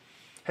 right?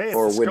 Hey, if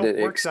or the would scope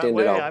it works that extend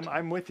way, it out?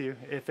 I'm with you.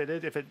 If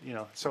it, you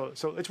know, so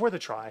it's worth a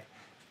try.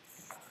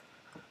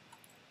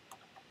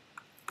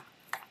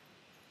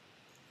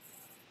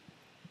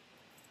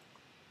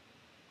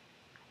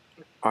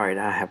 All right,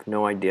 I have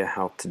no idea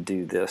how to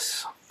do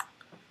this.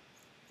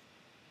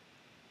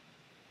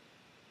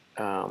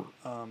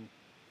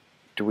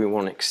 Do we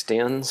want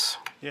extends?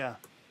 Yeah.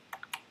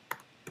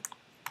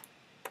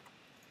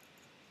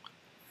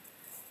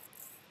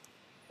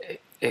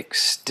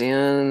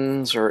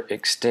 Extends or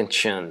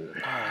extension? I don't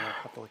know. I'll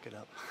have to look it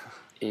up.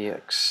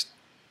 Extention.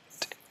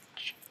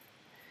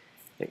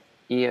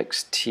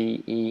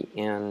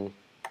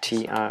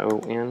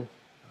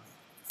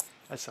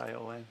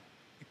 SION.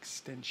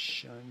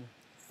 Extension.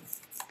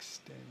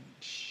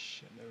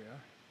 Extension. There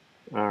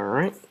we are. All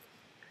right.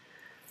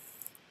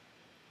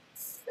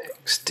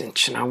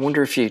 Extension. I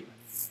wonder if you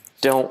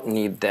don't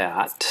need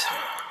that.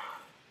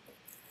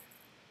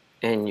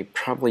 And you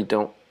probably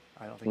don't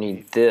I don't think you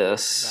need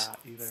this. that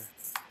either.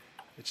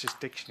 It's just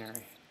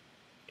dictionary.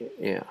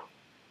 Yeah.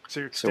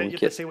 So you're So we you have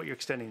get- to say what you're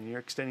extending. You're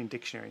extending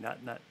dictionary, not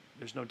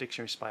there's no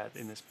dictionary spot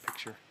in this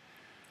picture.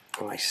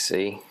 Oh, I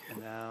see.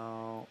 And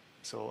now,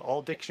 so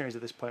all dictionaries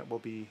at this point will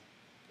be,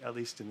 at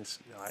least in this,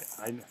 yeah,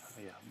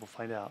 we'll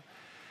find out.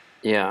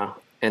 Yeah.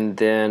 And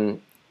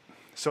then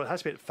So it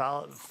has to be at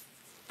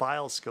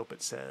file scope,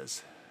 it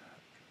says.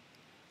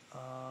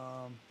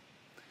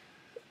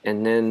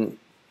 and then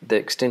the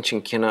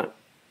extension cannot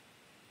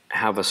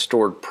have a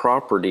stored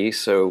property,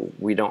 so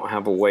we don't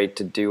have a way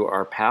to do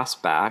our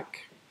passback.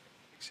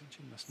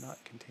 Extension must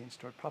not contain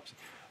stored props.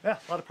 Yeah,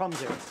 a lot of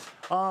problems there.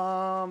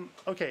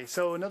 Okay,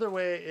 so another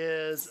way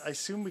is, I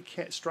assume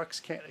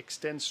structs can't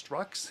extend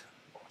structs.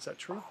 Is that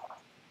true?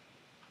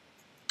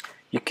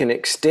 You can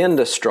extend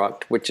a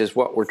struct, which is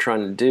what we're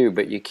trying to do,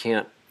 but you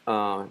can't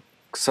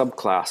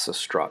subclass a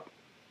struct.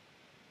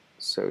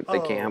 So they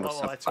can't have a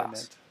oh, that's what I subclass.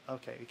 meant.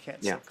 Okay, you can't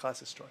Yeah.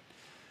 subclass a struct.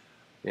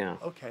 Yeah.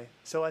 Okay,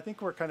 so I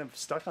think we're kind of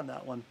stuck on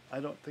that one. I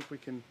don't think we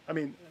can. I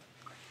mean,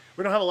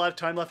 we don't have a lot of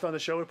time left on the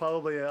show. We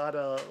probably ought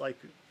to like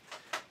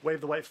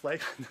wave the white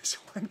flag on this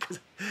one because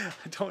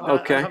I don't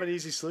Okay. have an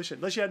easy solution.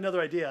 Unless you had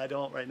another idea, I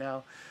don't right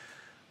now.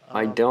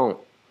 I don't.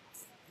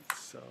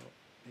 So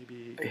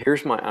maybe.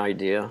 Here's my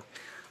idea.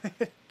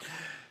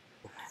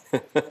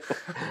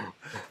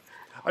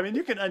 I mean,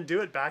 you can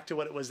undo it back to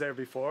what it was there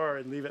before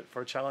and leave it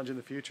for a challenge in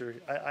the future.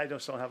 I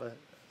just don't have a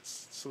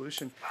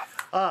solution.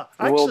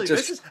 Actually,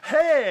 just- this is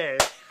hey.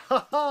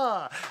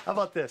 How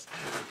about this?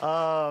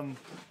 Can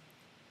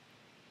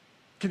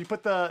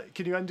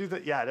you undo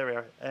the? Yeah, there we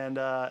are. And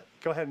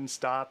go ahead and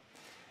stop.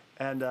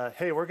 And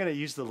hey, we're gonna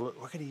use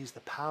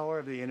the power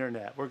of the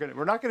internet.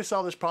 We're not gonna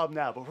solve this problem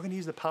now, but we're gonna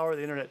use the power of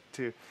the internet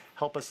to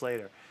help us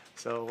later.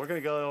 So we're gonna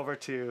go over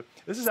to.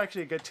 This is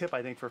actually a good tip,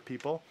 I think, for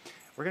people.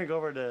 We're gonna go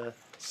over to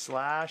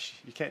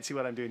 / You can't see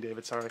what I'm doing,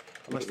 David. Sorry.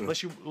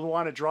 Unless you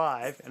want to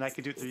drive, and I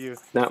can do it through you.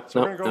 No, So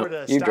no, we're gonna go over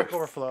no, to you Stack drive.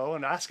 Overflow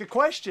and ask a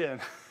question,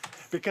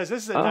 because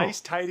this is a nice,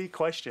 tidy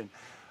question.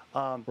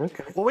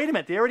 Okay. Well, wait a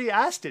minute. They already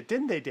asked it,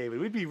 didn't they, David?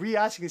 We'd be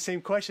re-asking the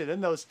same question.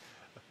 Then those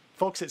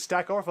folks at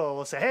Stack Overflow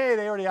will say, hey,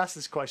 they already asked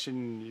this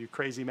question, you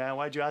crazy man.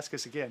 Why'd you ask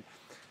us again?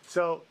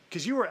 So,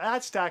 because you were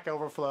at Stack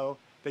Overflow,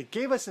 they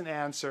gave us an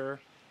answer,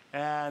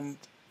 and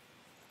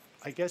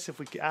I guess if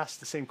we asked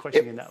the same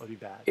question again, that would be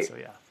bad. So,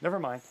 yeah, never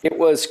mind. It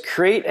was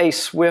create a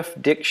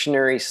Swift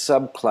dictionary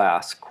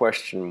subclass ?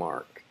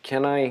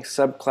 Can I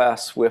subclass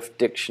Swift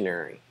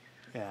dictionary?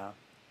 Yeah.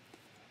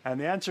 And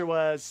the answer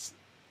was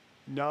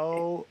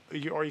no,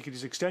 or you could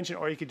use extension,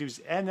 or you could use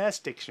NS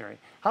dictionary.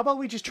 How about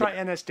we just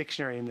try NS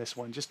dictionary in this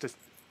one, just to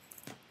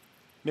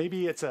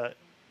maybe it's a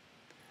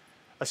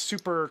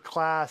super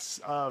class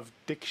of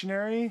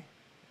dictionary,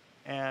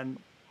 and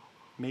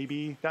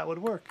maybe that would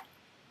work.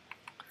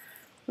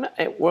 No,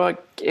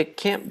 it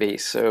can't be.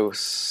 So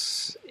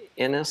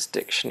NS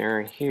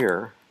dictionary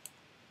here,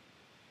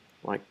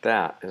 like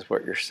that, is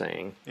what you're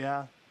saying.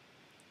 Yeah.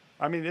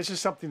 I mean, this is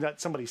something that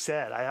somebody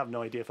said. I have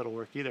no idea if it'll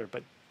work either,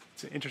 but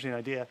it's an interesting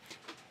idea.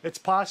 It's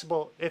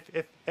possible if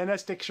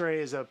NS dictionary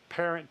is a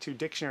parent to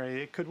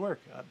dictionary, it could work.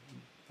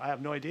 I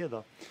have no idea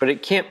though. But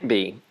it can't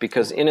be,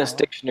 because NS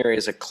dictionary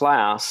is a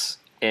class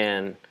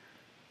and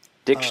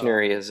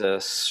dictionary is a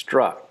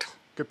struct.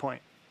 Good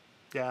point.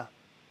 Yeah.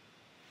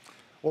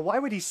 Well, why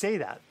would he say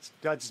that?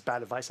 That's just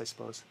bad advice, I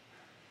suppose.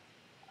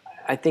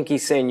 I think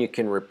he's saying you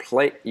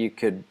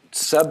could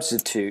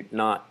substitute,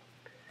 not,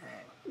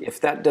 if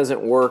that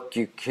doesn't work,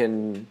 you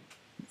can,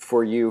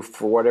 for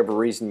whatever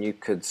reason, you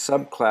could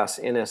subclass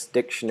NS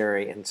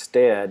dictionary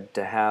instead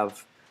to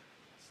have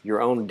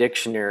your own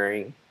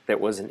dictionary that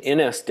was an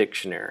NS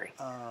dictionary.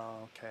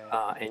 Oh,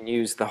 okay. And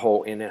use the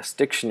whole NS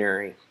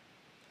dictionary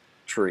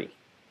tree.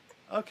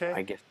 Okay.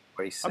 I guess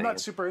what he's I'm saying. not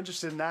super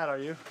interested in that, are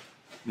you?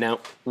 No.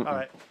 All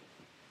right.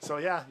 So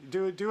yeah,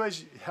 do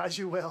as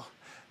you will.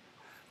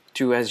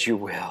 Do as you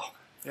will.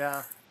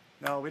 Yeah.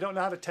 No, we don't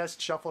know how to test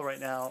shuffle right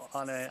now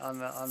on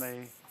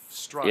a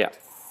struct. Yeah.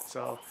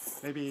 So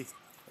maybe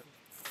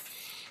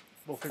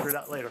we'll figure it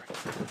out later.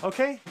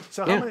 Okay.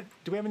 So Yeah.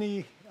 do we have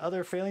any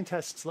other failing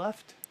tests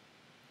left?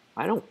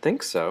 I don't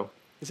think so.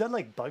 Is that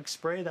like bug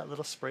spray, that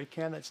little spray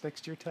can that's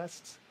next to your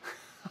tests?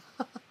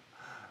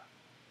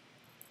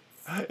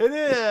 It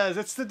is.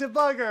 It's the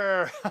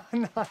debugger.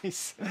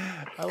 Nice.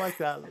 I like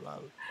that.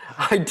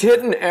 I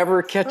didn't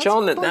ever catch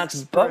on that bug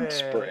that's bug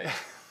spray.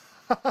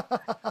 spray.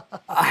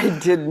 I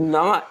did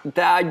not.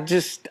 I don't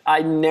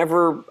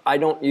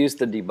use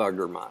the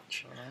debugger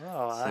much.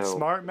 Oh, that's So,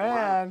 smart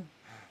man.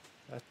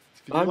 If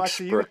you do Bug lots of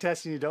spray. unit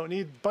testing, you don't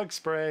need bug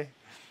spray.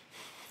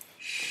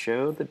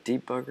 Show the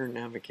debugger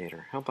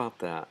navigator. How about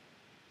that?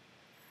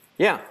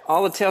 Yeah,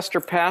 all the tests are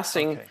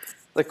passing. Okay.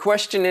 The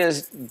question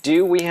is,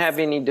 do we have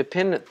any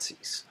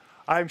dependencies?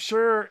 I'm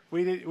sure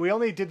we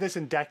only did this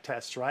in deck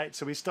tests, right?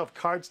 So we still have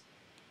cards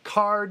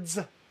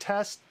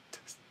tests.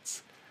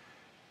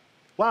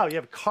 Wow, you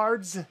have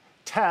cards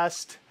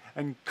test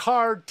and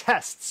card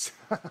tests.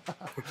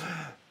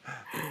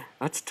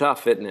 That's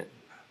tough, isn't it?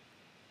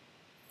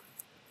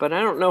 But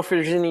I don't know if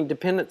there's any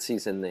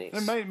dependencies in these.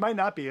 It might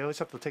not be. I always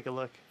have to take a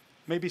look.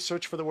 Maybe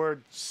search for the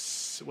word,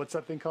 what's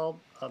that thing called?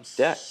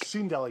 Deck.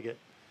 Scene delegate.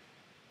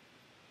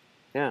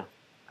 Yeah,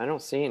 I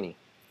don't see any.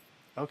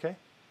 Okay.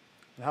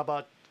 And how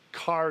about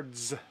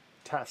cards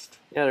test?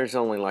 Yeah, there's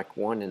only like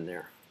one in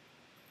there,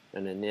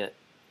 and a knit.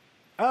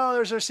 Oh,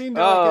 there's our scene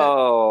delegate.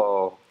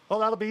 Oh, Well,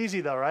 that'll be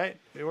easy though, right?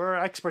 We're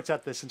experts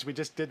at this since we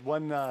just did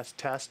one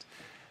test.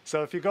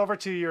 So if you go over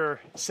to your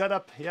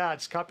setup, yeah,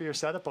 just copy your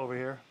setup over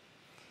here.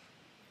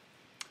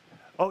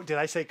 Oh, did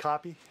I say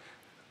copy?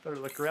 Better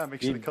look around,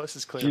 make sure the coast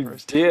is clear you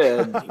first.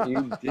 did.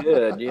 You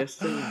did.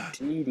 Yes,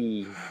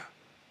 indeedy.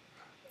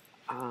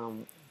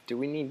 Do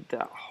we need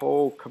that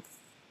whole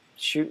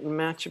shooting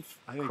match of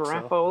I think so.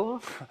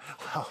 crapola?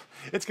 Well,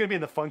 it's going to be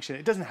in the function.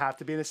 It doesn't have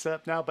to be in the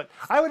setup now, but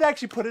I would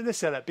actually put it in the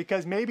setup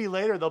because maybe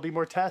later there'll be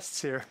more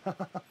tests here.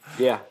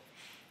 Yeah,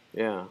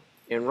 yeah.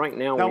 And right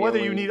now, Now, we whether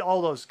only, you need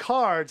all those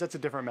cards, that's a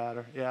different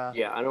matter. Yeah.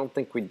 Yeah, I don't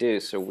think we do.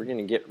 So we're going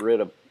to get rid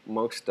of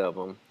most of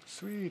them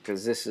Sweet.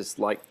 because this is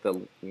like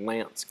the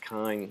Lance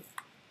Kine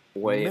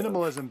way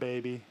Minimalism,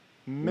 baby.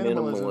 of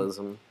Minimalism.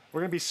 minimalism.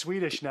 We're going to be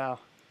Swedish now.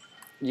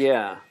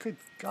 Yeah. Good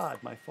God,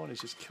 my phone is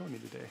just killing me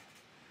today.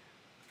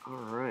 All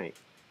right.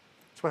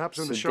 That's what happens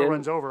when So the show then,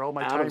 runs over. All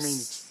my out of timing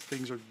s-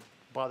 things are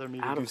bothering me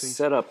to Out do of things.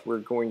 setup, we're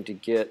going to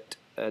get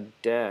a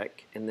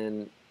deck, and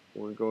then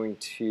we're going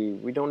to.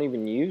 We don't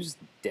even use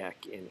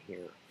deck in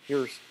here.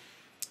 Here's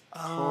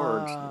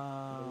cards,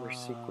 number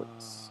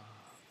sequence.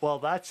 Well,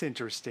 that's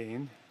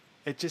interesting.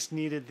 It just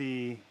needed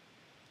the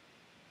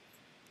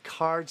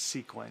card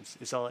sequence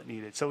is all it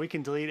needed. So we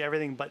can delete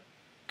everything but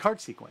card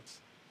sequence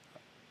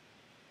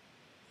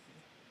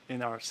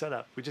in our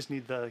setup. We just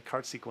need the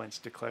card sequence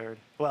declared.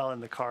 Well,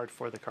 and the card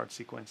for the card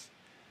sequence.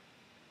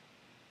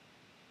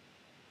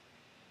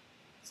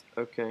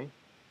 Okay.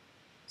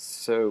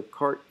 So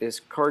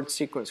card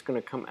sequence going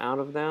to come out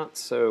of that?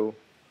 So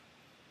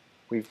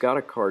we've got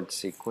a card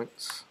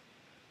sequence.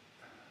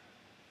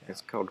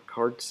 It's called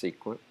card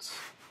sequence.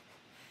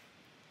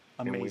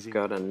 Amazing. And we've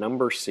got a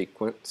number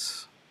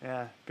sequence.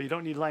 Yeah, but you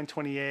don't need line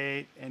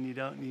 28 and you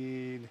don't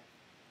need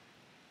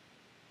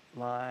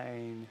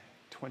line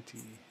 20.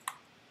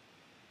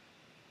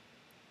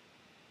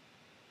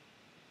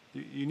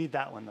 You need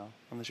that one though,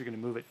 unless you're going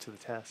to move it to the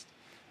test.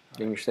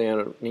 And you're saying I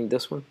don't need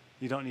this one?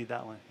 You don't need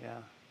that one, yeah.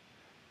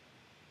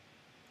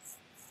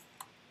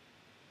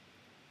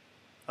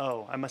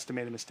 Oh, I must have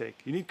made a mistake.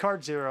 You need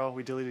card 0.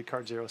 We deleted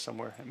card 0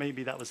 somewhere.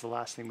 Maybe that was the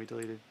last thing we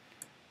deleted.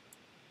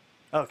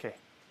 Okay.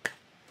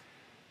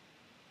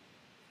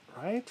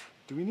 Right?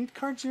 Do we need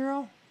card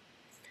 0?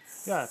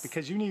 Yeah,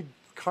 because you need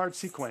card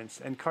sequence,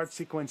 and card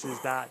sequence is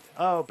that.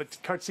 Oh, but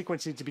card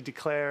sequence needs to be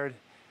declared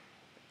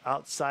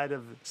outside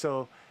of,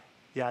 so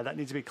yeah, that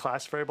needs to be a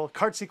class variable.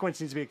 Card sequence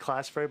needs to be a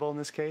class variable in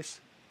this case,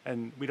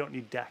 and we don't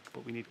need deck,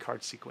 but we need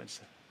card sequence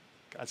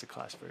as a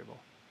class variable.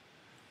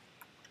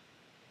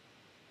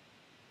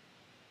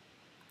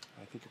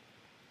 I think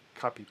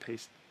copy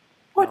paste.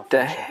 What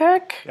the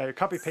heck? Yeah, your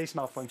copy paste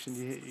malfunction.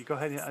 You go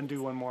ahead and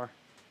undo one more.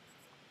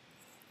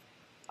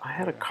 I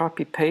had a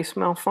copy paste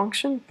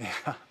malfunction?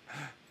 Yeah.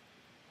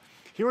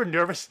 You were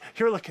nervous.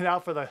 You were looking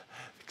out for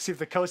see if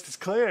the coast is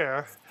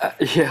clear.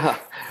 Yeah.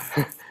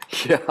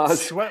 Yeah.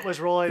 Sweat was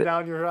rolling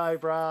down your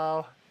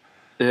eyebrow.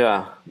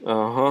 Yeah.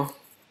 Uh-huh.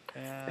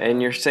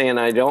 And you're saying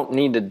I don't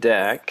need a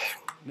deck.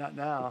 Not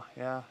now,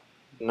 yeah.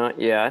 Not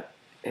yet.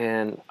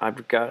 And I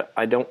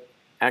don't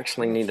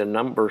actually need a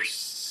number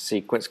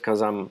sequence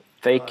because I'm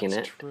faking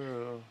That's it.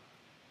 True.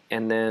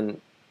 And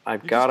then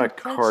I've You got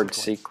just a need card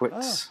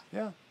sequence. Oh,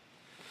 yeah.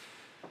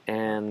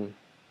 And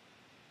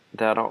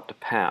that ought to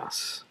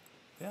pass.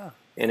 Yeah.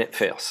 And it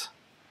fails.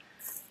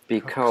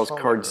 Because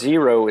Color. card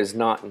 0 is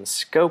not in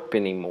scope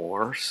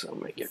anymore, so I'm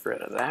going to get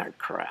rid of that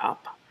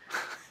crap.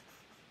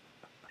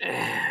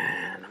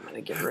 And I'm going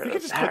to get rid You of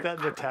can just that put that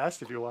in the crap.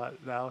 test if you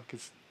want now,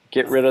 because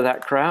Get rid of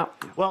that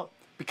crap? well,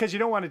 because you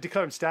don't want to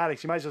declare them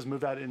statics, you might as well just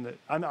move that in the.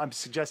 I'm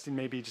suggesting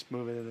maybe just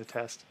move it in the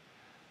test.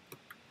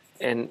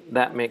 And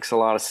that makes a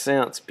lot of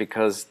sense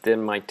because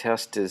then my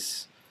test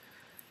is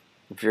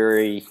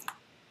very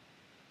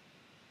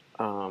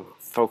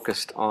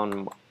focused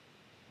on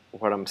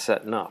what I'm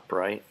setting up,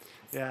 right?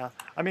 Yeah,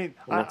 I mean,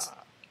 And that's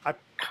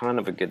kind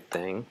of a good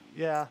thing.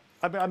 yeah,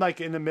 I'm like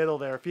in the middle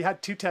there. If you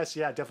had 2 tests,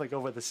 yeah, definitely go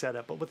with the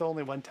setup. But with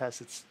only 1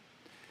 test, it's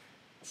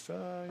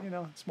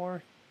it's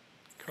more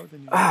code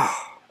than you.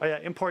 Oh yeah,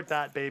 import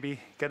that, baby.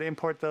 Got to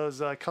import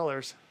those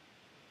colors.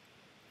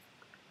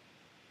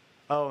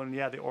 Oh, and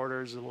yeah, the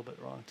order is a little bit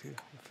wrong too.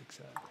 I'll fix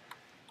that.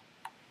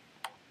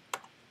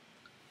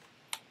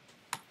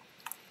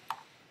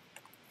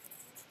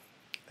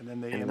 And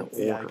then yeah,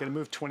 you got to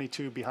move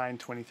 22 behind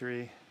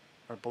 23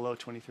 or below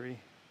 23.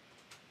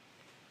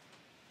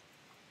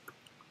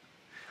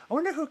 I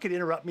wonder who could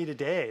interrupt me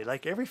today.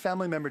 Like every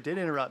family member did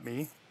interrupt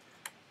me.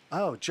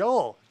 Oh,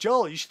 Joel,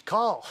 you should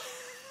call.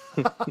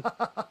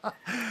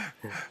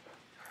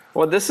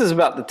 Well, this is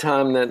about the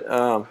time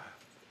that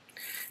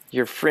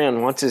your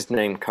friend, what's his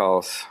name,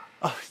 calls.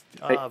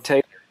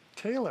 Taylor.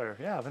 Taylor,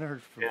 yeah, I haven't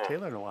heard from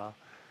Taylor in a while.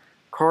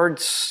 Card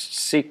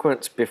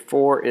sequence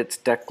before its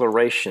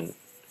declaration.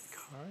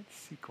 Card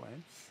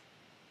sequence.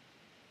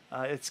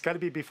 It's got to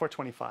be before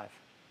 25,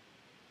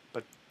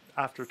 but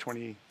after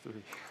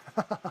 23.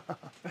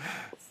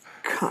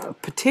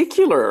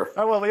 Particular.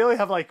 Oh well, we only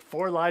have like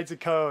 4 lines of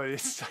code.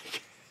 It's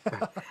like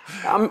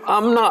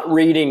I'm not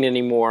reading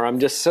anymore. I'm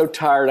just so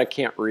tired I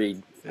can't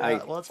read.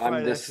 Yeah, well, it's Friday.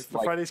 I'm just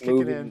Friday's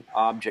moving kicking in.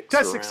 Objects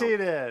Test around.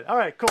 succeeded. All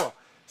right, cool.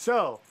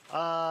 So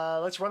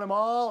let's run them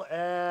all,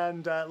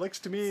 and it looks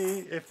to me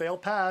if they all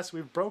pass,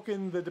 we've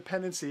broken the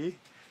dependency.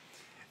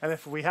 And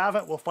if we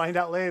haven't, we'll find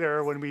out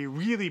later when we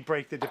really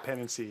break the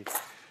dependency.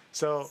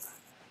 So,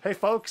 hey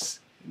folks,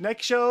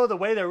 next show, the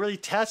way to really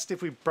test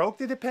if we broke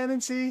the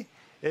dependency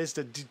is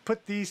to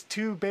put these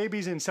 2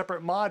 babies in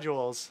separate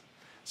modules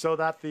so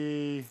that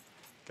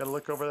gotta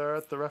look over there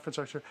at the reference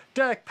structure.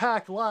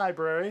 Pack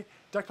Library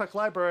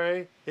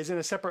is in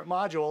a separate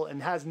module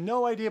and has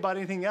no idea about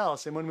anything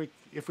else. And when we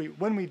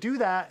do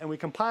that and we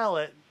compile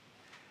it,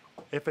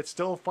 if it's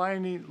still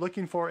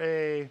looking for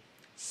a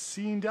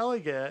scene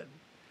delegate,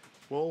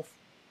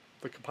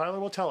 the compiler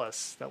will tell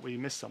us that we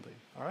missed something.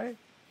 All right.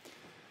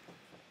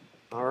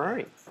 All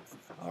right.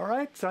 All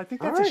right. So I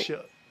think that's a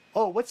show.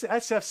 Oh, what's the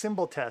SF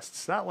symbol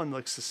tests? That one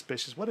looks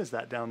suspicious. What is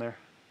that down there?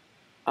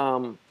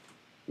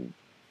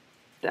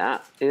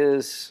 That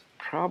is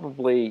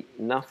probably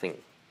nothing.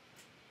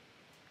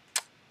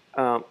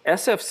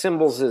 SF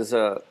symbols is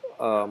a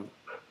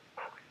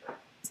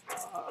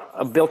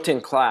built-in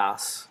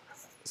class,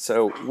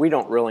 so we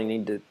don't really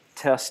need to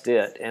test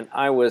it. And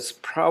I was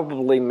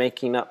probably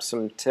making up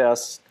some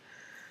tests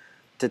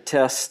to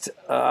test.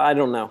 I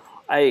don't know.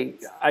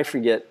 I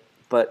forget,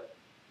 but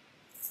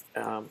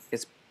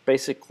it's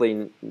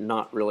basically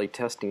not really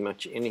testing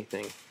much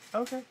anything.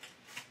 Okay.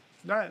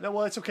 No,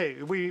 well, it's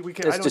okay. We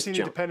can. I don't see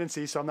any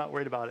dependency, so I'm not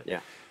worried about it. Yeah.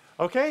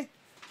 Okay.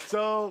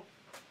 So,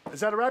 is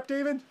that a wrap,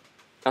 David?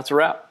 That's a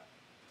wrap.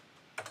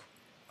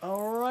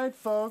 All right,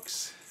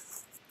 folks.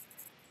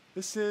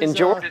 This is.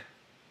 Enjoyed it.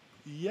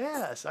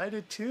 Yes, I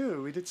did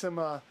too. We did some.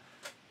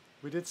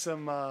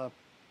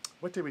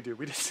 What did we do?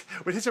 We did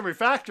some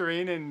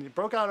refactoring and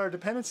broke out our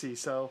dependency.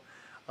 So,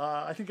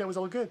 I think that was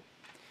all good.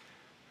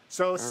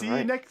 So see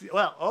you next.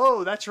 Well,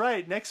 oh, that's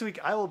right. Next week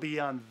I will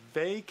be on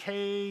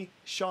vacation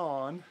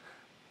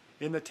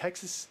in the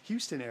Texas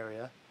Houston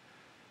area.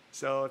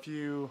 So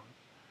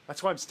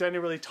that's why I'm standing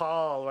really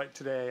tall right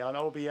today on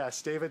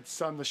OBS.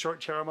 David's on the short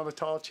chair. I'm on the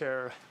tall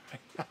chair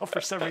right now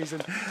for some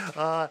reason.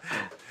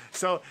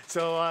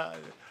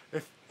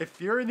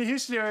 If you're in the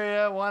Houston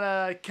area, want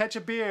to catch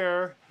a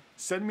beer,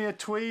 send me a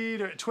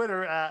tweet or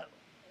Twitter at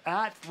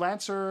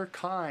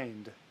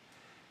 @LancerKind,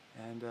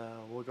 and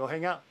we'll go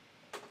hang out.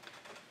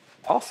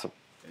 Awesome.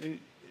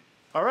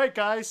 All right,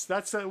 guys.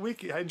 That's a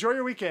week. Enjoy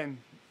your weekend.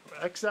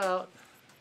 X out.